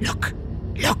 Look,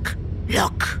 look,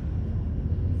 look.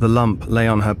 The lump lay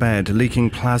on her bed,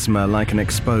 leaking plasma like an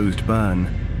exposed burn.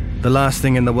 The last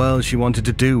thing in the world she wanted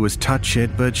to do was touch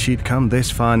it, but she'd come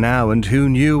this far now, and who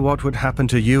knew what would happen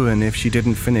to Ewan if she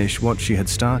didn't finish what she had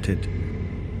started.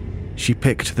 She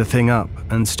picked the thing up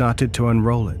and started to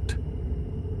unroll it.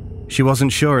 She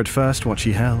wasn't sure at first what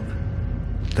she held.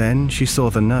 Then she saw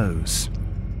the nose.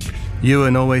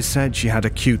 Ewan always said she had a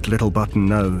cute little button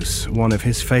nose, one of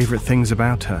his favorite things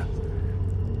about her.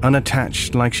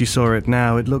 Unattached like she saw it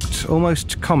now, it looked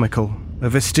almost comical, a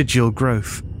vestigial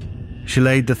growth. She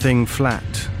laid the thing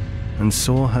flat and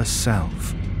saw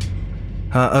herself.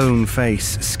 Her own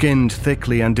face, skinned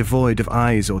thickly and devoid of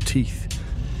eyes or teeth.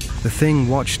 The thing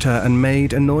watched her and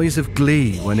made a noise of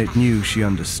glee when it knew she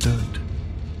understood.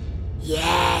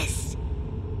 Yes,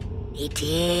 it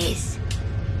is.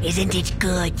 Isn't it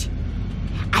good?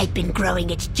 I've been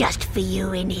growing it just for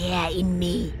you in here, in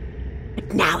me.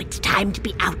 But now it's time to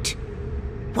be out.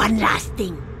 One last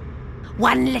thing.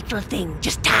 One little thing.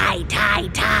 Just tie, tie,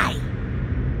 tie.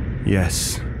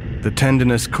 Yes, the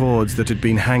tenderness cords that had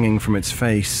been hanging from its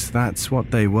face, that's what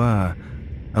they were.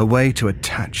 A way to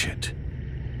attach it.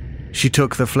 She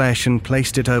took the flesh and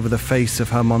placed it over the face of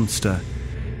her monster.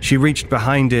 She reached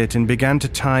behind it and began to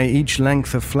tie each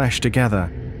length of flesh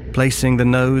together, placing the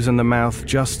nose and the mouth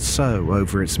just so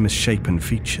over its misshapen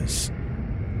features.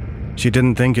 She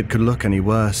didn't think it could look any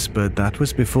worse, but that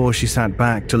was before she sat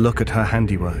back to look at her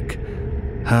handiwork.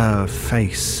 Her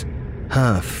face,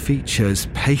 her features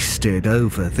pasted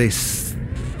over this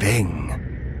thing.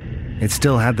 It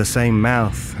still had the same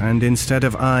mouth, and instead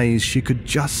of eyes, she could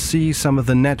just see some of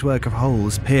the network of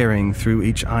holes peering through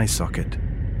each eye socket.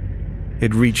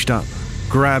 It reached up,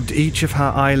 grabbed each of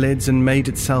her eyelids and made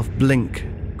itself blink,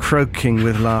 croaking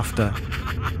with laughter.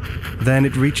 Then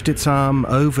it reached its arm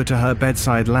over to her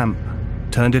bedside lamp,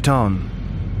 turned it on,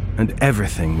 and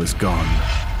everything was gone.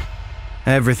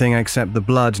 Everything except the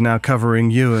blood now covering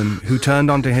Ewan, who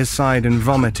turned onto his side and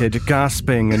vomited,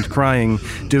 gasping and crying,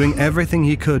 doing everything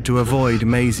he could to avoid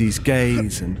Maisie's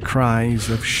gaze and cries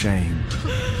of shame.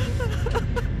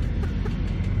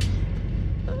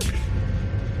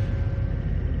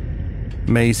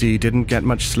 Maisie didn't get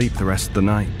much sleep the rest of the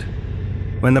night.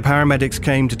 When the paramedics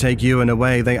came to take Ewan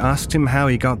away, they asked him how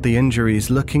he got the injuries,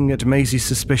 looking at Maisie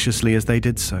suspiciously as they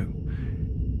did so.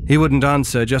 He wouldn't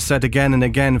answer, just said again and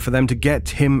again for them to get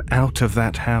him out of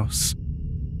that house.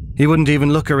 He wouldn't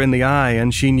even look her in the eye,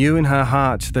 and she knew in her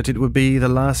heart that it would be the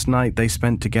last night they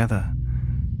spent together.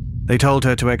 They told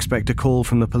her to expect a call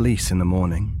from the police in the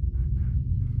morning.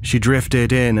 She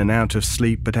drifted in and out of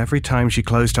sleep, but every time she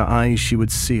closed her eyes, she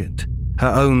would see it. Her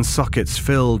own sockets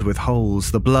filled with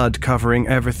holes, the blood covering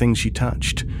everything she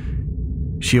touched.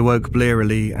 She awoke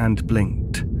blearily and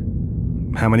blinked.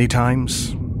 How many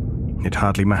times? It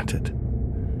hardly mattered.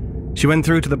 She went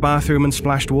through to the bathroom and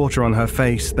splashed water on her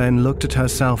face, then looked at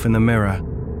herself in the mirror.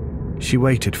 She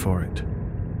waited for it.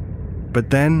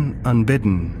 But then,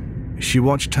 unbidden, she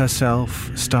watched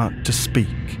herself start to speak.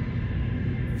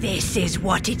 This is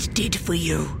what it did for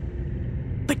you.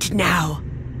 But now,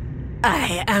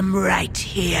 I am right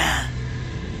here.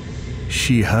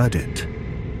 She heard it,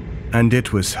 and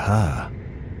it was her.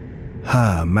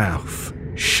 Her mouth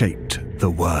shaped the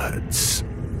words.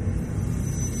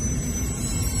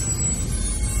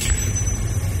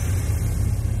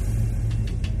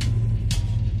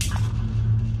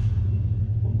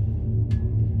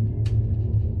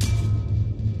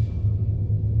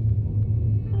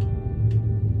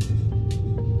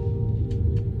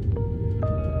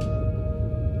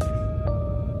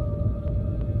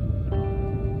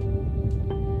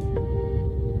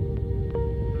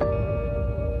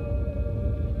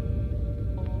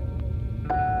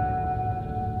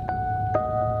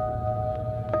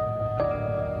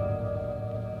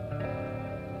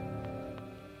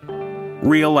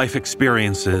 Real-life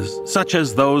experiences, such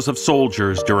as those of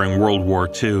soldiers during World War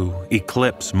II,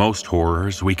 eclipse most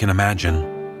horrors we can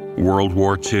imagine. World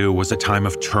War II was a time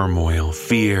of turmoil,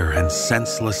 fear, and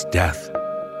senseless death.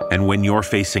 And when you're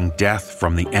facing death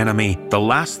from the enemy, the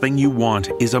last thing you want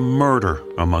is a murder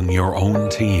among your own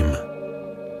team.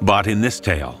 But in this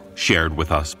tale, shared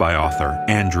with us by author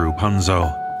Andrew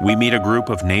Punzo, we meet a group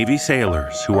of Navy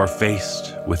sailors who are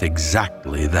faced with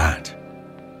exactly that.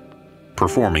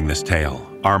 Performing this tale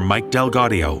are Mike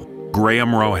Delgadio,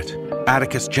 Graham Rowett,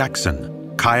 Atticus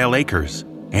Jackson, Kyle Akers,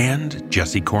 and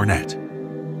Jesse Cornett.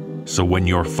 So when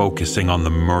you're focusing on the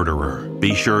murderer,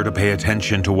 be sure to pay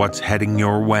attention to what's heading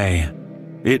your way.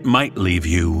 It might leave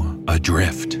you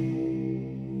adrift.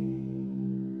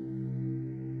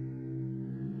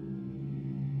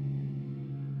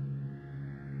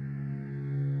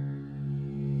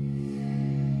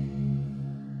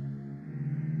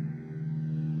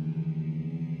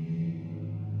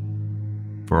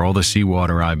 For all the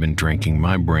seawater I've been drinking,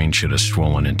 my brain should have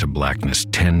swollen into blackness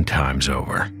 10 times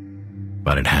over.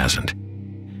 But it hasn't.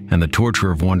 And the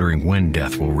torture of wondering when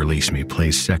death will release me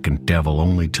plays second devil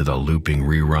only to the looping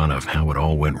rerun of how it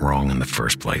all went wrong in the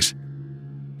first place.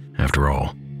 After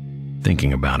all,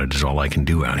 thinking about it is all I can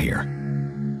do out here.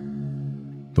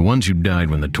 The ones who died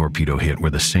when the torpedo hit were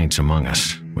the saints among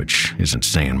us, which isn't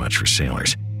saying much for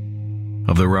sailors.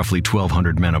 Of the roughly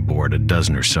 1,200 men aboard, a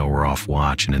dozen or so were off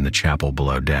watch and in the chapel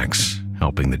below decks,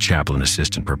 helping the chaplain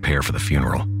assistant prepare for the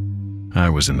funeral. I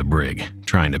was in the brig,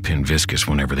 trying to pin Viscus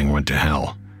when everything went to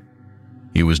hell.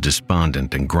 He was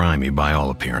despondent and grimy by all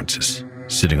appearances,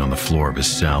 sitting on the floor of his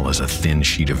cell as a thin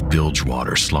sheet of bilge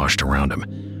water sloshed around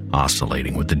him,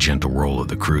 oscillating with the gentle roll of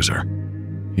the cruiser.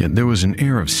 Yet there was an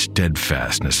air of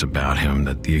steadfastness about him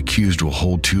that the accused will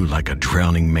hold to like a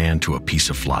drowning man to a piece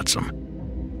of flotsam.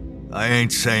 I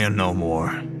ain't saying no more.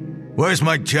 Where's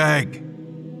my jag?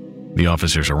 The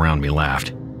officers around me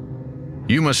laughed.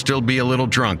 You must still be a little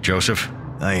drunk, Joseph.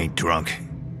 I ain't drunk.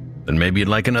 Then maybe you'd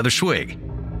like another swig.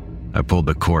 I pulled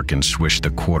the cork and swished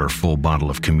the quarter-full bottle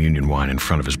of communion wine in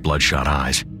front of his bloodshot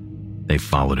eyes. They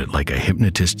followed it like a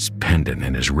hypnotist's pendant,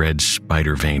 and his red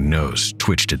spider-vein nose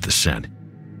twitched at the scent.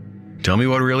 Tell me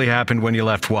what really happened when you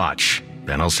left watch,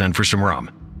 then I'll send for some rum.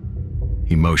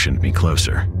 He motioned me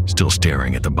closer, still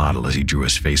staring at the bottle as he drew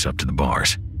his face up to the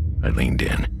bars. I leaned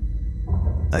in.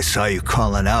 I saw you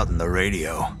calling out on the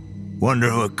radio. Wonder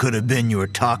who it could have been you were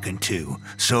talking to,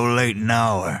 so late an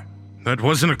hour. That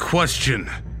wasn't a question.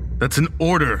 That's an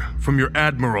order from your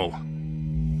admiral.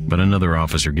 But another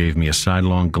officer gave me a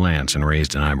sidelong glance and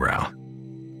raised an eyebrow.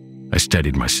 I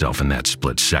steadied myself in that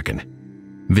split second.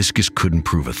 Viscus couldn't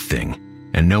prove a thing,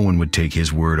 and no one would take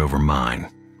his word over mine,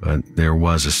 but there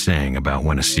was a saying about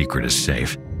when a secret is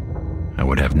safe. I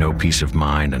would have no peace of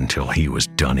mind until he was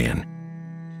done in.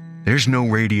 There's no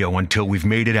radio until we've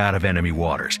made it out of enemy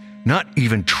waters. Not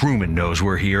even Truman knows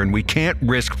we're here, and we can't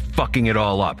risk fucking it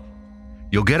all up.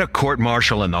 You'll get a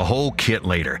court-martial and the whole kit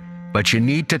later, but you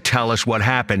need to tell us what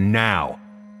happened now.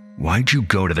 Why'd you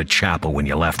go to the chapel when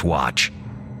you left watch?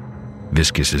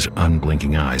 Viscus's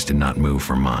unblinking eyes did not move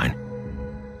from mine.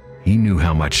 He knew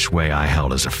how much sway I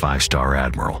held as a 5-star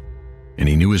admiral, and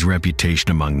he knew his reputation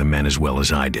among the men as well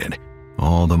as I did,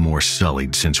 all the more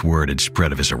sullied since word had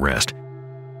spread of his arrest.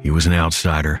 He was an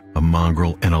outsider, a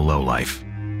mongrel, and a lowlife,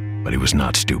 but he was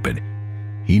not stupid.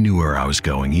 He knew where I was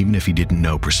going, even if he didn't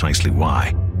know precisely why.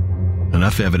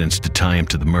 Enough evidence to tie him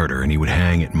to the murder, and he would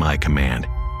hang at my command.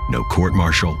 No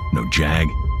court-martial, no jag,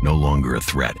 no longer a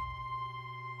threat.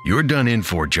 You're done in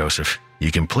for, Joseph.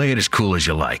 You can play it as cool as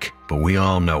you like, but we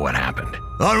all know what happened.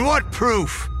 On what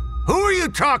proof? Who are you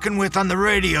talking with on the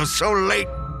radio so late?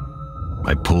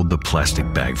 I pulled the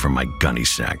plastic bag from my gunny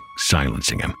sack,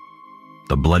 silencing him.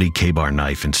 The bloody K-bar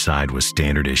knife inside was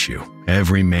standard issue.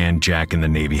 Every man jack in the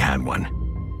Navy had one.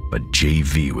 But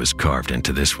JV was carved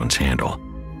into this one's handle.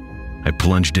 I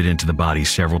plunged it into the body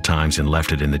several times and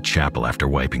left it in the chapel after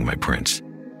wiping my prints.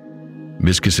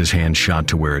 Viscus's hand shot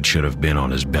to where it should have been on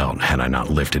his belt had I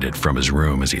not lifted it from his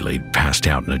room as he lay passed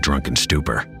out in a drunken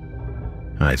stupor.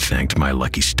 I thanked my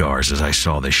lucky stars as I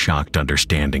saw the shocked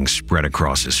understanding spread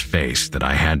across his face that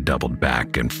I had doubled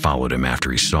back and followed him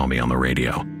after he saw me on the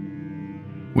radio.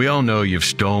 We all know you've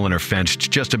stolen or fenched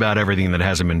just about everything that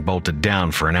hasn't been bolted down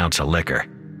for an ounce of liquor.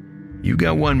 You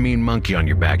got one mean monkey on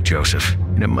your back, Joseph,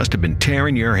 and it must have been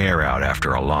tearing your hair out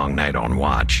after a long night on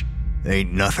watch.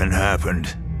 Ain't nothing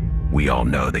happened. We all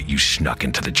know that you snuck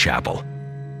into the chapel.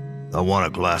 I want a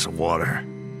glass of water.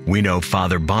 We know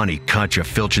Father Bonnie caught you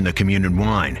filching the communion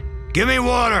wine. Give me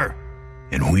water!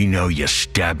 And we know you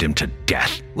stabbed him to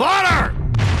death. Water!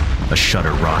 A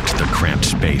shudder rocked the cramped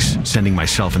space, sending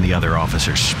myself and the other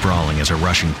officers sprawling as a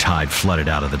rushing tide flooded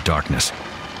out of the darkness.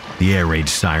 The air raid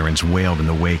sirens wailed in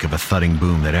the wake of a thudding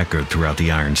boom that echoed throughout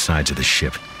the iron sides of the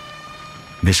ship.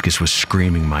 Viscus was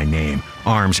screaming my name,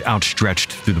 arms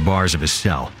outstretched through the bars of his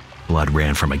cell. Blood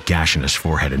ran from a gash in his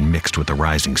forehead and mixed with the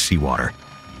rising seawater.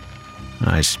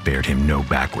 I spared him no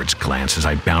backwards glance as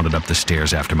I bounded up the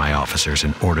stairs after my officers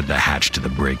and ordered the hatch to the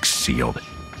brig sealed.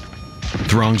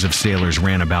 Throngs of sailors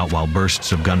ran about while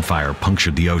bursts of gunfire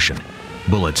punctured the ocean,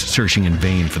 bullets searching in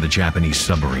vain for the Japanese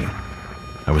submarine.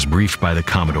 I was briefed by the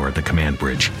Commodore at the command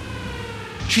bridge.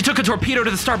 She took a torpedo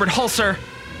to the starboard hull, sir.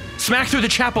 Smacked through the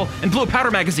chapel and blew a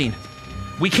powder magazine.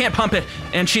 We can't pump it,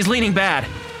 and she's leaning bad.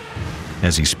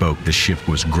 As he spoke, the ship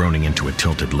was groaning into a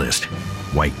tilted list.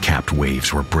 White-capped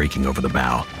waves were breaking over the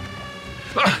bow.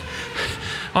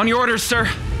 On your orders, sir.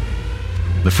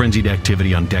 The frenzied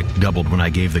activity on deck doubled when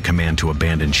I gave the command to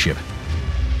abandon ship.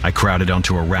 I crowded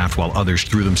onto a raft while others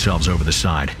threw themselves over the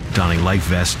side, donning life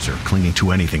vests or clinging to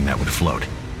anything that would float.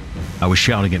 I was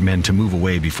shouting at men to move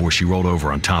away before she rolled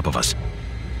over on top of us.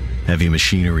 Heavy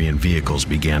machinery and vehicles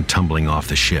began tumbling off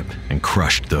the ship and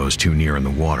crushed those too near in the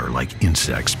water like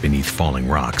insects beneath falling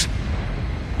rocks.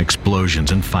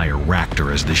 Explosions and fire racked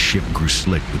her as the ship grew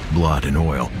slick with blood and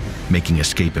oil, making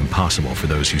escape impossible for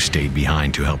those who stayed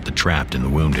behind to help the trapped and the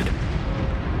wounded.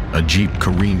 A jeep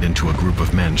careened into a group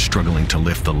of men struggling to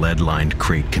lift the lead-lined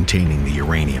crate containing the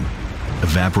uranium,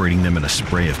 evaporating them in a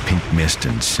spray of pink mist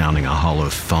and sounding a hollow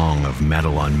thong of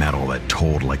metal on metal that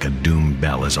tolled like a doom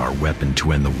bell as our weapon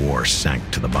to end the war sank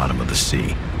to the bottom of the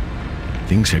sea.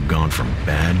 Things had gone from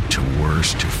bad to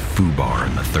worse to foobar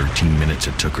in the 13 minutes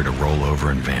it took her to roll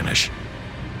over and vanish.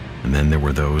 And then there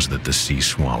were those that the sea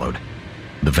swallowed.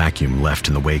 The vacuum left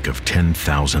in the wake of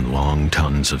 10,000 long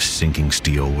tons of sinking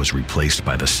steel was replaced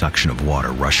by the suction of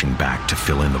water rushing back to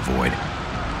fill in the void.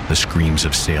 The screams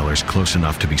of sailors close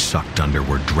enough to be sucked under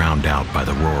were drowned out by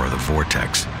the roar of the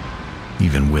vortex.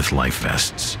 Even with life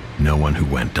vests, no one who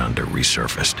went under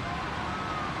resurfaced.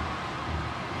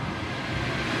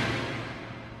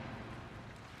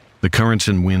 The currents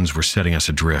and winds were setting us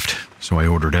adrift, so I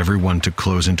ordered everyone to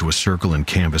close into a circle and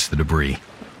canvass the debris.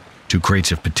 2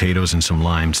 crates of potatoes and some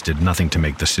limes did nothing to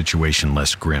make the situation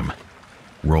less grim.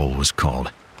 Roll was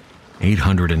called.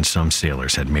 800 and some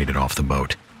sailors had made it off the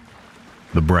boat.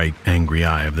 The bright, angry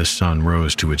eye of the sun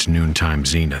rose to its noontime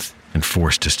zenith and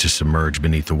forced us to submerge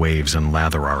beneath the waves and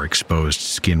lather our exposed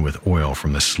skin with oil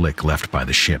from the slick left by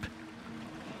the ship.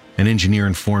 An engineer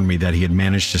informed me that he had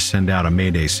managed to send out a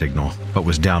mayday signal, but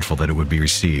was doubtful that it would be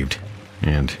received,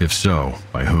 and if so,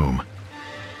 by whom.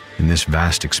 In this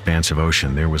vast expanse of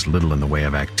ocean, there was little in the way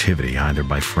of activity either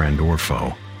by friend or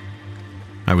foe.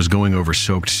 I was going over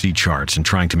soaked sea charts and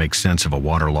trying to make sense of a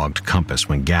waterlogged compass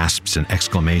when gasps and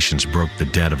exclamations broke the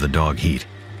dead of the dog heat.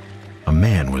 A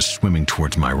man was swimming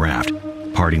towards my raft,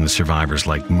 parting the survivors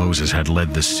like Moses had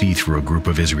led the sea through a group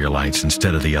of Israelites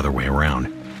instead of the other way around.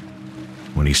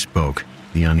 When he spoke,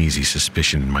 the uneasy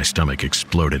suspicion in my stomach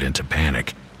exploded into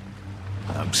panic.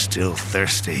 I'm still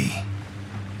thirsty.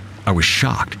 I was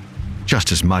shocked,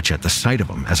 just as much at the sight of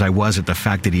him as I was at the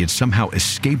fact that he had somehow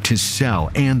escaped his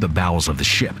cell and the bowels of the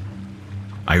ship.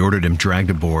 I ordered him dragged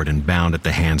aboard and bound at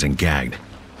the hands and gagged.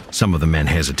 Some of the men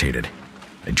hesitated.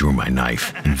 I drew my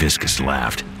knife, and Viscus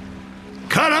laughed.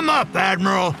 Cut him up,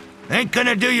 Admiral. Ain't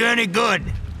gonna do you any good.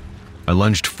 I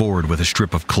lunged forward with a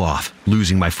strip of cloth,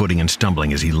 losing my footing and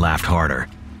stumbling as he laughed harder.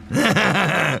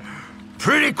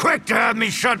 Pretty quick to have me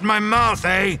shut my mouth,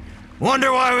 eh?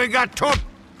 Wonder why we got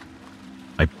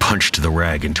I punched the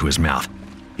rag into his mouth.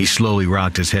 He slowly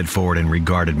rocked his head forward and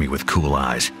regarded me with cool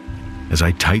eyes. As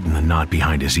I tightened the knot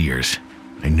behind his ears,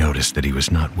 I noticed that he was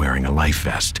not wearing a life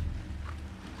vest.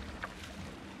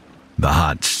 The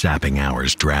hot, sapping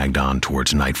hours dragged on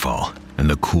towards nightfall, and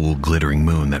the cool, glittering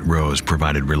moon that rose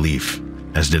provided relief,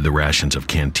 as did the rations of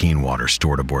canteen water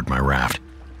stored aboard my raft.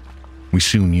 We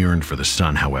soon yearned for the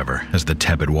sun, however, as the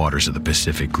tepid waters of the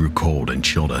Pacific grew cold and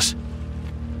chilled us.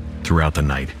 Throughout the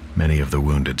night, many of the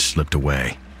wounded slipped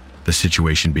away, the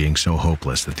situation being so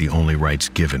hopeless that the only rights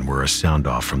given were a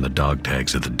sound-off from the dog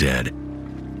tags of the dead.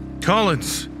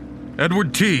 Collins,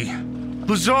 Edward T.,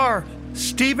 Lazar,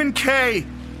 Stephen K.,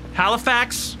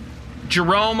 Halifax,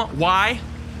 Jerome Y.,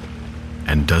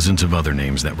 and dozens of other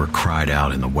names that were cried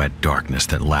out in the wet darkness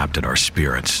that lapped at our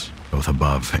spirits, both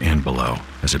above and below,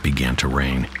 as it began to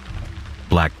rain.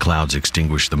 Black clouds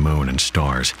extinguished the moon and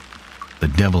stars. The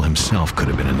devil himself could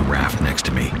have been in the raft next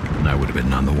to me, and I would have been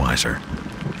none the wiser.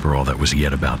 For all that was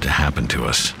yet about to happen to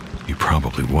us, he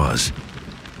probably was.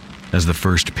 As the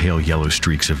first pale yellow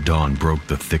streaks of dawn broke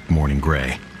the thick morning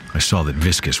gray, I saw that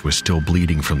Viscus was still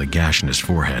bleeding from the gash in his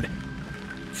forehead.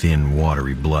 Thin,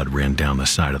 watery blood ran down the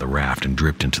side of the raft and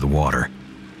dripped into the water.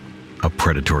 A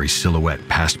predatory silhouette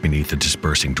passed beneath the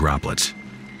dispersing droplets.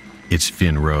 Its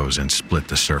fin rose and split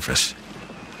the surface.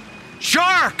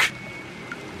 Shark!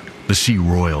 The sea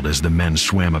roiled as the men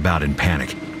swam about in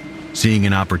panic. Seeing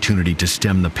an opportunity to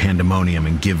stem the pandemonium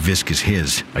and give Viscus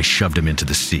his, I shoved him into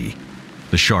the sea.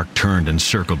 The shark turned and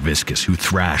circled Viscus, who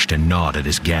thrashed and gnawed at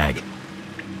his gag.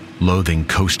 Loathing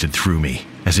coasted through me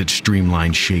as its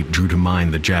streamlined shape drew to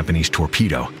mind the Japanese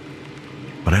torpedo.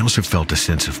 But I also felt a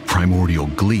sense of primordial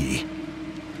glee.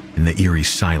 In the eerie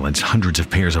silence, hundreds of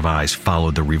pairs of eyes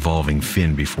followed the revolving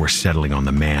fin before settling on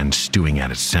the man stewing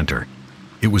at its center.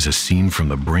 It was a scene from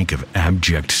the brink of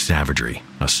abject savagery,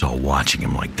 us all watching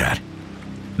him like that.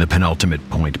 The penultimate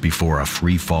point before a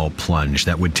free-fall plunge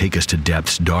that would take us to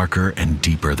depths darker and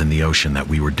deeper than the ocean that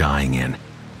we were dying in.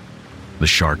 The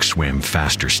shark swam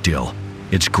faster still,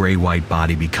 its gray-white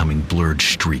body becoming blurred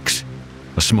streaks.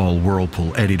 A small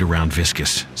whirlpool eddied around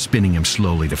Viscus, spinning him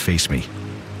slowly to face me.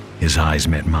 His eyes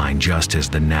met mine just as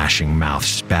the gnashing mouth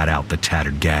spat out the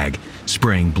tattered gag,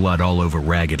 spraying blood all over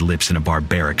ragged lips in a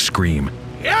barbaric scream.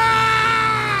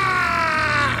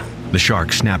 The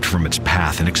shark snapped from its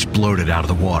path and exploded out of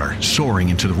the water, soaring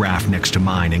into the raft next to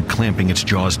mine and clamping its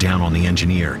jaws down on the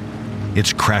engineer.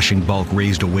 Its crashing bulk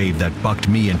raised a wave that bucked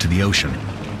me into the ocean.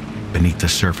 Beneath the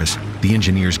surface, the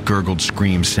engineer's gurgled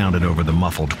scream sounded over the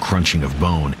muffled crunching of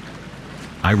bone.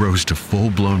 I rose to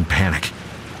full-blown panic.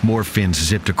 More fins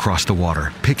zipped across the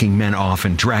water, picking men off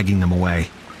and dragging them away.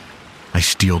 I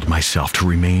steeled myself to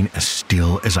remain as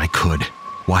still as I could,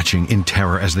 watching in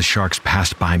terror as the sharks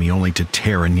passed by me only to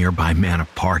tear a nearby man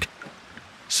apart.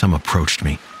 Some approached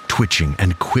me, twitching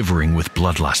and quivering with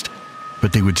bloodlust,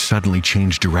 but they would suddenly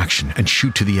change direction and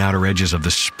shoot to the outer edges of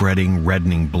the spreading,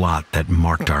 reddening blot that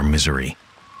marked our misery.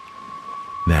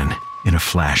 Then, in a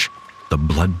flash, the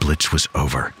blood blitz was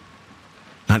over.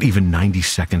 Not even 90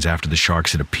 seconds after the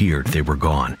sharks had appeared, they were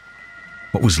gone.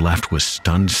 What was left was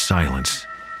stunned silence,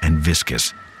 and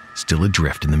Viscus, still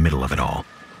adrift in the middle of it all,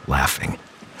 laughing.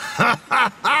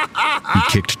 He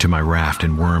kicked to my raft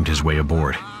and wormed his way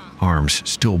aboard, arms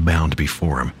still bound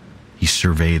before him. He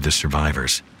surveyed the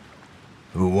survivors.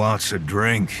 Who wants a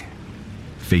drink?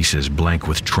 Faces blank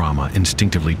with trauma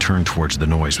instinctively turned towards the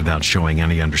noise without showing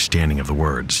any understanding of the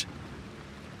words.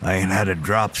 I ain't had a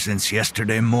drop since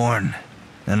yesterday morn,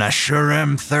 and I sure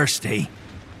am thirsty.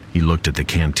 He looked at the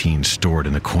canteen stored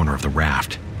in the corner of the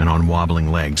raft, and on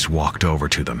wobbling legs walked over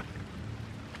to them.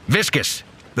 Viscus!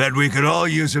 Bet we could all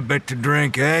use a bit to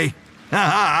drink, eh? Ha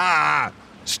ha ha!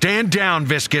 Stand down,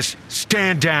 Viscus!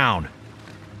 Stand down!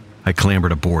 I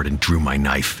clambered aboard and drew my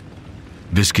knife.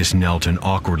 Viscus knelt and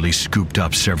awkwardly scooped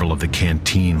up several of the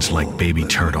canteens like baby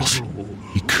turtles.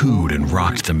 He cooed and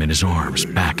rocked them in his arms,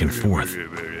 back and forth.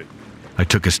 I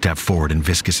took a step forward and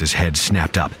Viscus's head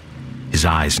snapped up. His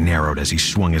eyes narrowed as he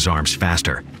swung his arms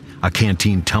faster. A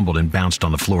canteen tumbled and bounced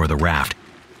on the floor of the raft.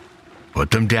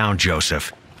 "Put them down,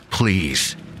 Joseph.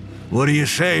 Please." What do you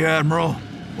say, Admiral?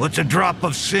 What's a drop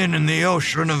of sin in the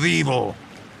ocean of evil?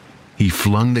 He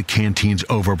flung the canteens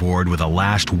overboard with a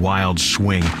last wild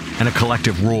swing, and a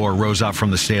collective roar rose up from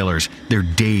the sailors, their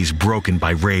days broken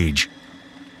by rage.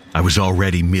 I was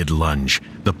already mid-lunge,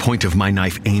 the point of my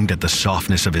knife aimed at the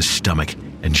softness of his stomach,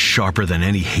 and sharper than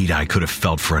any hate I could have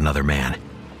felt for another man.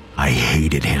 I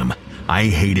hated him. I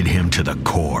hated him to the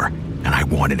core, and I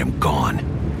wanted him gone.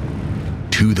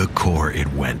 To the core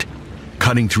it went,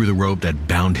 cutting through the rope that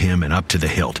bound him and up to the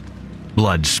hilt.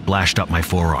 Blood splashed up my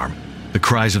forearm. The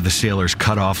cries of the sailors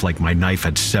cut off like my knife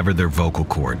had severed their vocal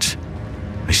cords.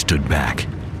 I stood back,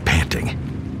 panting.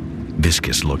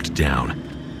 Viscus looked down.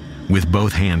 With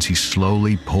both hands, he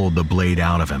slowly pulled the blade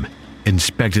out of him,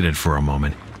 inspected it for a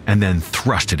moment, and then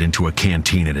thrust it into a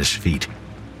canteen at his feet.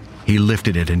 He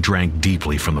lifted it and drank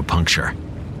deeply from the puncture.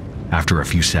 After a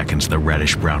few seconds, the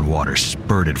reddish-brown water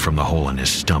spurted from the hole in his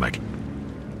stomach.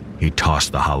 He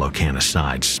tossed the hollow can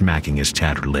aside, smacking his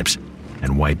tattered lips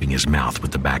and wiping his mouth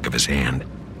with the back of his hand.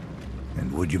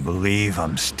 And would you believe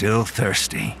I'm still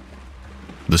thirsty?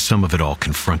 The sum of it all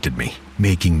confronted me,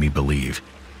 making me believe.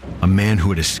 A man who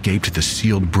had escaped the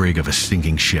sealed brig of a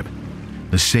sinking ship.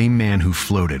 The same man who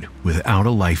floated without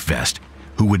a life vest,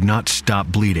 who would not stop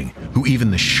bleeding, who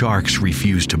even the sharks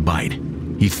refused to bite.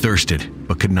 He thirsted,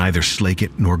 but could neither slake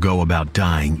it nor go about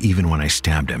dying even when I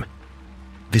stabbed him.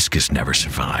 Viscus never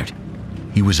survived.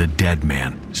 He was a dead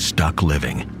man, stuck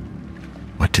living.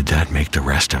 What did that make the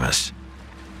rest of us?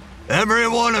 Every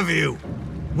one of you!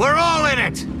 We're all in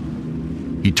it!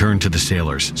 He turned to the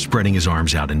sailors, spreading his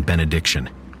arms out in benediction.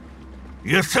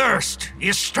 You thirst,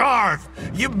 you starve,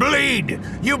 you bleed,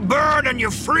 you burn and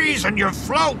you freeze and you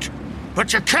float,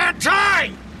 but you can't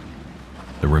die!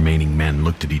 The remaining men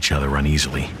looked at each other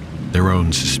uneasily. Their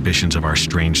own suspicions of our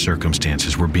strange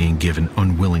circumstances were being given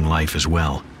unwilling life as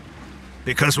well.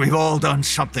 Because we've all done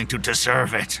something to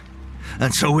deserve it.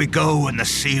 And so we go and the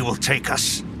sea will take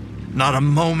us. Not a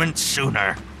moment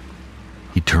sooner.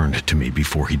 He turned to me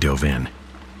before he dove in.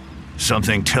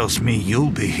 Something tells me you'll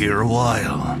be here a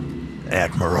while,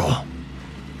 Admiral.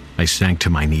 I sank to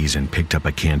my knees and picked up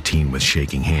a canteen with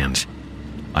shaking hands.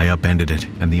 I upended it,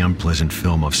 and the unpleasant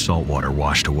film of salt water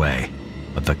washed away,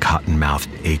 but the cotton-mouthed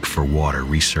ache for water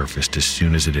resurfaced as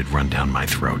soon as it had run down my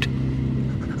throat.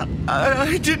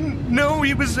 I didn't know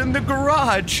he was in the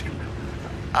garage.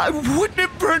 I wouldn't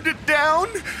have burned it down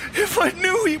if I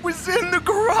knew he was in the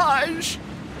garage.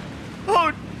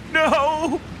 Oh,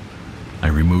 no. I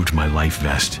removed my life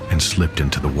vest and slipped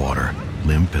into the water,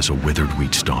 limp as a withered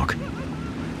wheat stalk.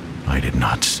 I did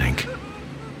not sink.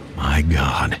 My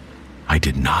God, I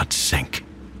did not sink.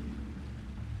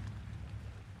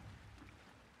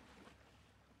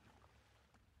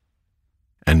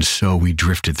 And so we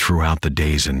drifted throughout the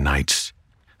days and nights.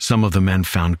 Some of the men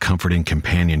found comfort in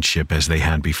companionship as they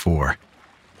had before.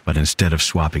 But instead of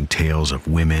swapping tales of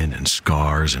women and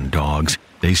scars and dogs,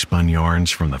 they spun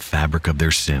yarns from the fabric of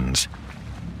their sins.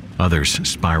 Others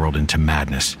spiraled into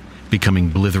madness, becoming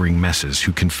blithering messes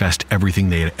who confessed everything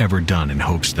they had ever done in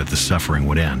hopes that the suffering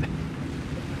would end.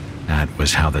 That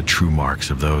was how the true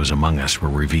marks of those among us were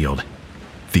revealed.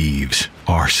 Thieves,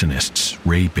 arsonists,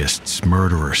 rapists,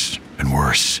 murderers, and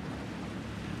worse.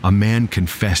 A man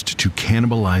confessed to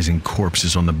cannibalizing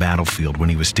corpses on the battlefield when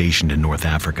he was stationed in North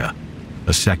Africa.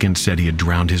 A second said he had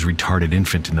drowned his retarded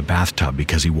infant in the bathtub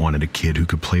because he wanted a kid who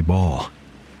could play ball.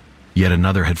 Yet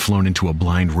another had flown into a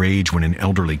blind rage when an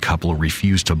elderly couple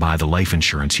refused to buy the life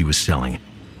insurance he was selling,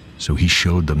 so he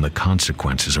showed them the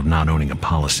consequences of not owning a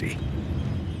policy.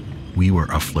 We were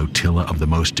a flotilla of the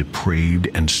most depraved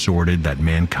and sordid that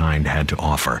mankind had to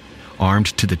offer,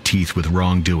 armed to the teeth with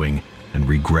wrongdoing and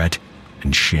regret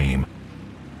and shame.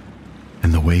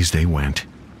 And the ways they went.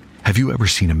 Have you ever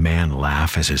seen a man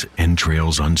laugh as his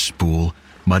entrails unspool,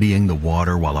 muddying the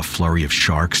water while a flurry of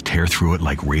sharks tear through it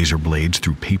like razor blades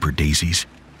through paper daisies?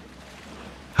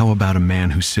 How about a man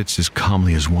who sits as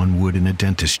calmly as one would in a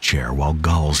dentist's chair while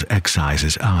gulls excise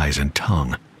his eyes and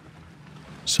tongue?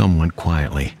 Some went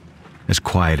quietly, as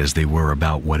quiet as they were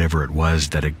about whatever it was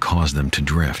that had caused them to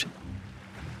drift.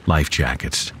 Life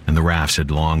jackets and the rafts had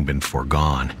long been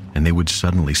foregone, and they would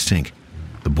suddenly sink,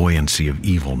 the buoyancy of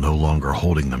evil no longer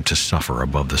holding them to suffer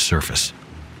above the surface.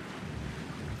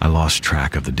 I lost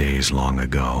track of the days long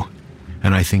ago,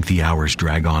 and I think the hours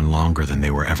drag on longer than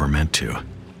they were ever meant to.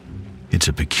 It's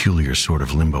a peculiar sort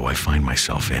of limbo I find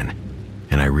myself in,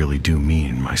 and I really do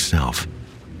mean myself.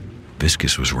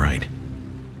 Viscus was right.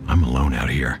 I'm alone out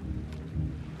here.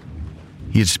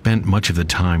 He had spent much of the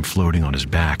time floating on his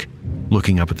back,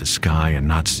 looking up at the sky and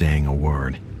not saying a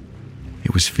word.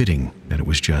 It was fitting that it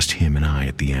was just him and I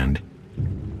at the end.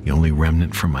 The only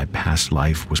remnant from my past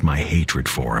life was my hatred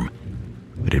for him,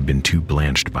 but had been too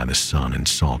blanched by the sun and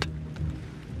salt.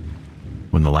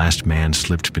 When the last man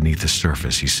slipped beneath the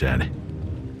surface, he said,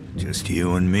 "Just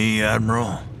you and me,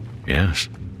 Admiral?" "Yes."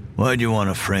 "Why'd you want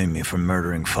to frame me for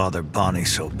murdering Father Bonnie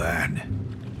so bad?"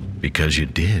 "Because you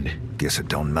did." "Guess it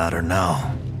don't matter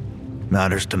now.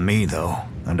 Matters to me, though,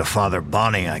 and to Father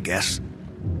Bonnie, I guess."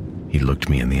 He looked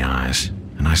me in the eyes,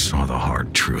 and I saw the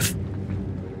hard truth.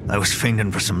 "I was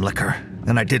fiending for some liquor,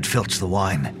 and I did filch the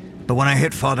wine. But when I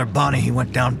hit Father Bonnie, he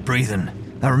went down breathing.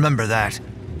 I remember that.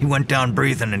 He went down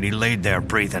breathing, and he laid there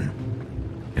breathing."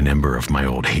 An ember of my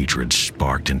old hatred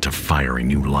sparked into fiery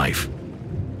new life.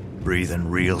 "Breathing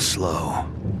real slow.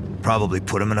 Probably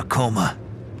put him in a coma.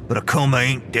 But a coma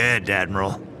ain't dead,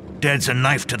 Admiral. Dead's a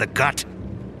knife to the gut."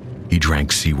 He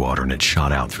drank seawater and it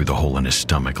shot out through the hole in his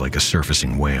stomach like a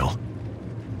surfacing whale.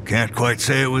 "Can't quite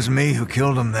say it was me who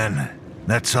killed him then.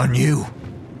 That's on you.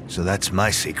 So that's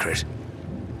my secret.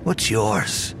 What's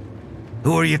yours?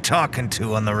 Who are you talking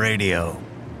to on the radio?"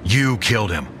 "You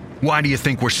killed him. Why do you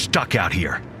think we're stuck out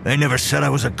here?" "They never said I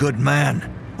was a good man.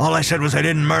 All I said was I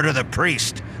didn't murder the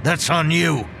priest. That's on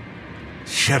you."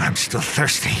 "Shit, I'm still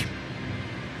thirsty.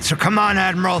 So come on,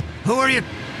 Admiral. Who are you?"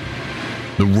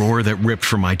 The roar that ripped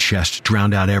from my chest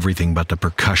drowned out everything but the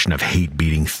percussion of hate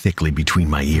beating thickly between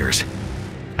my ears.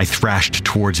 I thrashed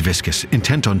towards Viscus,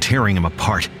 intent on tearing him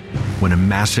apart, when a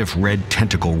massive red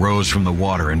tentacle rose from the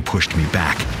water and pushed me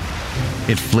back.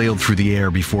 It flailed through the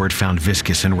air before it found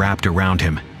Viscus and wrapped around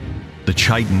him. The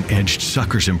chitin-edged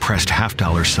suckers impressed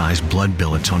half-dollar-sized blood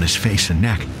billets on his face and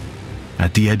neck.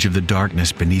 At the edge of the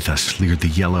darkness beneath us leered the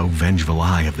yellow, vengeful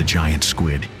eye of the giant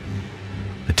squid.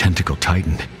 The tentacle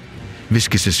tightened.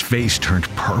 Viscus's face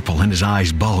turned purple and his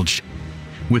eyes bulged.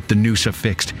 With the noose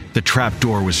affixed, the trap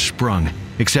door was sprung,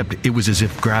 except it was as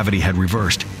if gravity had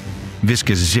reversed.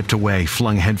 Viscus zipped away,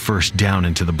 flung headfirst down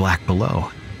into the black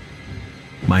below.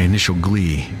 My initial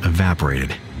glee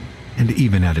evaporated, and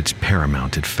even at its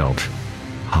paramount it felt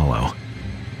hollow.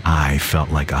 I felt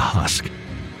like a husk,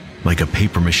 like a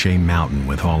papier-mâché mountain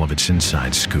with all of its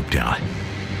insides scooped out.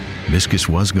 Viscus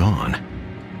was gone,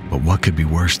 but what could be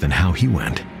worse than how he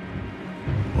went?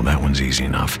 Well, that one's easy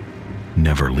enough.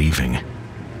 Never leaving.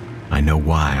 I know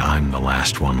why I'm the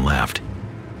last one left.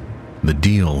 The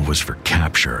deal was for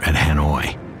capture at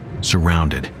Hanoi,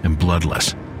 surrounded and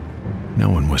bloodless. No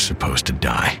one was supposed to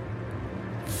die.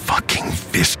 Fucking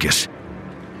Viscus.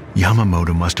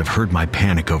 Yamamoto must have heard my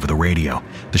panic over the radio,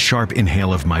 the sharp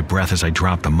inhale of my breath as I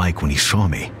dropped the mic when he saw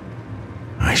me.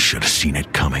 I should have seen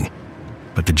it coming,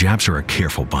 but the Japs are a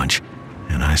careful bunch,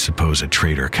 and I suppose a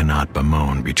traitor cannot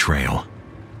bemoan betrayal.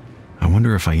 I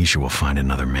wonder if Aisha will find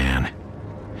another man,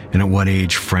 and at what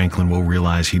age Franklin will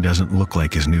realize he doesn't look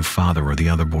like his new father or the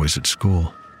other boys at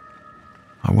school.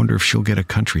 I wonder if she'll get a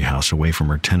country house away from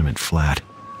her tenement flat,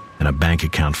 and a bank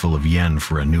account full of yen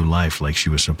for a new life like she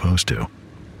was supposed to.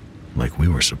 Like we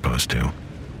were supposed to.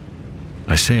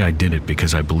 I say I did it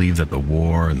because I believe that the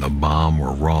war and the bomb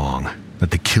were wrong,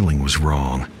 that the killing was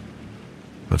wrong.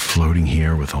 But floating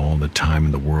here with all the time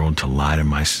in the world to lie to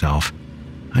myself,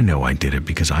 I know I did it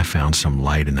because I found some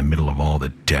light in the middle of all the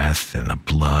death and the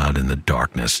blood and the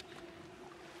darkness.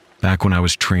 Back when I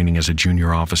was training as a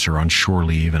junior officer on shore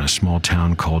leave in a small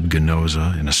town called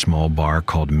Ganoza, in a small bar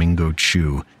called Mingo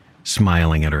Chu,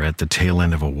 smiling at her at the tail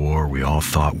end of a war we all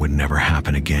thought would never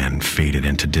happen again, faded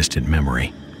into distant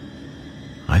memory.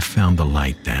 I found the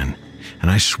light then, and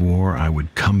I swore I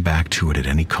would come back to it at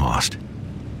any cost.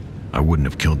 I wouldn't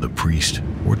have killed the priest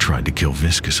or tried to kill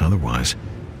Viscus otherwise.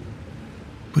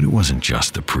 But it wasn't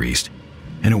just the priest,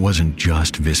 and it wasn't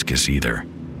just Viscus either.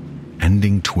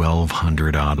 Ending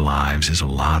 1,200-odd lives is a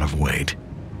lot of weight,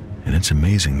 and it's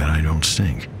amazing that I don't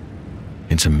sink.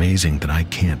 It's amazing that I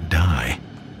can't die.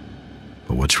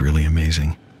 But what's really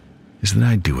amazing is that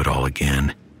I'd do it all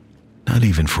again. Not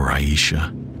even for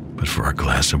Aisha, but for a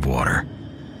glass of water.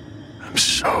 I'm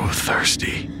so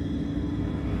thirsty.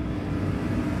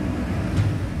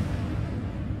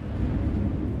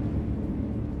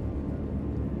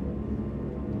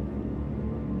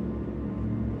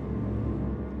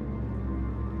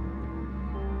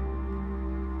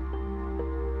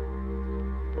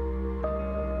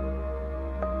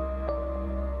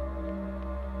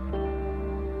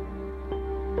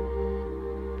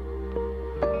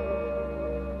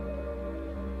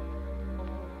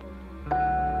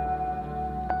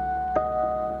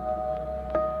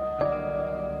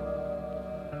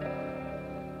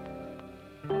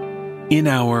 In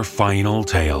our final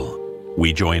tale,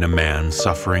 we join a man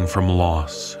suffering from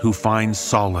loss who finds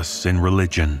solace in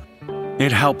religion.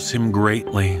 It helps him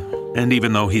greatly, and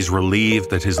even though he's relieved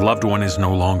that his loved one is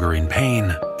no longer in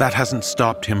pain, that hasn't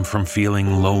stopped him from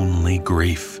feeling lonely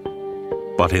grief.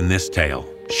 But in this tale,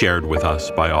 shared with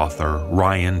us by author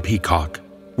Ryan Peacock,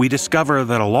 we discover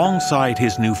that alongside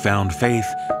his newfound faith,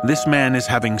 this man is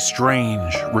having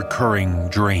strange, recurring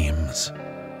dreams.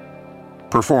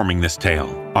 Performing this tale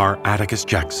are Atticus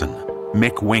Jackson,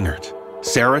 Mick Wingert,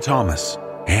 Sarah Thomas,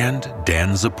 and Dan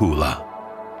Zapula.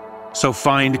 So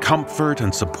find comfort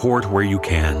and support where you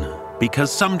can,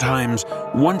 because sometimes,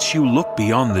 once you look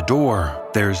beyond the door,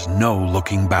 there's no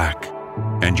looking back,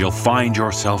 and you'll find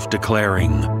yourself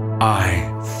declaring, "I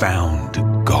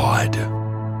found God."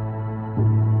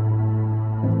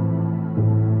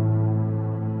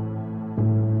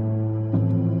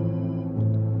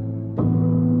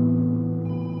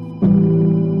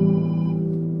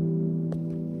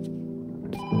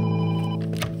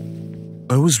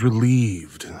 I was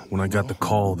relieved when I got the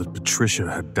call that Patricia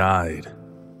had died.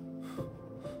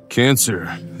 Cancer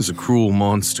is a cruel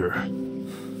monster.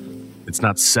 It's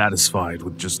not satisfied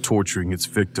with just torturing its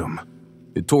victim.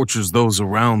 It tortures those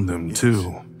around them,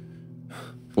 too.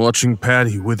 Watching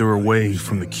Patty wither away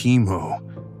from the chemo,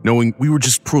 knowing we were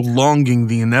just prolonging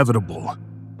the inevitable,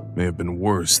 may have been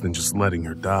worse than just letting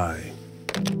her die.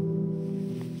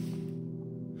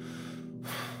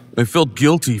 I felt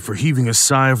guilty for heaving a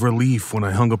sigh of relief when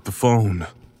I hung up the phone.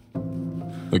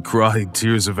 I cried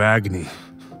tears of agony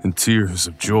and tears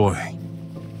of joy.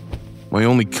 My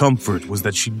only comfort was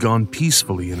that she'd gone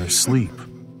peacefully in her sleep.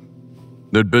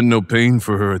 There'd been no pain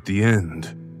for her at the end.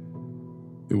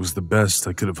 It was the best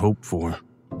I could have hoped for.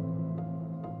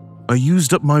 I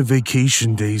used up my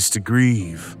vacation days to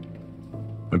grieve.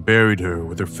 I buried her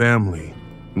with her family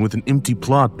and with an empty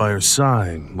plot by her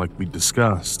side, like we'd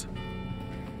discussed.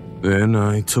 Then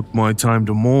I took my time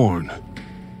to mourn.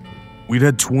 We'd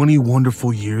had 20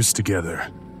 wonderful years together,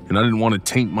 and I didn't want to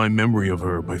taint my memory of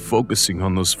her by focusing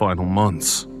on those final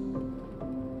months.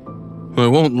 I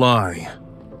won't lie,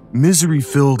 misery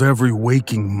filled every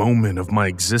waking moment of my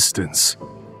existence.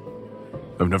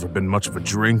 I've never been much of a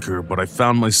drinker, but I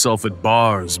found myself at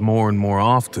bars more and more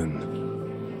often.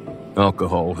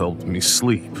 Alcohol helped me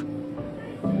sleep,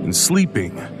 and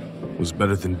sleeping was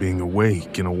better than being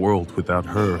awake in a world without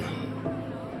her.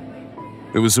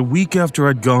 It was a week after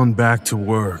I'd gone back to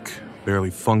work, barely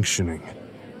functioning,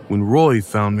 when Roy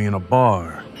found me in a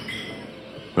bar.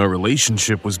 Our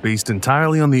relationship was based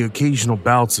entirely on the occasional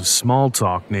bouts of small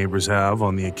talk neighbors have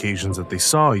on the occasions that they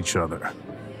saw each other.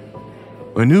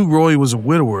 I knew Roy was a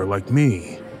widower like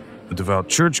me, a devout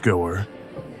churchgoer,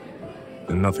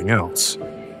 and nothing else.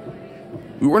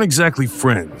 We weren't exactly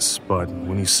friends, but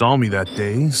when he saw me that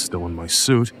day, still in my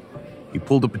suit, he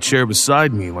pulled up a chair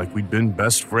beside me like we'd been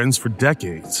best friends for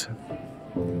decades.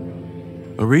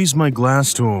 I raised my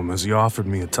glass to him as he offered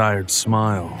me a tired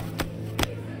smile.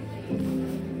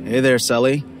 Hey there,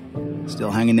 Sully. Still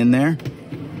hanging in there?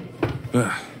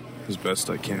 As best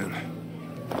I can.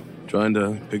 Trying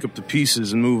to pick up the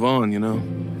pieces and move on, you know.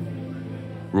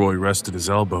 Roy rested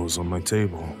his elbows on my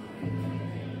table.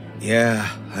 Yeah,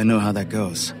 I know how that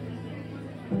goes.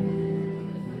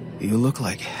 You look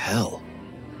like hell.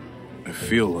 I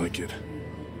feel like it.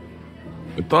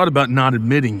 I thought about not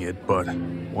admitting it, but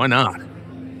why not?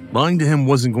 Lying to him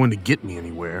wasn't going to get me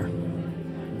anywhere.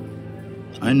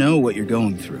 I know what you're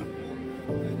going through.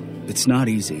 It's not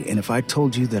easy, and if I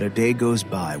told you that a day goes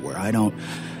by where I don't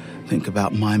think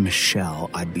about my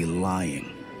Michelle, I'd be lying.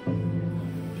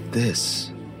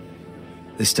 This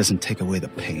doesn't take away the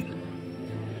pain.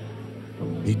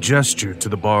 He gestured to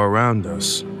the bar around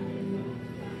us.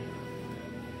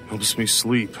 Helps me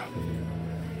sleep.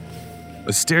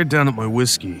 I stared down at my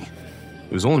whiskey.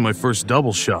 It was only my first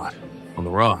double shot, on the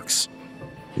rocks.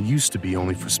 It used to be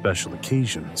only for special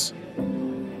occasions.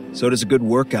 So does a good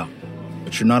workout,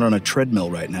 but you're not on a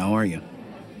treadmill right now, are you?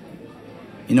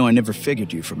 You know, I never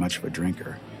figured you for much of a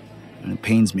drinker, and it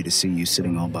pains me to see you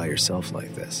sitting all by yourself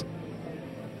like this.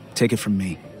 Take it from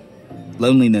me.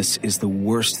 Loneliness is the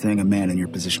worst thing a man in your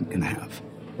position can have.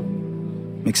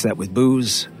 Mix that with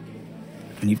booze,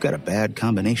 and you've got a bad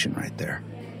combination right there.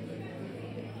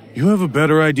 You have a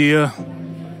better idea?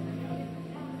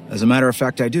 As a matter of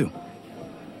fact, I do.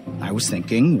 I was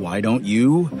thinking, why don't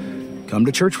you come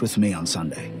to church with me on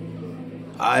Sunday?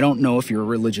 I don't know if you're a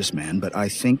religious man, but I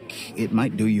think it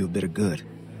might do you a bit of good.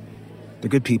 The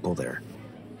good people there.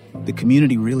 The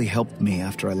community really helped me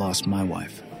after I lost my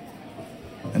wife.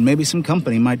 And maybe some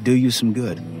company might do you some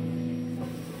good.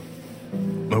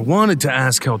 I wanted to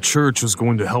ask how church was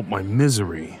going to help my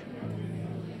misery,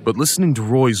 but But listening to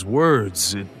Roy's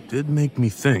words, it did make me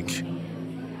think.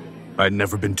 I'd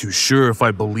never been too sure if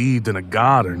I believed in a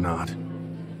god or not.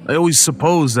 I always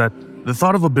supposed that the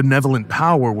thought of a benevolent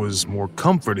power was more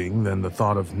comforting than the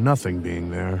thought of nothing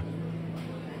being there.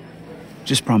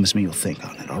 Just promise me you'll think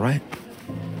on it, all right?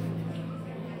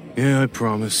 Yeah, I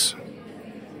promise.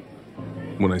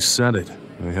 When I said it,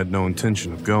 I had no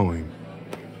intention of going.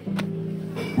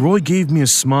 Roy gave me a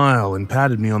smile and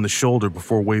patted me on the shoulder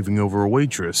before waving over a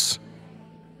waitress.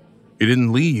 He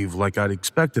didn't leave like I'd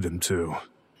expected him to.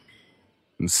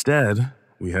 Instead,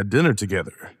 we had dinner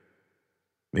together,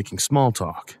 making small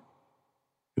talk.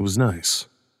 It was nice.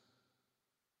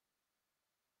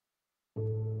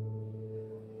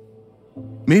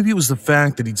 Maybe it was the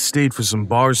fact that he'd stayed for some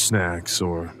bar snacks,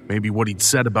 or maybe what he'd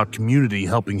said about community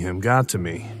helping him got to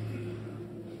me.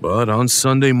 But on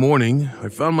Sunday morning, I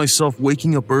found myself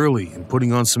waking up early and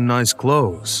putting on some nice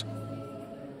clothes.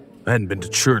 I hadn't been to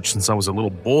church since I was a little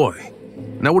boy,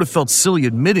 and I would have felt silly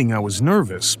admitting I was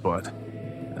nervous, but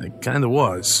I kinda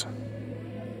was.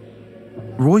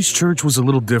 Roy's church was a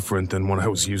little different than what I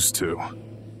was used to.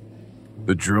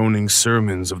 The droning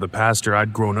sermons of the pastor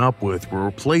I'd grown up with were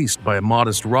replaced by a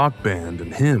modest rock band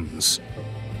and hymns.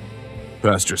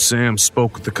 Pastor Sam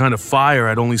spoke with the kind of fire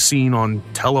I'd only seen on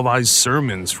televised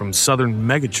sermons from southern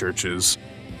megachurches.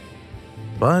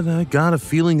 But I got a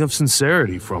feeling of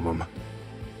sincerity from him.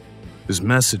 His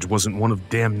message wasn't one of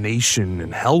damnation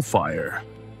and hellfire,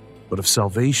 but of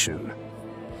salvation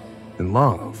and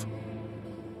love.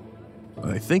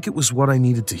 I think it was what I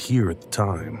needed to hear at the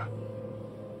time.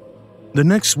 The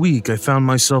next week, I found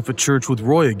myself at church with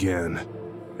Roy again,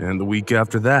 and the week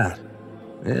after that,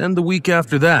 and the week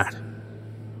after that.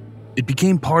 It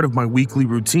became part of my weekly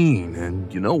routine,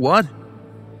 and you know what?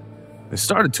 I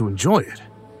started to enjoy it.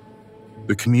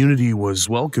 The community was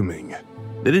welcoming.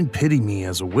 They didn't pity me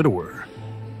as a widower.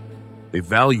 They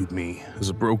valued me as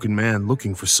a broken man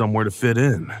looking for somewhere to fit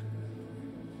in.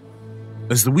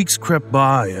 As the weeks crept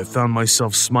by, I found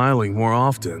myself smiling more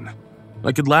often.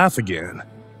 I could laugh again.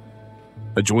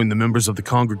 I joined the members of the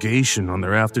congregation on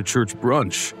their after-church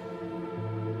brunch.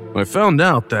 I found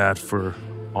out that, for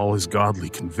all his godly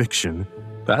conviction,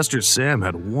 Pastor Sam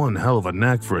had one hell of a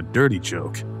knack for a dirty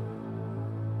joke.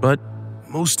 But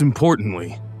most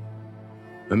importantly,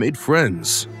 I made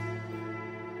friends.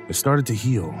 I started to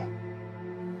heal.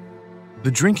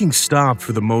 The drinking stopped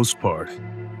for the most part.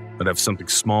 I'd have something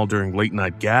small during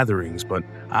late-night gatherings, but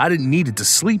I didn't need it to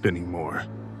sleep anymore.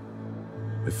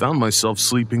 I found myself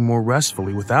sleeping more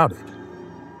restfully without it.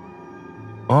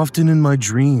 Often in my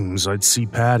dreams, I'd see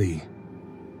Patty.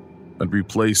 I'd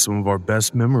replay some of our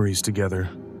best memories together.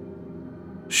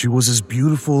 She was as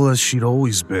beautiful as she'd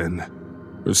always been,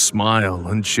 her smile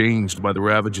unchanged by the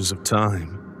ravages of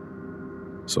time.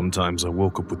 Sometimes I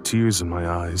woke up with tears in my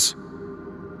eyes.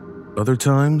 Other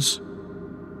times,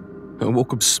 I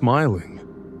woke up smiling.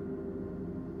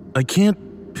 I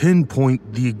can't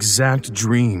pinpoint the exact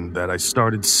dream that I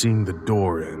started seeing the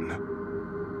door in.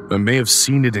 I may have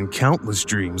seen it in countless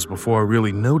dreams before I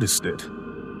really noticed it.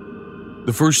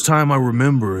 The first time I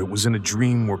remember it was in a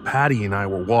dream where Patty and I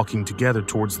were walking together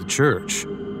towards the church.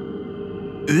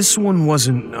 This one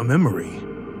wasn't a memory.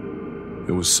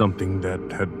 It was something that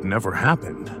had never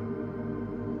happened.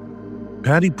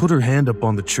 Patty put her hand up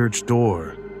on the church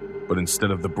door, but instead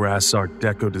of the brass Art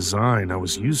Deco design I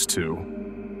was used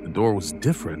to, the door was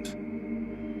different.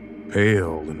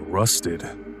 Pale and rusted,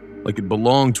 like it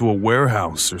belonged to a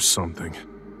warehouse or something.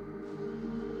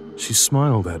 She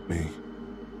smiled at me.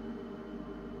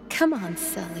 Come on,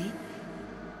 Sully.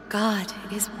 God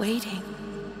is waiting.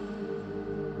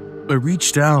 I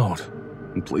reached out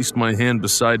and placed my hand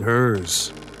beside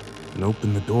hers and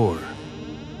opened the door.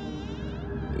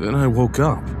 Then I woke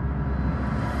up.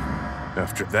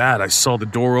 After that, I saw the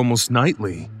door almost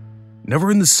nightly,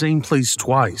 never in the same place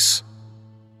twice.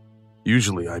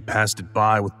 Usually, I passed it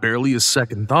by with barely a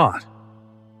second thought.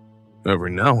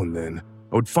 Every now and then,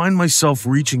 I would find myself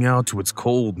reaching out to its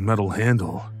cold metal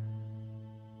handle.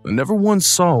 I never once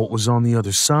saw what was on the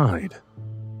other side.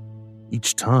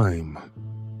 Each time,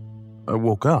 I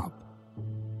woke up.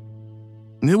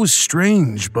 It was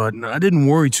strange, but I didn't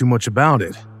worry too much about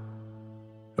it.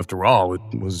 After all, it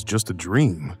was just a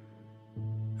dream.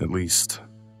 At least,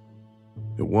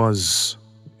 it was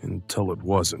until it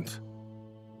wasn't.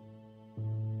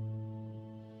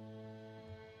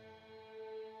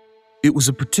 It was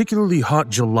a particularly hot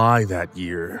July that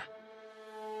year.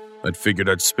 I'd figured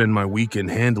I'd spend my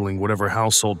weekend handling whatever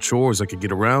household chores I could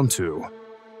get around to.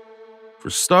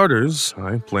 For starters,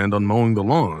 I planned on mowing the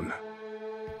lawn.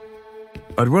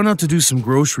 I'd run out to do some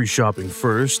grocery shopping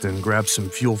first and grab some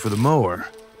fuel for the mower.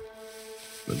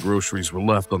 The groceries were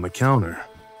left on the counter.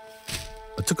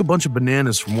 I took a bunch of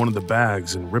bananas from one of the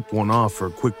bags and ripped one off for a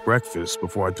quick breakfast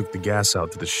before I took the gas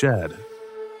out to the shed.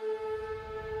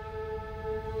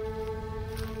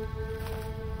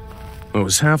 I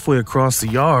was halfway across the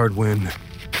yard when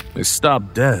I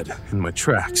stopped dead in my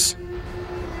tracks.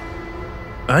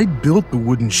 I'd built the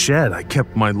wooden shed I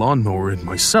kept my lawnmower in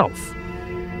myself,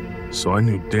 so I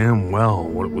knew damn well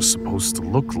what it was supposed to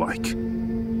look like.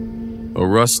 A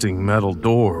rusting metal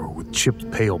door with chipped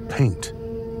pale paint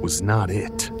was not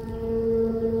it.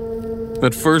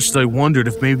 At first, I wondered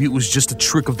if maybe it was just a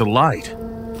trick of the light.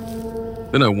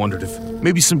 Then I wondered if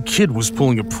maybe some kid was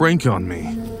pulling a prank on me.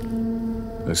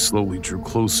 I slowly drew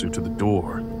closer to the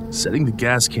door, setting the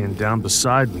gas can down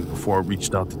beside me before I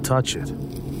reached out to touch it.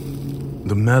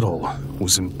 The metal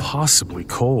was impossibly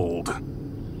cold.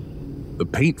 The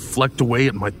paint flecked away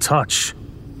at my touch.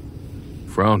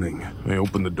 Frowning, I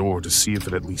opened the door to see if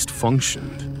it at least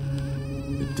functioned.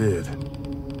 It did.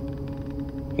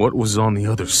 What was on the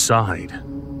other side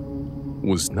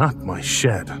was not my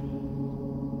shed.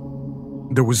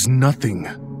 There was nothing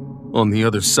on the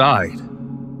other side.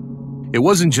 It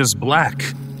wasn't just black.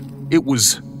 It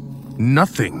was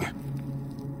nothing.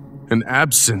 An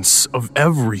absence of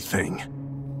everything.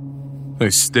 I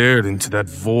stared into that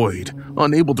void,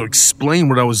 unable to explain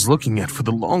what I was looking at for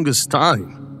the longest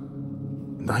time.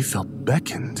 And I felt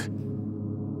beckoned.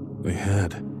 I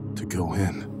had to go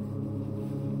in.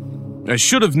 I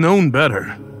should have known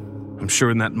better. I'm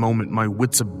sure in that moment my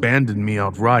wits abandoned me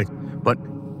outright, but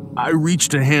I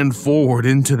reached a hand forward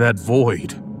into that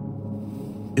void.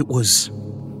 It was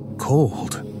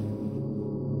cold,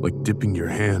 like dipping your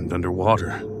hand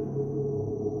underwater.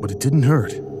 But it didn't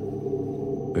hurt.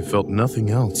 I felt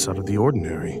nothing else out of the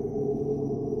ordinary.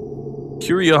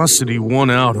 Curiosity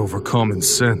won out over common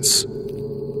sense.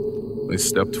 I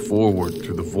stepped forward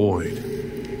through the void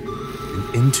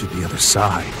and into the other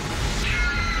side.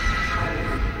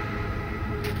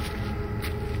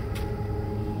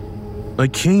 I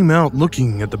came out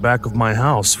looking at the back of my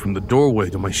house from the doorway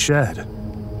to my shed.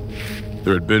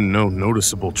 There had been no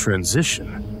noticeable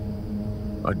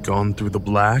transition. I'd gone through the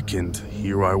black, and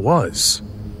here I was,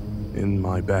 in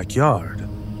my backyard.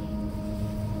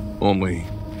 Only,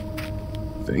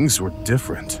 things were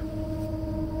different.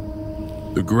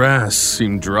 The grass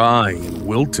seemed dry and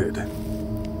wilted.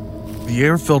 The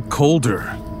air felt colder,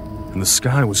 and the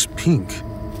sky was pink,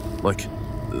 like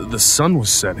the sun was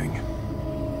setting.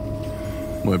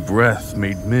 My breath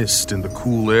made mist in the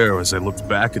cool air as I looked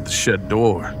back at the shed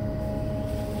door.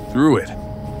 Through it,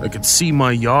 I could see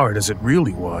my yard as it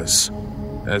really was,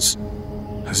 as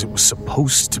it was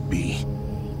supposed to be.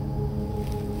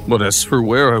 But as for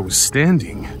where I was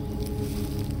standing,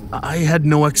 I had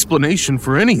no explanation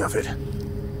for any of it.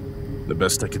 The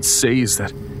best I could say is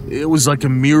that it was like a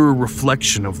mirror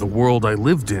reflection of the world I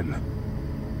lived in,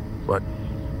 but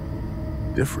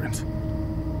different.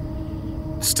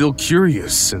 Still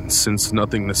curious, and since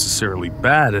nothing necessarily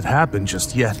bad had happened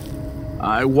just yet,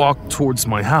 I walked towards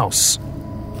my house,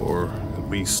 or at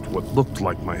least what looked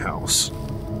like my house.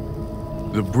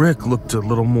 The brick looked a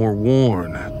little more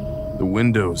worn, the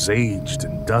windows aged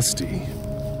and dusty.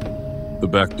 The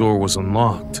back door was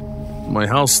unlocked. My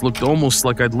house looked almost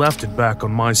like I'd left it back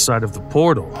on my side of the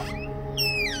portal.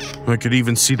 I could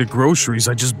even see the groceries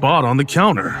I just bought on the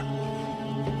counter.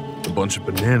 The bunch of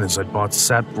bananas I'd bought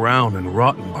sat brown and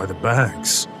rotten by the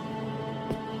bags.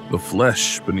 The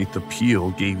flesh beneath the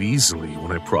peel gave easily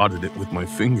when I prodded it with my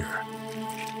finger.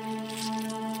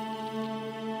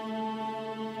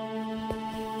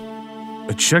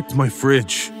 I checked my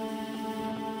fridge.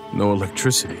 No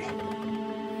electricity.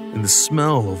 And the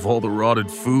smell of all the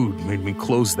rotted food made me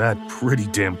close that pretty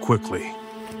damn quickly.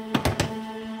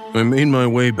 I made my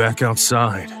way back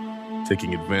outside,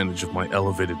 taking advantage of my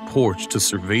elevated porch to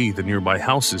survey the nearby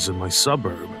houses in my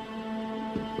suburb.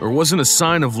 There wasn't a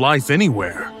sign of life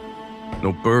anywhere.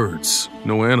 No birds,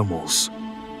 no animals,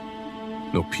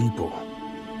 no people.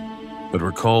 I'd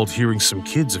recalled hearing some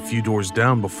kids a few doors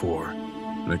down before,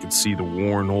 and I could see the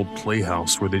worn old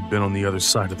playhouse where they'd been on the other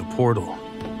side of the portal.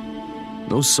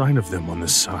 No sign of them on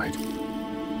this side.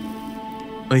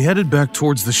 I headed back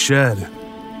towards the shed,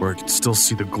 where I could still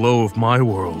see the glow of my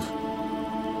world.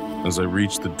 As I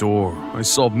reached the door, I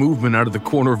saw movement out of the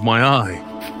corner of my eye,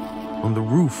 on the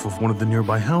roof of one of the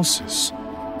nearby houses.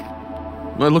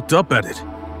 I looked up at it,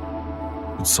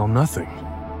 but saw nothing.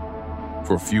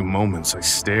 For a few moments I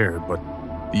stared, but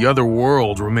the other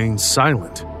world remained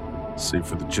silent, save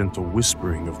for the gentle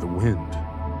whispering of the wind.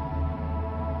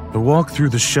 I walked through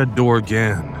the shed door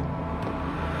again,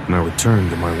 and I returned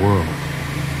to my world.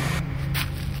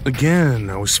 Again,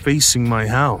 I was facing my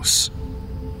house,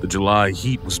 The July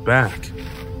heat was back.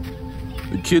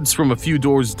 The kids from a few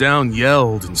doors down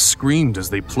yelled and screamed as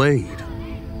they played.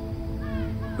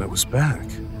 I was back.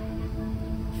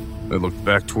 I looked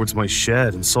back towards my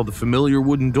shed and saw the familiar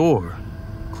wooden door,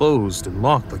 closed and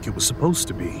locked like it was supposed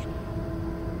to be.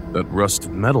 That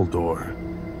rusted metal door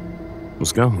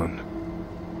was gone.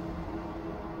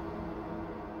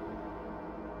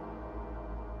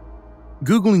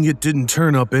 Googling it didn't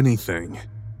turn up anything.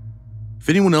 If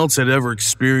anyone else had ever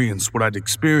experienced what I'd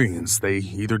experienced, they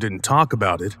either didn't talk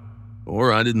about it,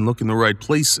 or I didn't look in the right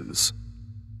places.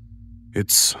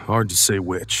 It's hard to say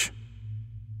which.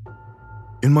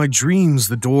 In my dreams,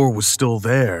 the door was still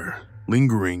there,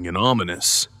 lingering and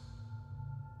ominous.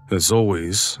 As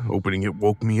always, opening it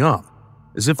woke me up,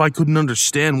 as if I couldn't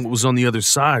understand what was on the other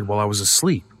side while I was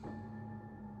asleep.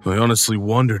 I honestly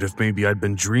wondered if maybe I'd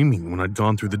been dreaming when I'd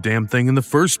gone through the damn thing in the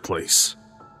first place.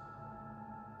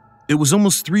 It was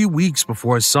almost 3 weeks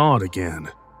before I saw it again.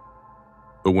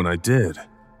 But when I did,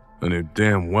 I knew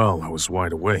damn well I was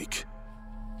wide awake.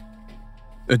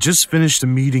 I just finished a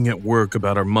meeting at work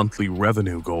about our monthly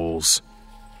revenue goals.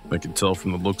 I could tell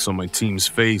from the looks on my team's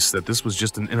face that this was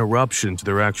just an interruption to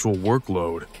their actual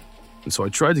workload, and so I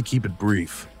tried to keep it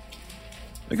brief.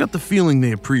 I got the feeling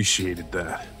they appreciated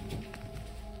that.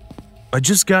 I'd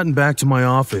just gotten back to my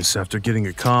office after getting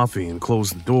a coffee and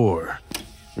closed the door.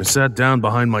 I sat down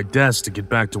behind my desk to get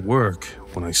back to work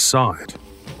when I saw it.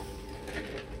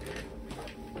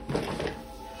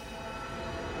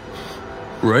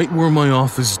 Right where my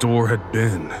office door had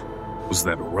been was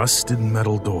that rusted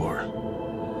metal door.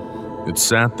 It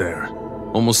sat there,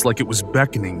 almost like it was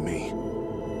beckoning me,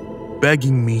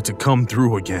 begging me to come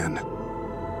through again.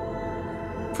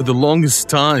 For the longest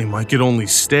time, I could only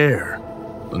stare,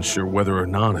 unsure whether or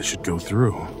not I should go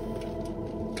through.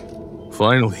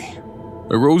 Finally,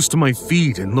 I rose to my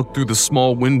feet and looked through the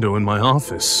small window in my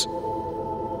office.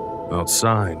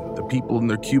 Outside, the people in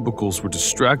their cubicles were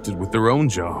distracted with their own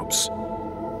jobs.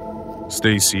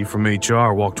 Stacy from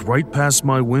HR walked right past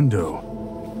my window,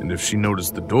 and if she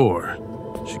noticed the door,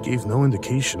 she gave no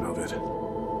indication of it.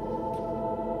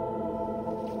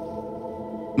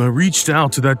 I reached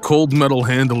out to that cold metal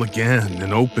handle again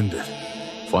and opened it,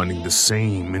 finding the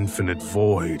same infinite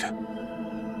void.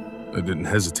 I didn't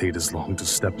hesitate as long to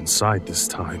step inside this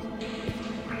time.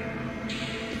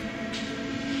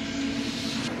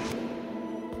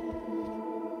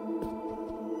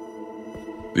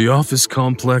 The office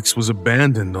complex was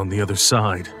abandoned on the other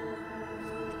side.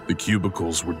 The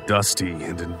cubicles were dusty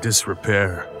and in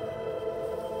disrepair.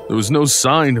 There was no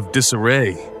sign of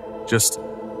disarray, just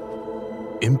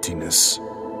emptiness.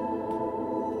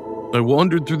 I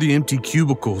wandered through the empty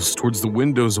cubicles towards the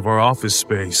windows of our office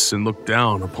space and looked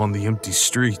down upon the empty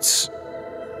streets.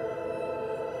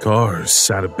 Cars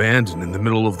sat abandoned in the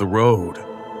middle of the road.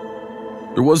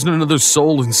 There wasn't another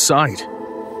soul in sight.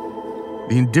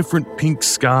 The indifferent pink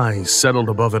sky settled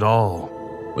above it all,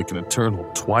 like an eternal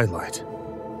twilight.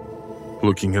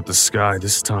 Looking at the sky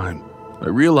this time, I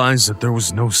realized that there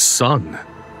was no sun.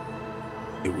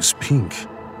 It was pink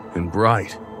and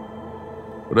bright,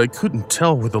 but I couldn't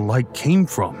tell where the light came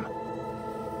from.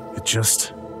 It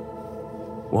just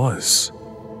was.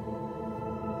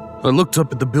 I looked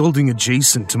up at the building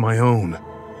adjacent to my own,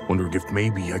 wondering if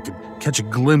maybe I could catch a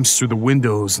glimpse through the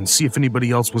windows and see if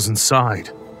anybody else was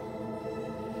inside.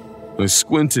 I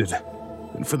squinted,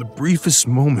 and for the briefest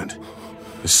moment,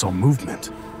 I saw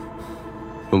movement.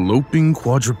 A loping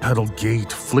quadrupedal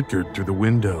gait flickered through the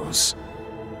windows.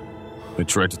 I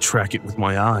tried to track it with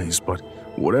my eyes, but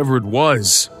whatever it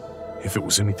was, if it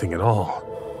was anything at all,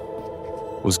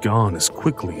 was gone as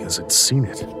quickly as I'd seen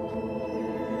it.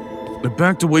 I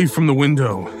backed away from the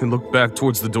window and looked back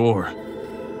towards the door.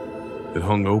 It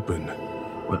hung open,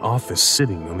 my office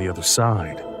sitting on the other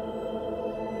side.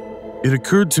 It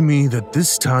occurred to me that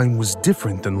this time was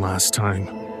different than last time.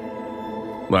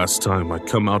 Last time I'd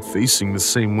come out facing the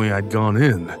same way I'd gone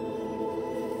in.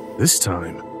 This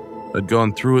time, I'd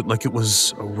gone through it like it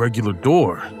was a regular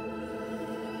door.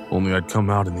 Only I'd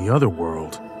come out in the other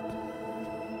world.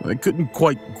 I couldn't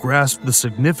quite grasp the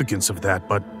significance of that,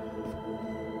 but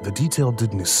the detail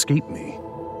didn't escape me.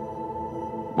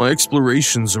 My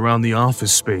explorations around the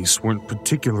office space weren't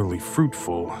particularly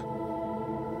fruitful.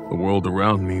 The world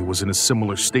around me was in a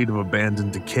similar state of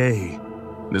abandoned decay,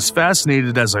 and as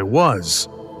fascinated as I was,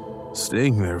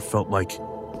 staying there felt like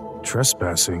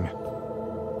trespassing.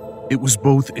 It was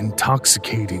both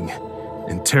intoxicating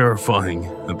and terrifying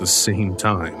at the same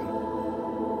time.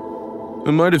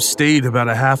 I might have stayed about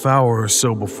a half hour or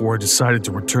so before I decided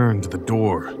to return to the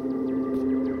door.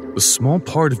 A small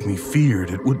part of me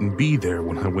feared it wouldn't be there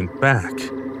when I went back,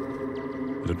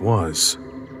 but it was.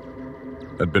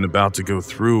 I'd been about to go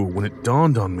through when it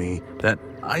dawned on me that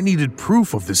I needed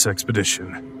proof of this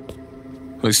expedition.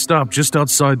 I stopped just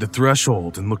outside the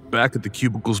threshold and looked back at the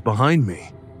cubicles behind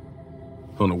me.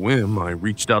 On a whim, I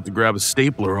reached out to grab a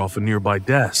stapler off a nearby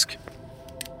desk.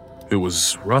 It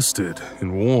was rusted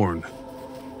and worn,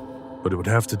 but it would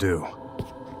have to do.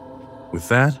 With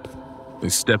that, I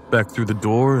stepped back through the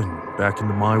door and back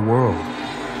into my world.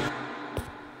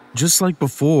 Just like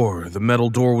before, the metal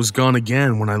door was gone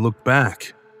again when I looked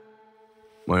back.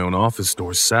 My own office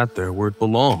door sat there where it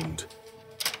belonged.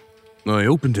 I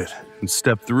opened it and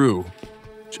stepped through,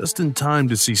 just in time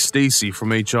to see Stacy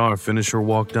from HR finish her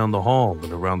walk down the hall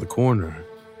and around the corner.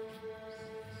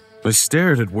 I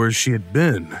stared at where she had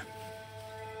been.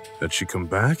 Had she come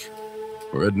back?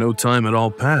 Or had no time at all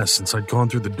passed since I'd gone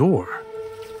through the door?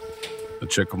 A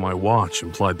check of my watch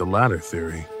implied the latter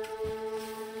theory.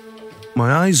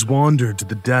 My eyes wandered to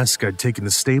the desk I'd taken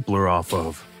the stapler off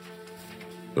of.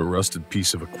 The rusted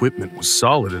piece of equipment was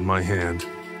solid in my hand,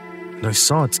 and I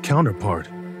saw its counterpart,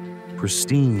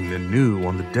 pristine and new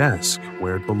on the desk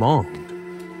where it belonged.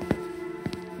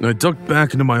 I ducked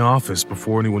back into my office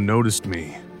before anyone noticed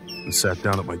me and sat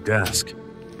down at my desk,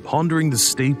 pondering the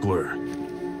stapler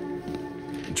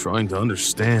and trying to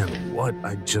understand what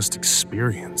I'd just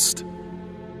experienced.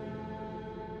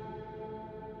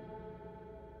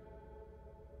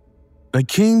 I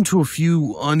came to a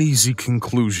few uneasy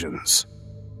conclusions.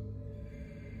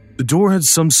 The door had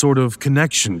some sort of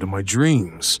connection to my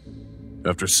dreams.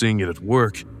 After seeing it at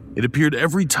work, it appeared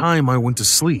every time I went to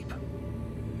sleep.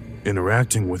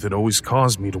 Interacting with it always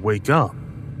caused me to wake up.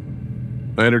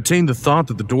 I entertained the thought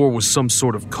that the door was some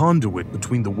sort of conduit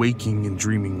between the waking and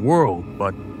dreaming world,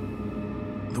 but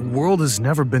the world has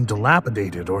never been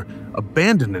dilapidated or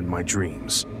abandoned in my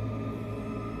dreams.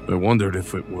 I wondered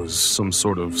if it was some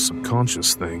sort of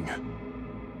subconscious thing.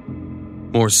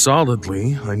 More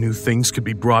solidly, I knew things could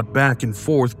be brought back and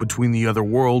forth between the other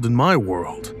world and my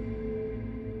world.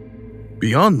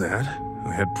 Beyond that,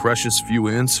 I had precious few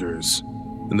answers,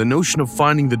 and the notion of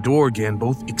finding the door again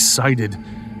both excited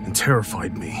and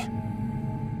terrified me.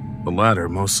 The latter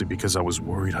mostly because I was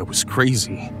worried I was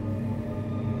crazy.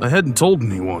 I hadn't told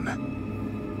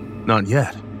anyone. Not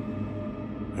yet.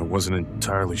 I wasn't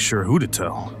entirely sure who to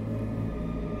tell.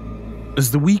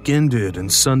 As the week ended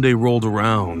and Sunday rolled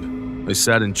around, I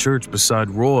sat in church beside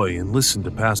Roy and listened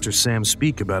to Pastor Sam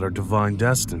speak about our divine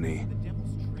destiny.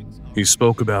 He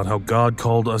spoke about how God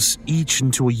called us each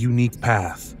into a unique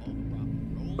path.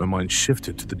 My mind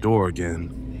shifted to the door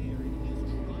again.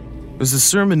 As the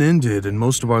sermon ended and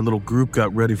most of our little group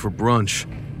got ready for brunch,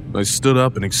 I stood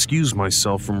up and excused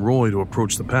myself from Roy to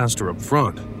approach the pastor up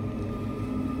front.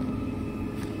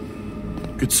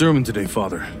 Good sermon today,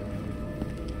 Father.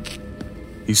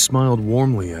 He smiled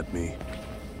warmly at me.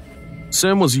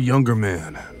 Sam was a younger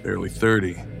man, barely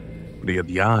 30, but he had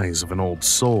the eyes of an old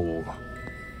soul.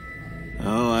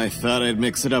 Oh, I thought I'd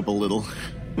mix it up a little.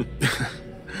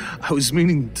 I was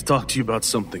meaning to talk to you about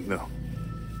something, though.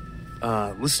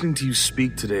 Listening to you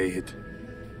speak today,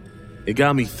 it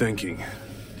got me thinking.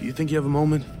 Do you think you have a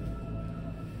moment?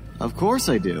 Of course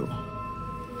I do.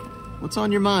 What's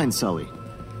on your mind, Sully?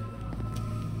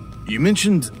 You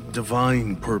mentioned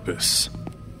divine purpose,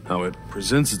 how it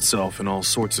presents itself in all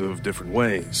sorts of different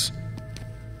ways.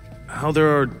 How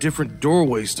there are different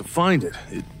doorways to find it.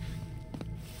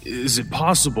 Is it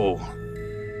possible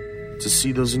to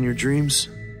see those in your dreams?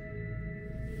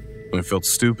 I felt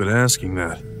stupid asking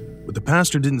that, but the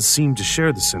pastor didn't seem to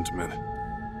share the sentiment.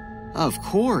 Of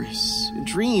course.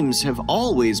 Dreams have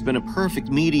always been a perfect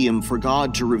medium for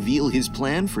God to reveal his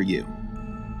plan for you.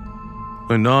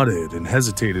 I nodded and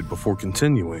hesitated before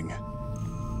continuing.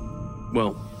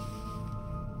 Well,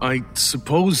 I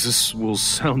suppose this will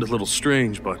sound a little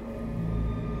strange, but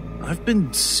I've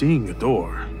been seeing a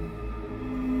door.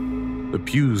 The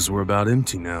pews were about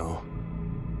empty now.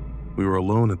 We were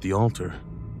alone at the altar.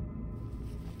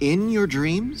 In your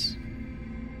dreams?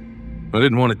 I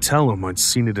didn't want to tell him I'd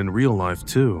seen it in real life,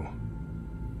 too.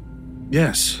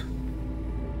 Yes.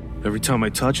 Every time I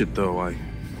touch it, though, I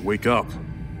wake up.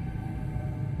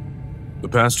 The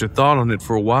pastor thought on it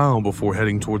for a while before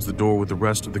heading towards the door with the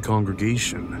rest of the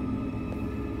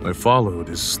congregation. I followed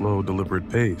his slow, deliberate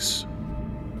pace.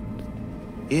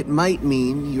 It might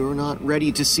mean you're not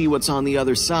ready to see what's on the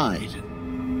other side.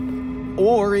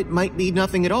 Or it might be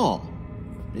nothing at all.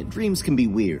 Dreams can be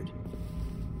weird.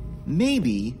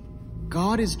 Maybe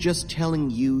God is just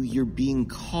telling you you're being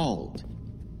called.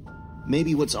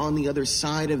 Maybe what's on the other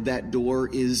side of that door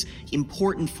is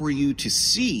important for you to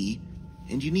see,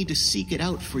 and you need to seek it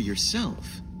out for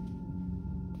yourself.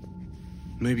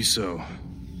 Maybe so.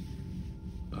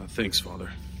 Thanks, Father.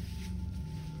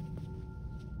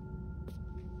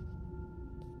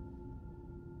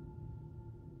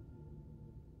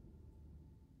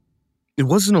 It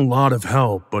wasn't a lot of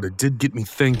help, but it did get me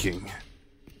thinking.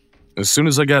 As soon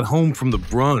as I got home from the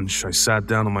brunch, I sat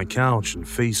down on my couch and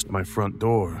faced my front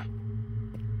door.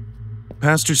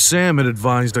 Pastor Sam had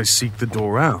advised I seek the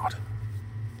door out.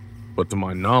 But to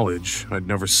my knowledge, I'd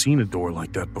never seen a door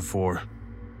like that before.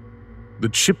 The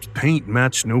chipped paint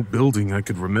matched no building I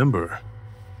could remember.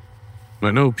 I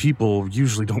know people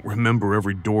usually don't remember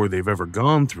every door they've ever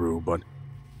gone through, but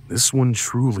this one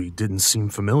truly didn't seem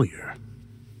familiar.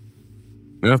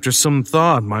 After some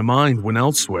thought, my mind went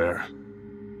elsewhere.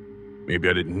 Maybe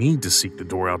I didn't need to seek the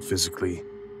door out physically.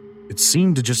 It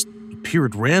seemed to just appear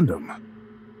at random.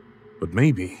 But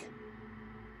maybe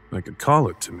I could call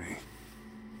it to me.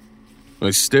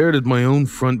 I stared at my own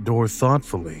front door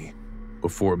thoughtfully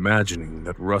before imagining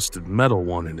that rusted metal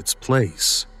one in its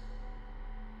place.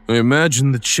 I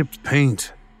imagined the chipped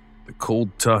paint, the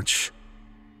cold touch.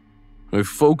 I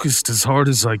focused as hard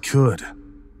as I could,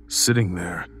 sitting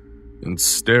there and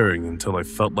staring until I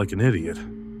felt like an idiot.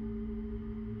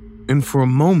 And for a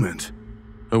moment,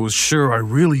 I was sure I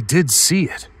really did see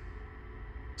it.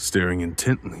 Staring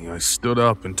intently, I stood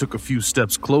up and took a few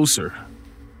steps closer.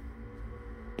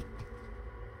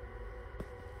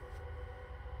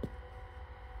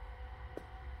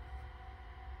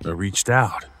 I reached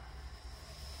out,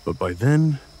 but by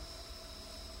then,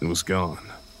 it was gone.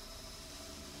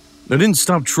 I didn't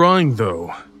stop trying,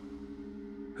 though.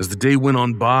 As the day went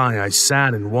on by, I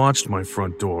sat and watched my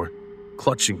front door,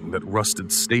 clutching that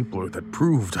rusted stapler that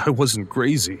proved I wasn't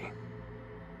crazy.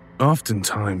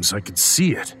 Oftentimes, I could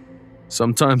see it.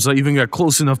 Sometimes I even got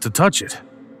close enough to touch it.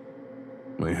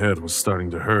 My head was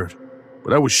starting to hurt,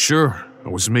 but I was sure I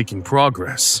was making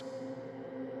progress.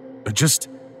 I just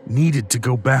needed to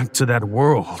go back to that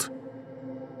world.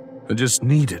 I just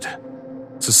needed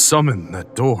to summon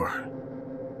that door.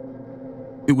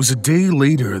 It was a day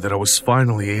later that I was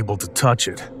finally able to touch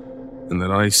it, and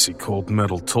that icy cold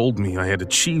metal told me I had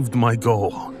achieved my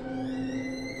goal.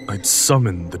 I'd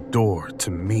summoned the door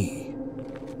to me.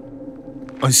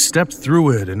 I stepped through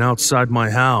it and outside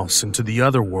my house into the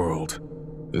other world,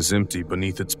 as empty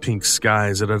beneath its pink sky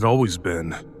as it had always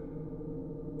been,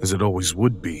 as it always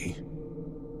would be.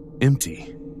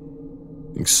 Empty,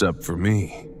 except for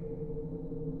me.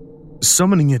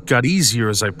 Summoning it got easier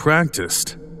as I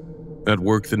practiced. At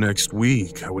work the next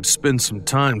week, I would spend some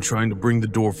time trying to bring the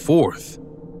door forth.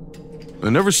 I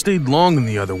never stayed long in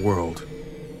the other world,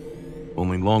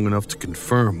 only long enough to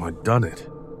confirm I'd done it.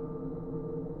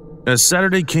 As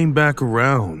Saturday came back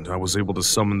around, I was able to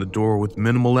summon the door with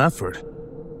minimal effort,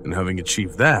 and having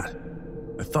achieved that,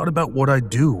 I thought about what I'd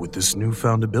do with this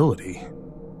newfound ability.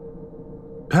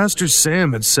 Pastor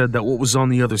Sam had said that what was on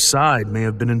the other side may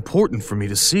have been important for me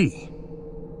to see.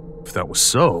 If that was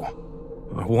so,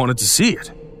 I wanted to see it.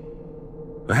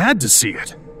 I had to see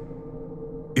it.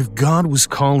 If God was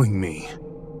calling me,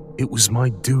 it was my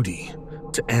duty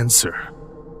to answer.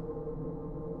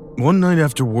 One night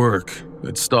after work,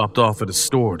 I'd stopped off at a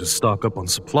store to stock up on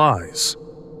supplies.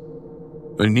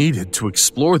 I needed to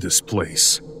explore this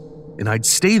place, and I'd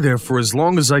stay there for as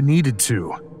long as I needed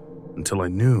to, until I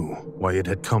knew why it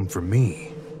had come for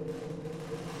me.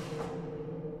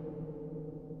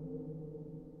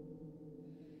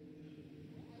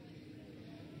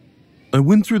 I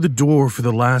went through the door for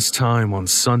the last time on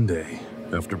Sunday,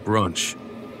 after brunch.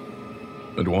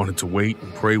 I'd wanted to wait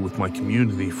and pray with my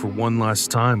community for one last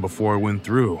time before I went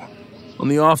through, on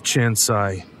the off chance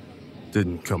I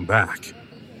didn't come back.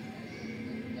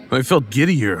 I felt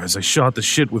giddier as I shot the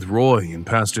shit with Roy and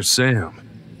Pastor Sam.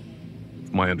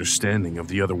 If my understanding of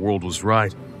the other world was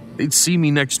right, they'd see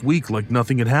me next week like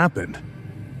nothing had happened,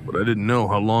 but I didn't know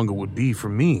how long it would be for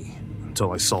me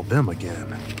until I saw them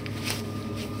again.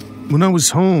 When I was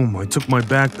home, I took my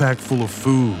backpack full of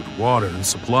food, water, and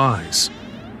supplies.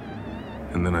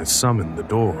 And then I summoned the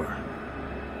door.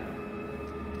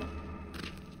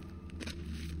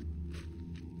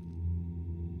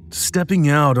 Stepping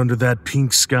out under that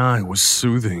pink sky was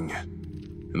soothing,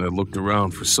 and I looked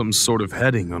around for some sort of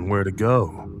heading on where to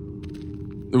go.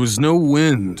 There was no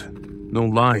wind, no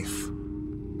life,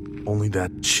 only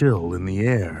that chill in the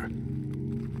air.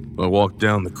 I walked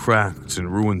down the cracked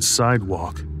and ruined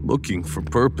sidewalk, looking for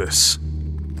purpose.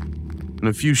 In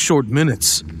a few short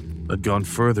minutes, I'd gone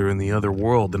further in the other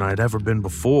world than I'd ever been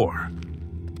before.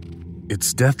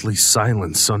 Its deathly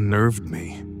silence unnerved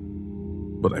me,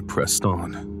 but I pressed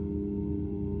on.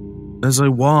 As I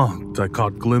walked, I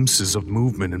caught glimpses of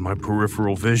movement in my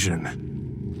peripheral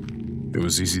vision. It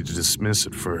was easy to dismiss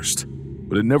at first,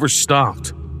 but it never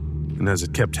stopped, and as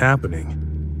it kept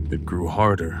happening, it grew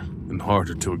harder and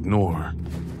harder to ignore.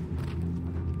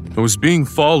 I was being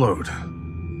followed.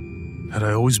 Had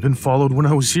I always been followed when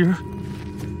I was here?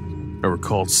 I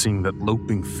recalled seeing that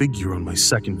loping figure on my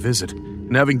second visit,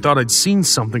 and having thought I'd seen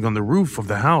something on the roof of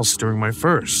the house during my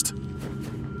first.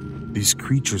 These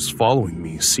creatures following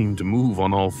me seemed to move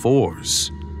on all fours,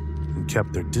 and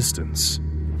kept their distance.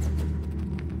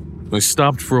 I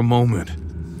stopped for a moment,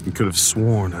 and could have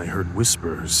sworn I heard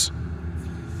whispers.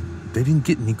 They didn't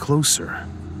get any closer.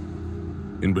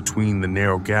 In between the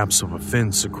narrow gaps of a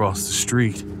fence across the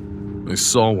street, I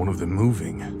saw one of them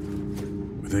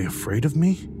moving. Were they afraid of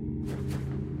me?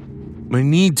 My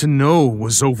need to know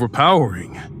was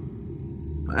overpowering.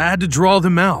 I had to draw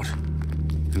them out,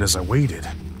 and as I waited,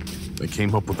 I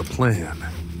came up with a plan.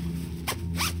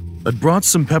 I'd brought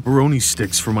some pepperoni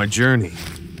sticks for my journey,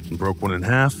 and broke one in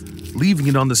half, leaving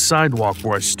it on the sidewalk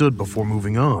where I stood before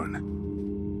moving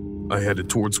on. I headed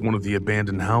towards one of the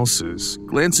abandoned houses,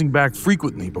 glancing back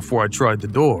frequently before I tried the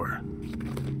door.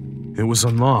 It was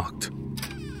unlocked.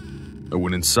 I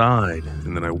went inside,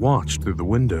 and then I watched through the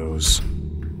windows.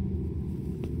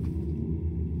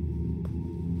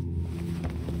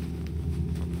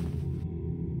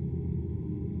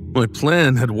 My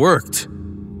plan had worked.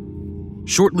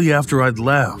 Shortly after I'd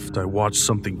left, I watched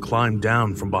something climb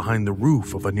down from behind the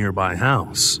roof of a nearby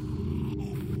house.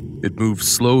 It moved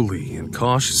slowly and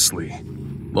cautiously,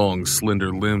 long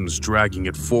slender limbs dragging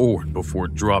it forward before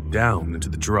it dropped down into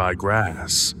the dry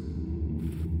grass.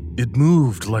 It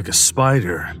moved like a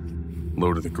spider,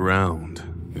 low to the ground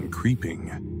and creeping.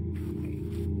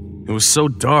 It was so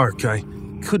dark I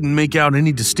couldn't make out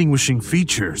any distinguishing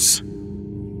features.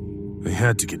 I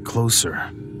had to get closer.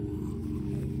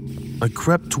 I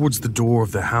crept towards the door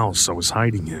of the house I was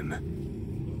hiding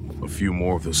in. A few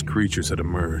more of those creatures had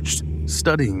emerged,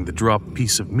 studying the dropped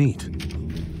piece of meat.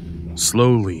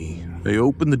 Slowly, they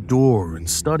opened the door and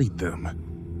studied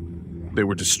them. They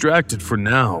were distracted for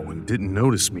now and didn't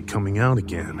notice me coming out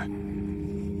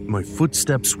again. My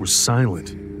footsteps were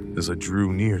silent as I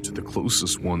drew near to the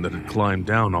closest one that had climbed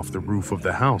down off the roof of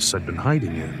the house I'd been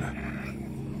hiding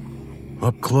in.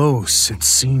 Up close, it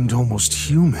seemed almost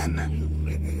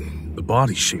human. The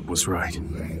body shape was right.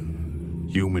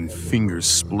 Human fingers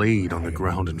splayed on the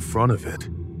ground in front of it.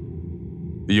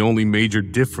 The only major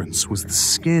difference was the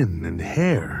skin and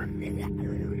hair.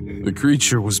 The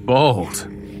creature was bald,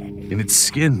 and its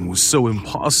skin was so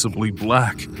impossibly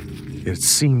black, it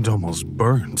seemed almost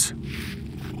burnt.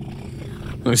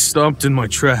 I stopped in my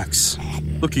tracks,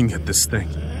 looking at this thing.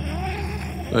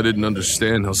 I didn't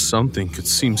understand how something could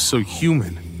seem so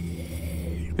human,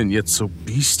 and yet so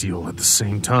bestial at the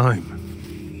same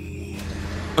time.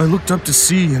 I looked up to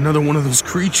see another one of those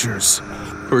creatures,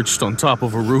 perched on top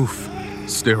of a roof,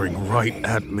 staring right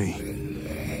at me.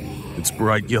 Its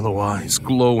bright yellow eyes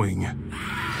glowing.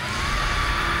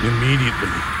 Immediately,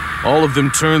 all of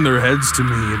them turned their heads to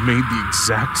me and made the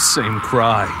exact same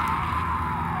cry,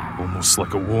 almost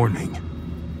like a warning.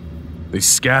 They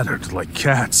scattered like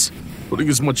cats, putting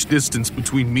as much distance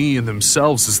between me and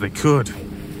themselves as they could.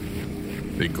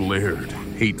 They glared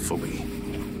hatefully,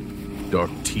 dark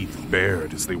teeth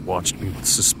bared as they watched me with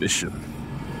suspicion.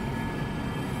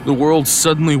 The world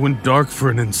suddenly went dark for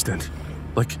an instant,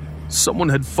 like someone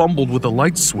had fumbled with a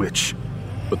light switch,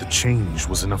 but the change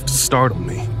was enough to startle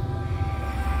me.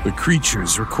 The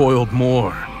creatures recoiled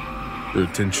more. Their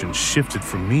attention shifted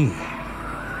from me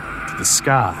to the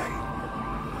sky.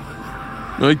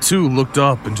 I too looked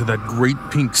up into that great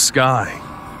pink sky.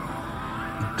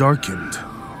 It darkened.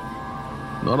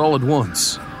 Not all at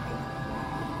once.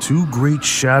 Two great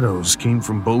shadows came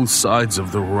from both sides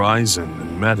of the horizon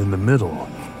and met in the middle,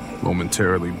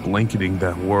 momentarily blanketing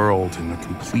that world in a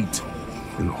complete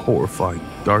and horrifying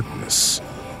darkness.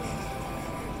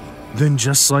 Then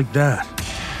just like that,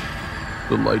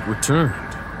 the light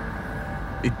returned.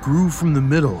 It grew from the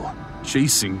middle,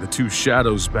 chasing the two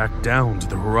shadows back down to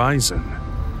the horizon.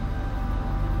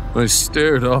 I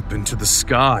stared up into the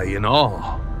sky in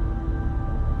awe.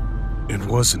 It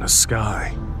wasn't a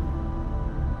sky.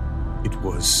 It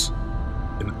was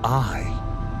an eye.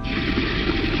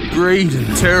 Great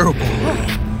and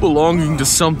terrible, belonging to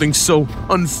something so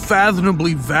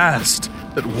unfathomably vast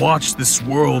that watched this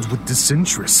world with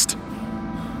disinterest.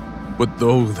 But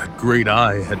though that great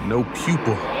eye had no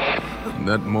pupil, in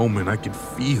that moment I could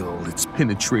feel its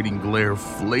penetrating glare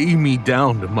flay me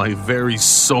down to my very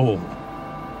soul.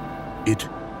 It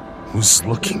was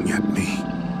looking at me,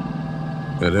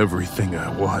 at everything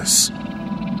I was,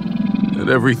 at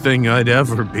everything I'd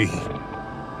ever be.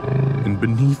 And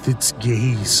beneath its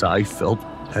gaze, I felt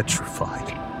petrified.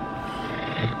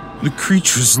 The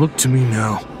creatures looked to me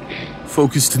now,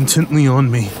 focused intently on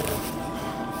me.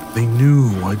 They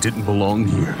knew I didn't belong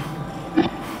here.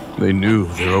 They knew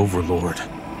their overlord,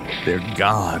 Their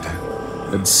god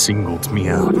had singled me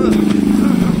out.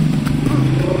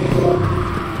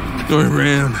 I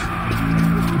ran.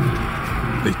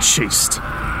 They chased.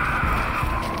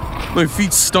 My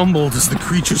feet stumbled as the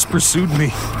creatures pursued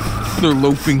me. Their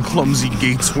loping, clumsy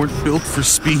gaits weren't built for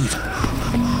speed.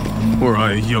 Were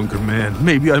I a younger man,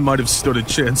 maybe I might have stood a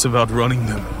chance of outrunning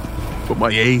them. But my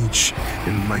age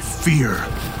and my fear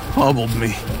hobbled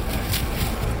me.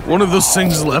 One of those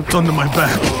things leapt onto my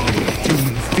back,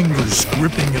 human fingers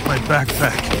gripping at my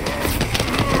backpack.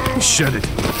 I shedded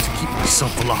to keep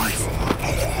myself alive.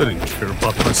 I didn't care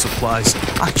about my supplies.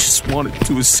 I just wanted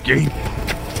to escape.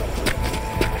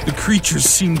 The creatures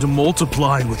seemed to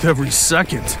multiply with every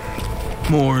second.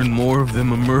 More and more of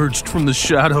them emerged from the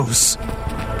shadows.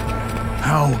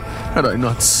 How had I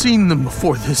not seen them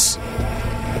before this?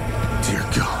 Dear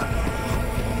God,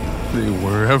 they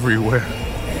were everywhere.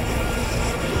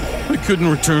 I couldn't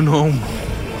return home.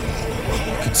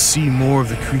 I could see more of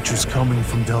the creatures coming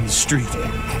from down the street.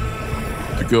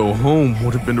 To go home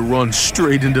would have been to run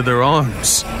straight into their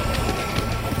arms.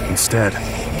 Instead,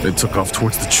 they took off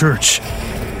towards the church.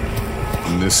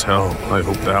 In this hell, I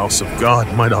hoped the house of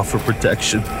God might offer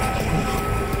protection.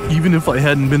 Even if I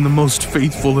hadn't been the most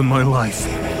faithful in my life,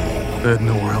 I had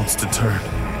nowhere else to turn.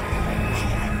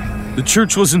 The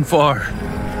church wasn't far,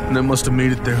 and I must have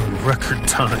made it there in record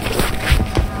time.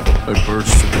 I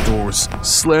burst through the doors,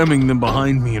 slamming them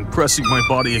behind me and pressing my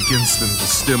body against them to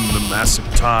stem the massive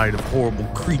tide of horrible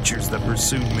creatures that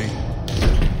pursued me.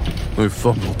 I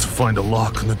fumbled to find a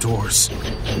lock on the doors,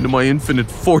 and to my infinite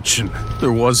fortune,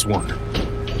 there was one.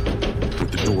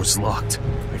 With the doors locked,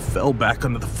 I fell back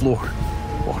onto the floor,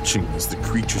 watching as the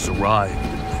creatures arrived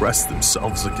and pressed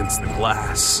themselves against the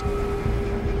glass.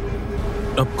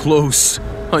 Up close,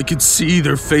 I could see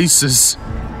their faces.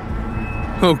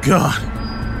 Oh God,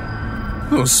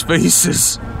 those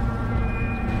faces.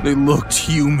 They looked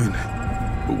human,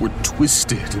 but were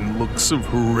twisted in looks of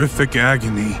horrific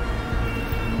agony.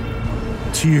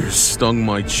 Tears stung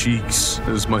my cheeks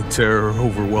as my terror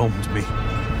overwhelmed me.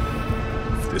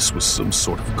 If this was some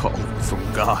sort of calling from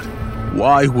God,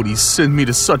 why would he send me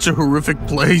to such a horrific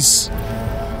place?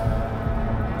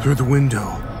 Through the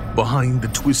window, behind the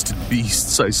twisted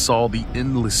beasts, I saw the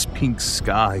endless pink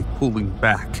sky pulling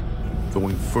back,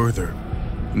 going further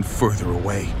and further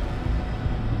away.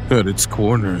 At its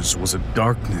corners was a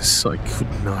darkness I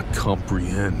could not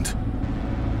comprehend.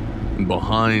 And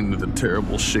behind the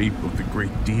terrible shape of the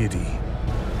great deity,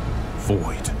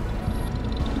 void.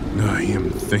 I am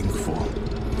thankful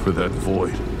for that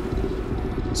void,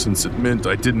 since it meant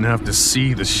I didn't have to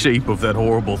see the shape of that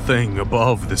horrible thing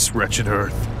above this wretched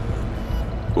earth.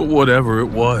 But whatever it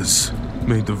was,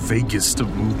 made the vaguest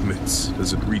of movements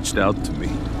as it reached out to me.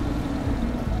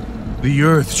 The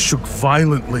earth shook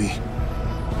violently.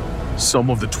 Some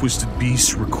of the twisted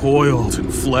beasts recoiled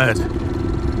and fled.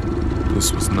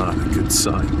 This was not a good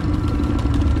sign.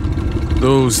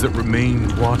 Those that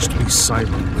remained watched me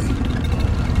silently,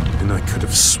 and I could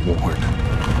have sworn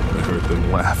I heard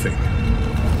them laughing.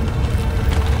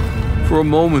 For a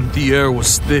moment, the air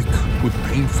was thick with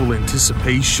painful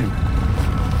anticipation.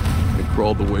 I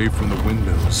crawled away from the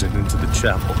windows and into the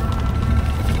chapel.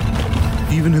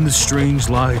 Even in the strange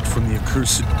light from the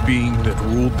accursed being that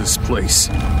ruled this place,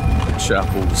 the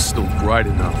chapel was still bright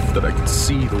enough that I could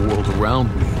see the world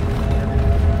around me.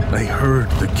 I heard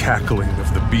the cackling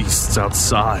of the beasts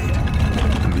outside,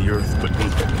 and the earth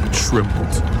beneath me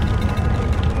trembled.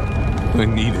 I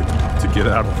needed to get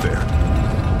out of there.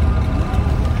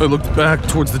 I looked back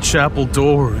towards the chapel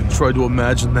door and tried to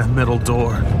imagine that metal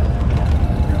door.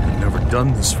 I'd never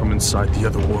done this from inside the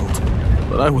other world,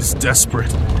 but I was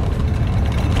desperate.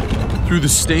 Through the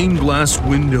stained glass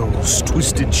windows,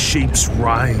 twisted shapes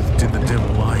writhed in the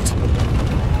dim light.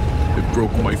 It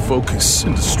broke my focus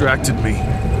and distracted me.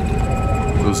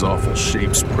 Those awful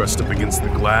shapes pressed up against the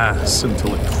glass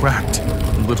until it cracked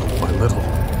little by little.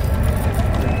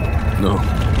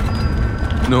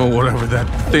 No, whatever that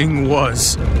thing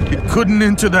was, it couldn't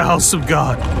enter the house of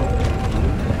God.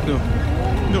 No.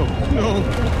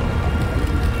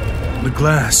 The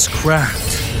glass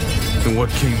cracked, and what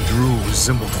came through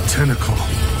resembled a tentacle.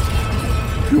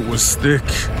 It was thick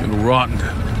and rotten,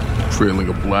 trailing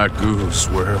a black ooze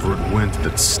wherever it went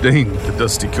that stained the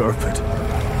dusty carpet.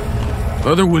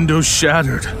 Other windows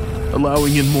shattered,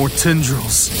 allowing in more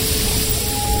tendrils.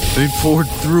 They poured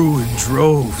through in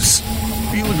droves,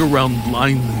 feeling around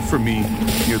blindly for me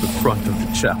near the front of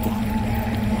the chapel.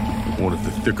 One of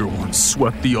the thicker ones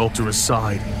swept the altar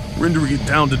aside, rendering it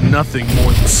down to nothing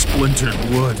more than splintered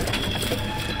wood.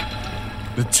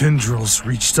 The tendrils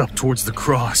reached up towards the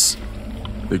cross,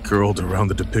 They curled around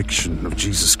the depiction of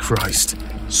Jesus Christ,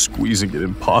 squeezing it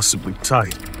impossibly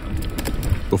tight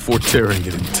before tearing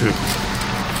it in two.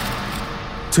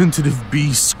 Tentative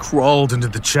beasts crawled into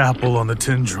the chapel on the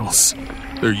tendrils.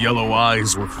 Their yellow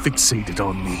eyes were fixated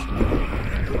on me.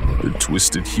 Their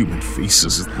twisted human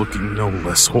faces looking no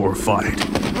less horrified.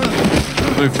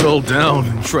 I fell down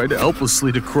and tried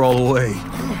helplessly to crawl away,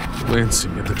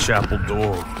 glancing at the chapel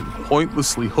door and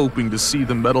pointlessly hoping to see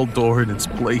the metal door in its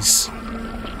place.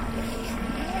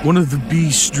 One of the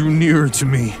beasts drew nearer to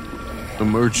me,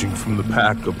 emerging from the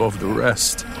pack above the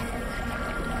rest.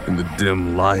 In the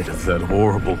dim light of that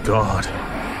horrible god,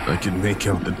 I could make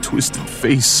out the twisted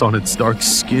face on its dark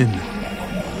skin.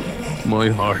 My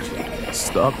heart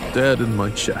stopped dead in my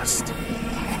chest.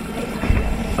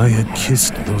 I had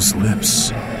kissed those lips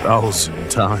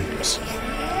 1,000 times.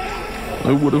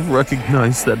 I would have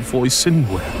recognized that voice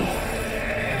anywhere.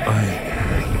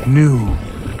 I knew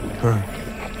her.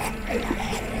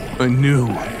 I knew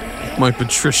my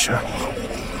Patricia.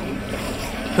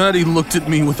 Patty looked at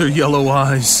me with her yellow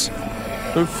eyes.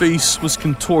 Her face was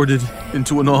contorted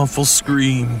into an awful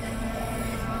scream.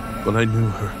 But I knew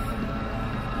her.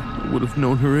 I would have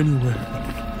known her anywhere.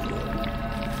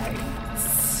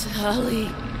 Sally.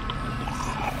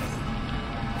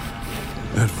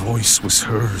 That voice was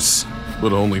hers,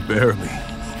 but only barely.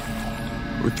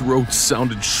 Her throat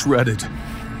sounded shredded,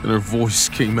 and her voice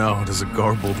came out as a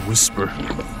garbled whisper.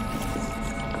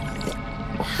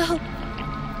 Help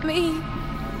me.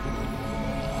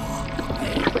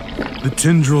 The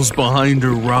tendrils behind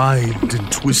her writhed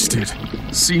and twisted,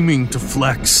 seeming to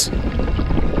flex.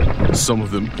 Some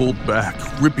of them pulled back,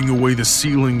 ripping away the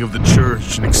ceiling of the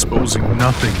church and exposing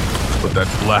nothing but that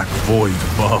black void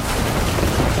above.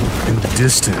 In the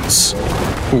distance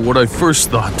were what I first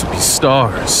thought to be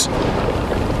stars.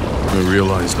 I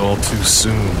realized all too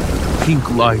soon that the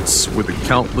pink lights were the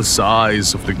countless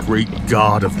eyes of the great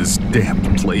god of this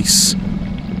damned place.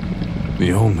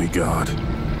 The only god.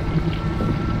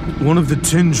 One of the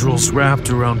tendrils wrapped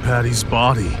around Patty's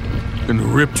body and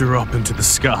ripped her up into the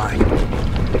sky.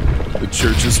 The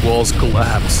church's walls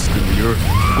collapsed and the earth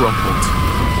crumbled.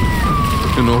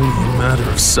 In only a matter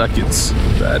of seconds,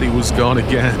 Patty was gone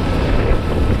again.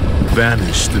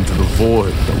 Vanished into the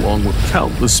void along with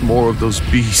countless more of those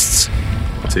beasts,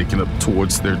 taken up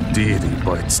towards their deity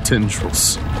by its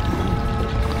tendrils.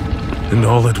 And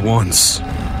all at once,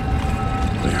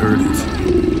 I heard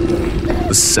it.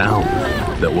 The sound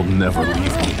that will never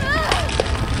leave me.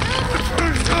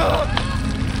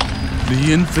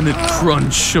 The infinite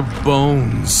crunch of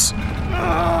bones.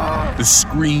 The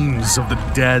screams of the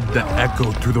dead that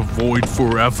echoed through the void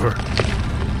forever.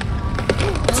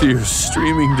 Tears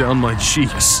streaming down my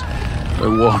cheeks. I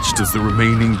watched as the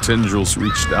remaining tendrils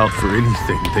reached out for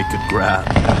anything they could grab.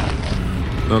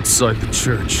 Outside the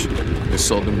church, I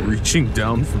saw them reaching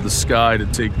down from the sky to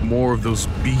take more of those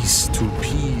beasts to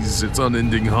appease its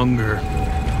unending hunger.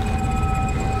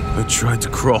 I tried to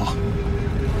crawl,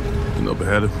 and up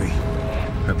ahead of me,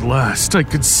 at last I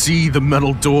could see the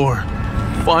metal door,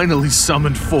 finally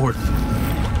summoned forth.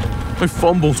 I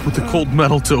fumbled with the cold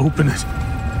metal to open it,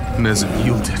 and as it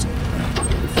yielded,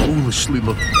 I foolishly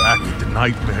looked back at the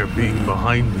nightmare being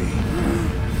behind me.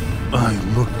 I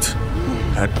looked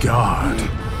at God.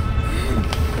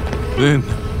 Then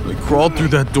I crawled through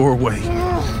that doorway,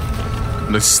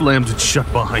 and I slammed it shut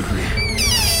behind me.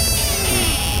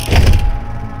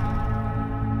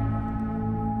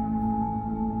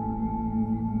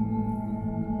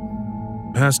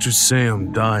 Pastor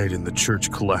Sam died in the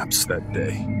church collapse that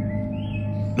day.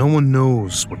 No one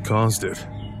knows what caused it.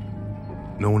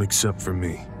 No one except for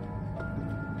me.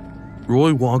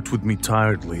 Roy walked with me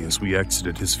tiredly as we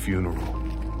exited his funeral.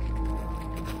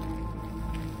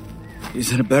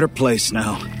 He's in a better place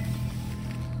now.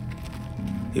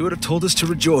 He would have told us to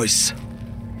rejoice.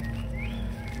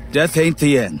 Death ain't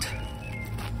the end.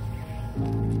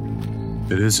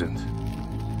 It isn't.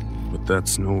 But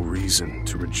that's no reason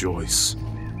to rejoice.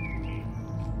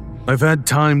 I've had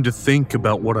time to think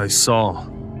about what I saw.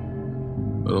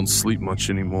 I don't sleep much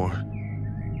anymore.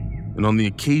 And on the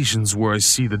occasions where I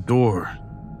see the door,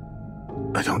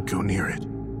 I don't go near it.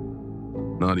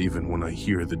 Not even when I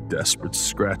hear the desperate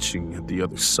scratching at the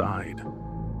other side.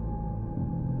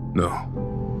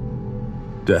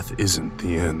 No. Death isn't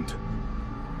the end.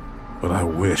 But I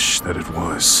wish that it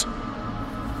was.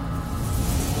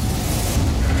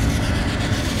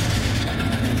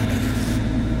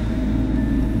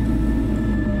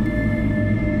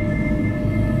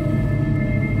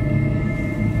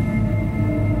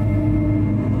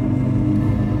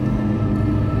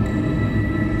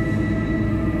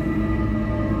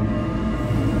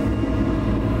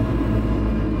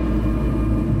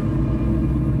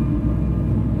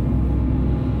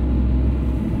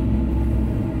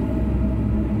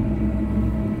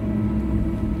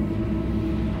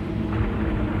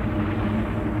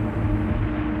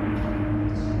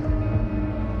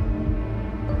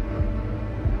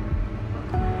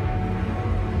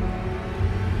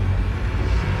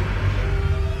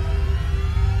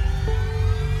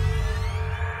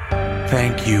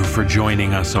 Thank you for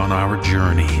joining us on our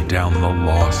journey down the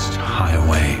Lost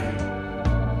Highway.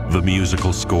 The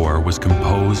musical score was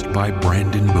composed by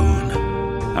Brandon Boone.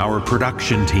 Our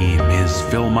production team is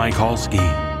Phil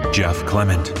Michalski, Jeff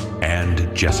Clement,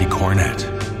 and Jesse Cornett.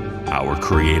 Our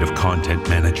creative content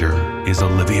manager is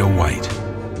Olivia White.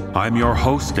 I'm your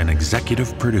host and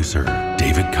executive producer,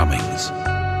 David Cummings.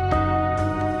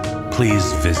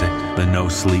 Please visit the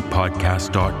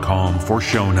NoSleepPodcast.com for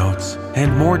show notes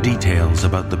and more details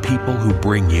about the people who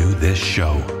bring you this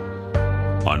show.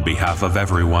 On behalf of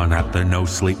everyone at the No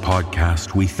Sleep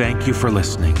Podcast, we thank you for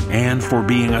listening and for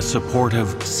being a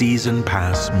supportive Season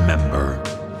Pass member.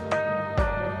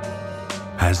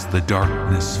 As the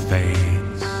darkness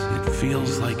fades, it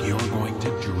feels like you're going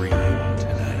to dream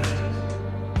tonight.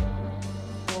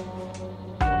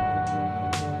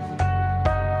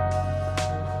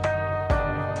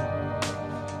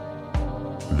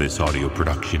 This audio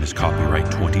production is copyright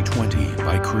 2020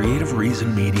 by Creative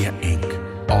Reason Media,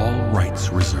 Inc., all rights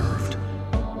reserved.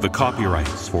 The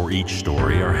copyrights for each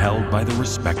story are held by the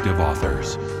respective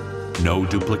authors. No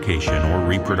duplication or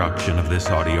reproduction of this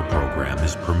audio program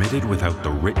is permitted without the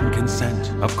written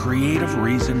consent of Creative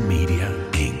Reason Media,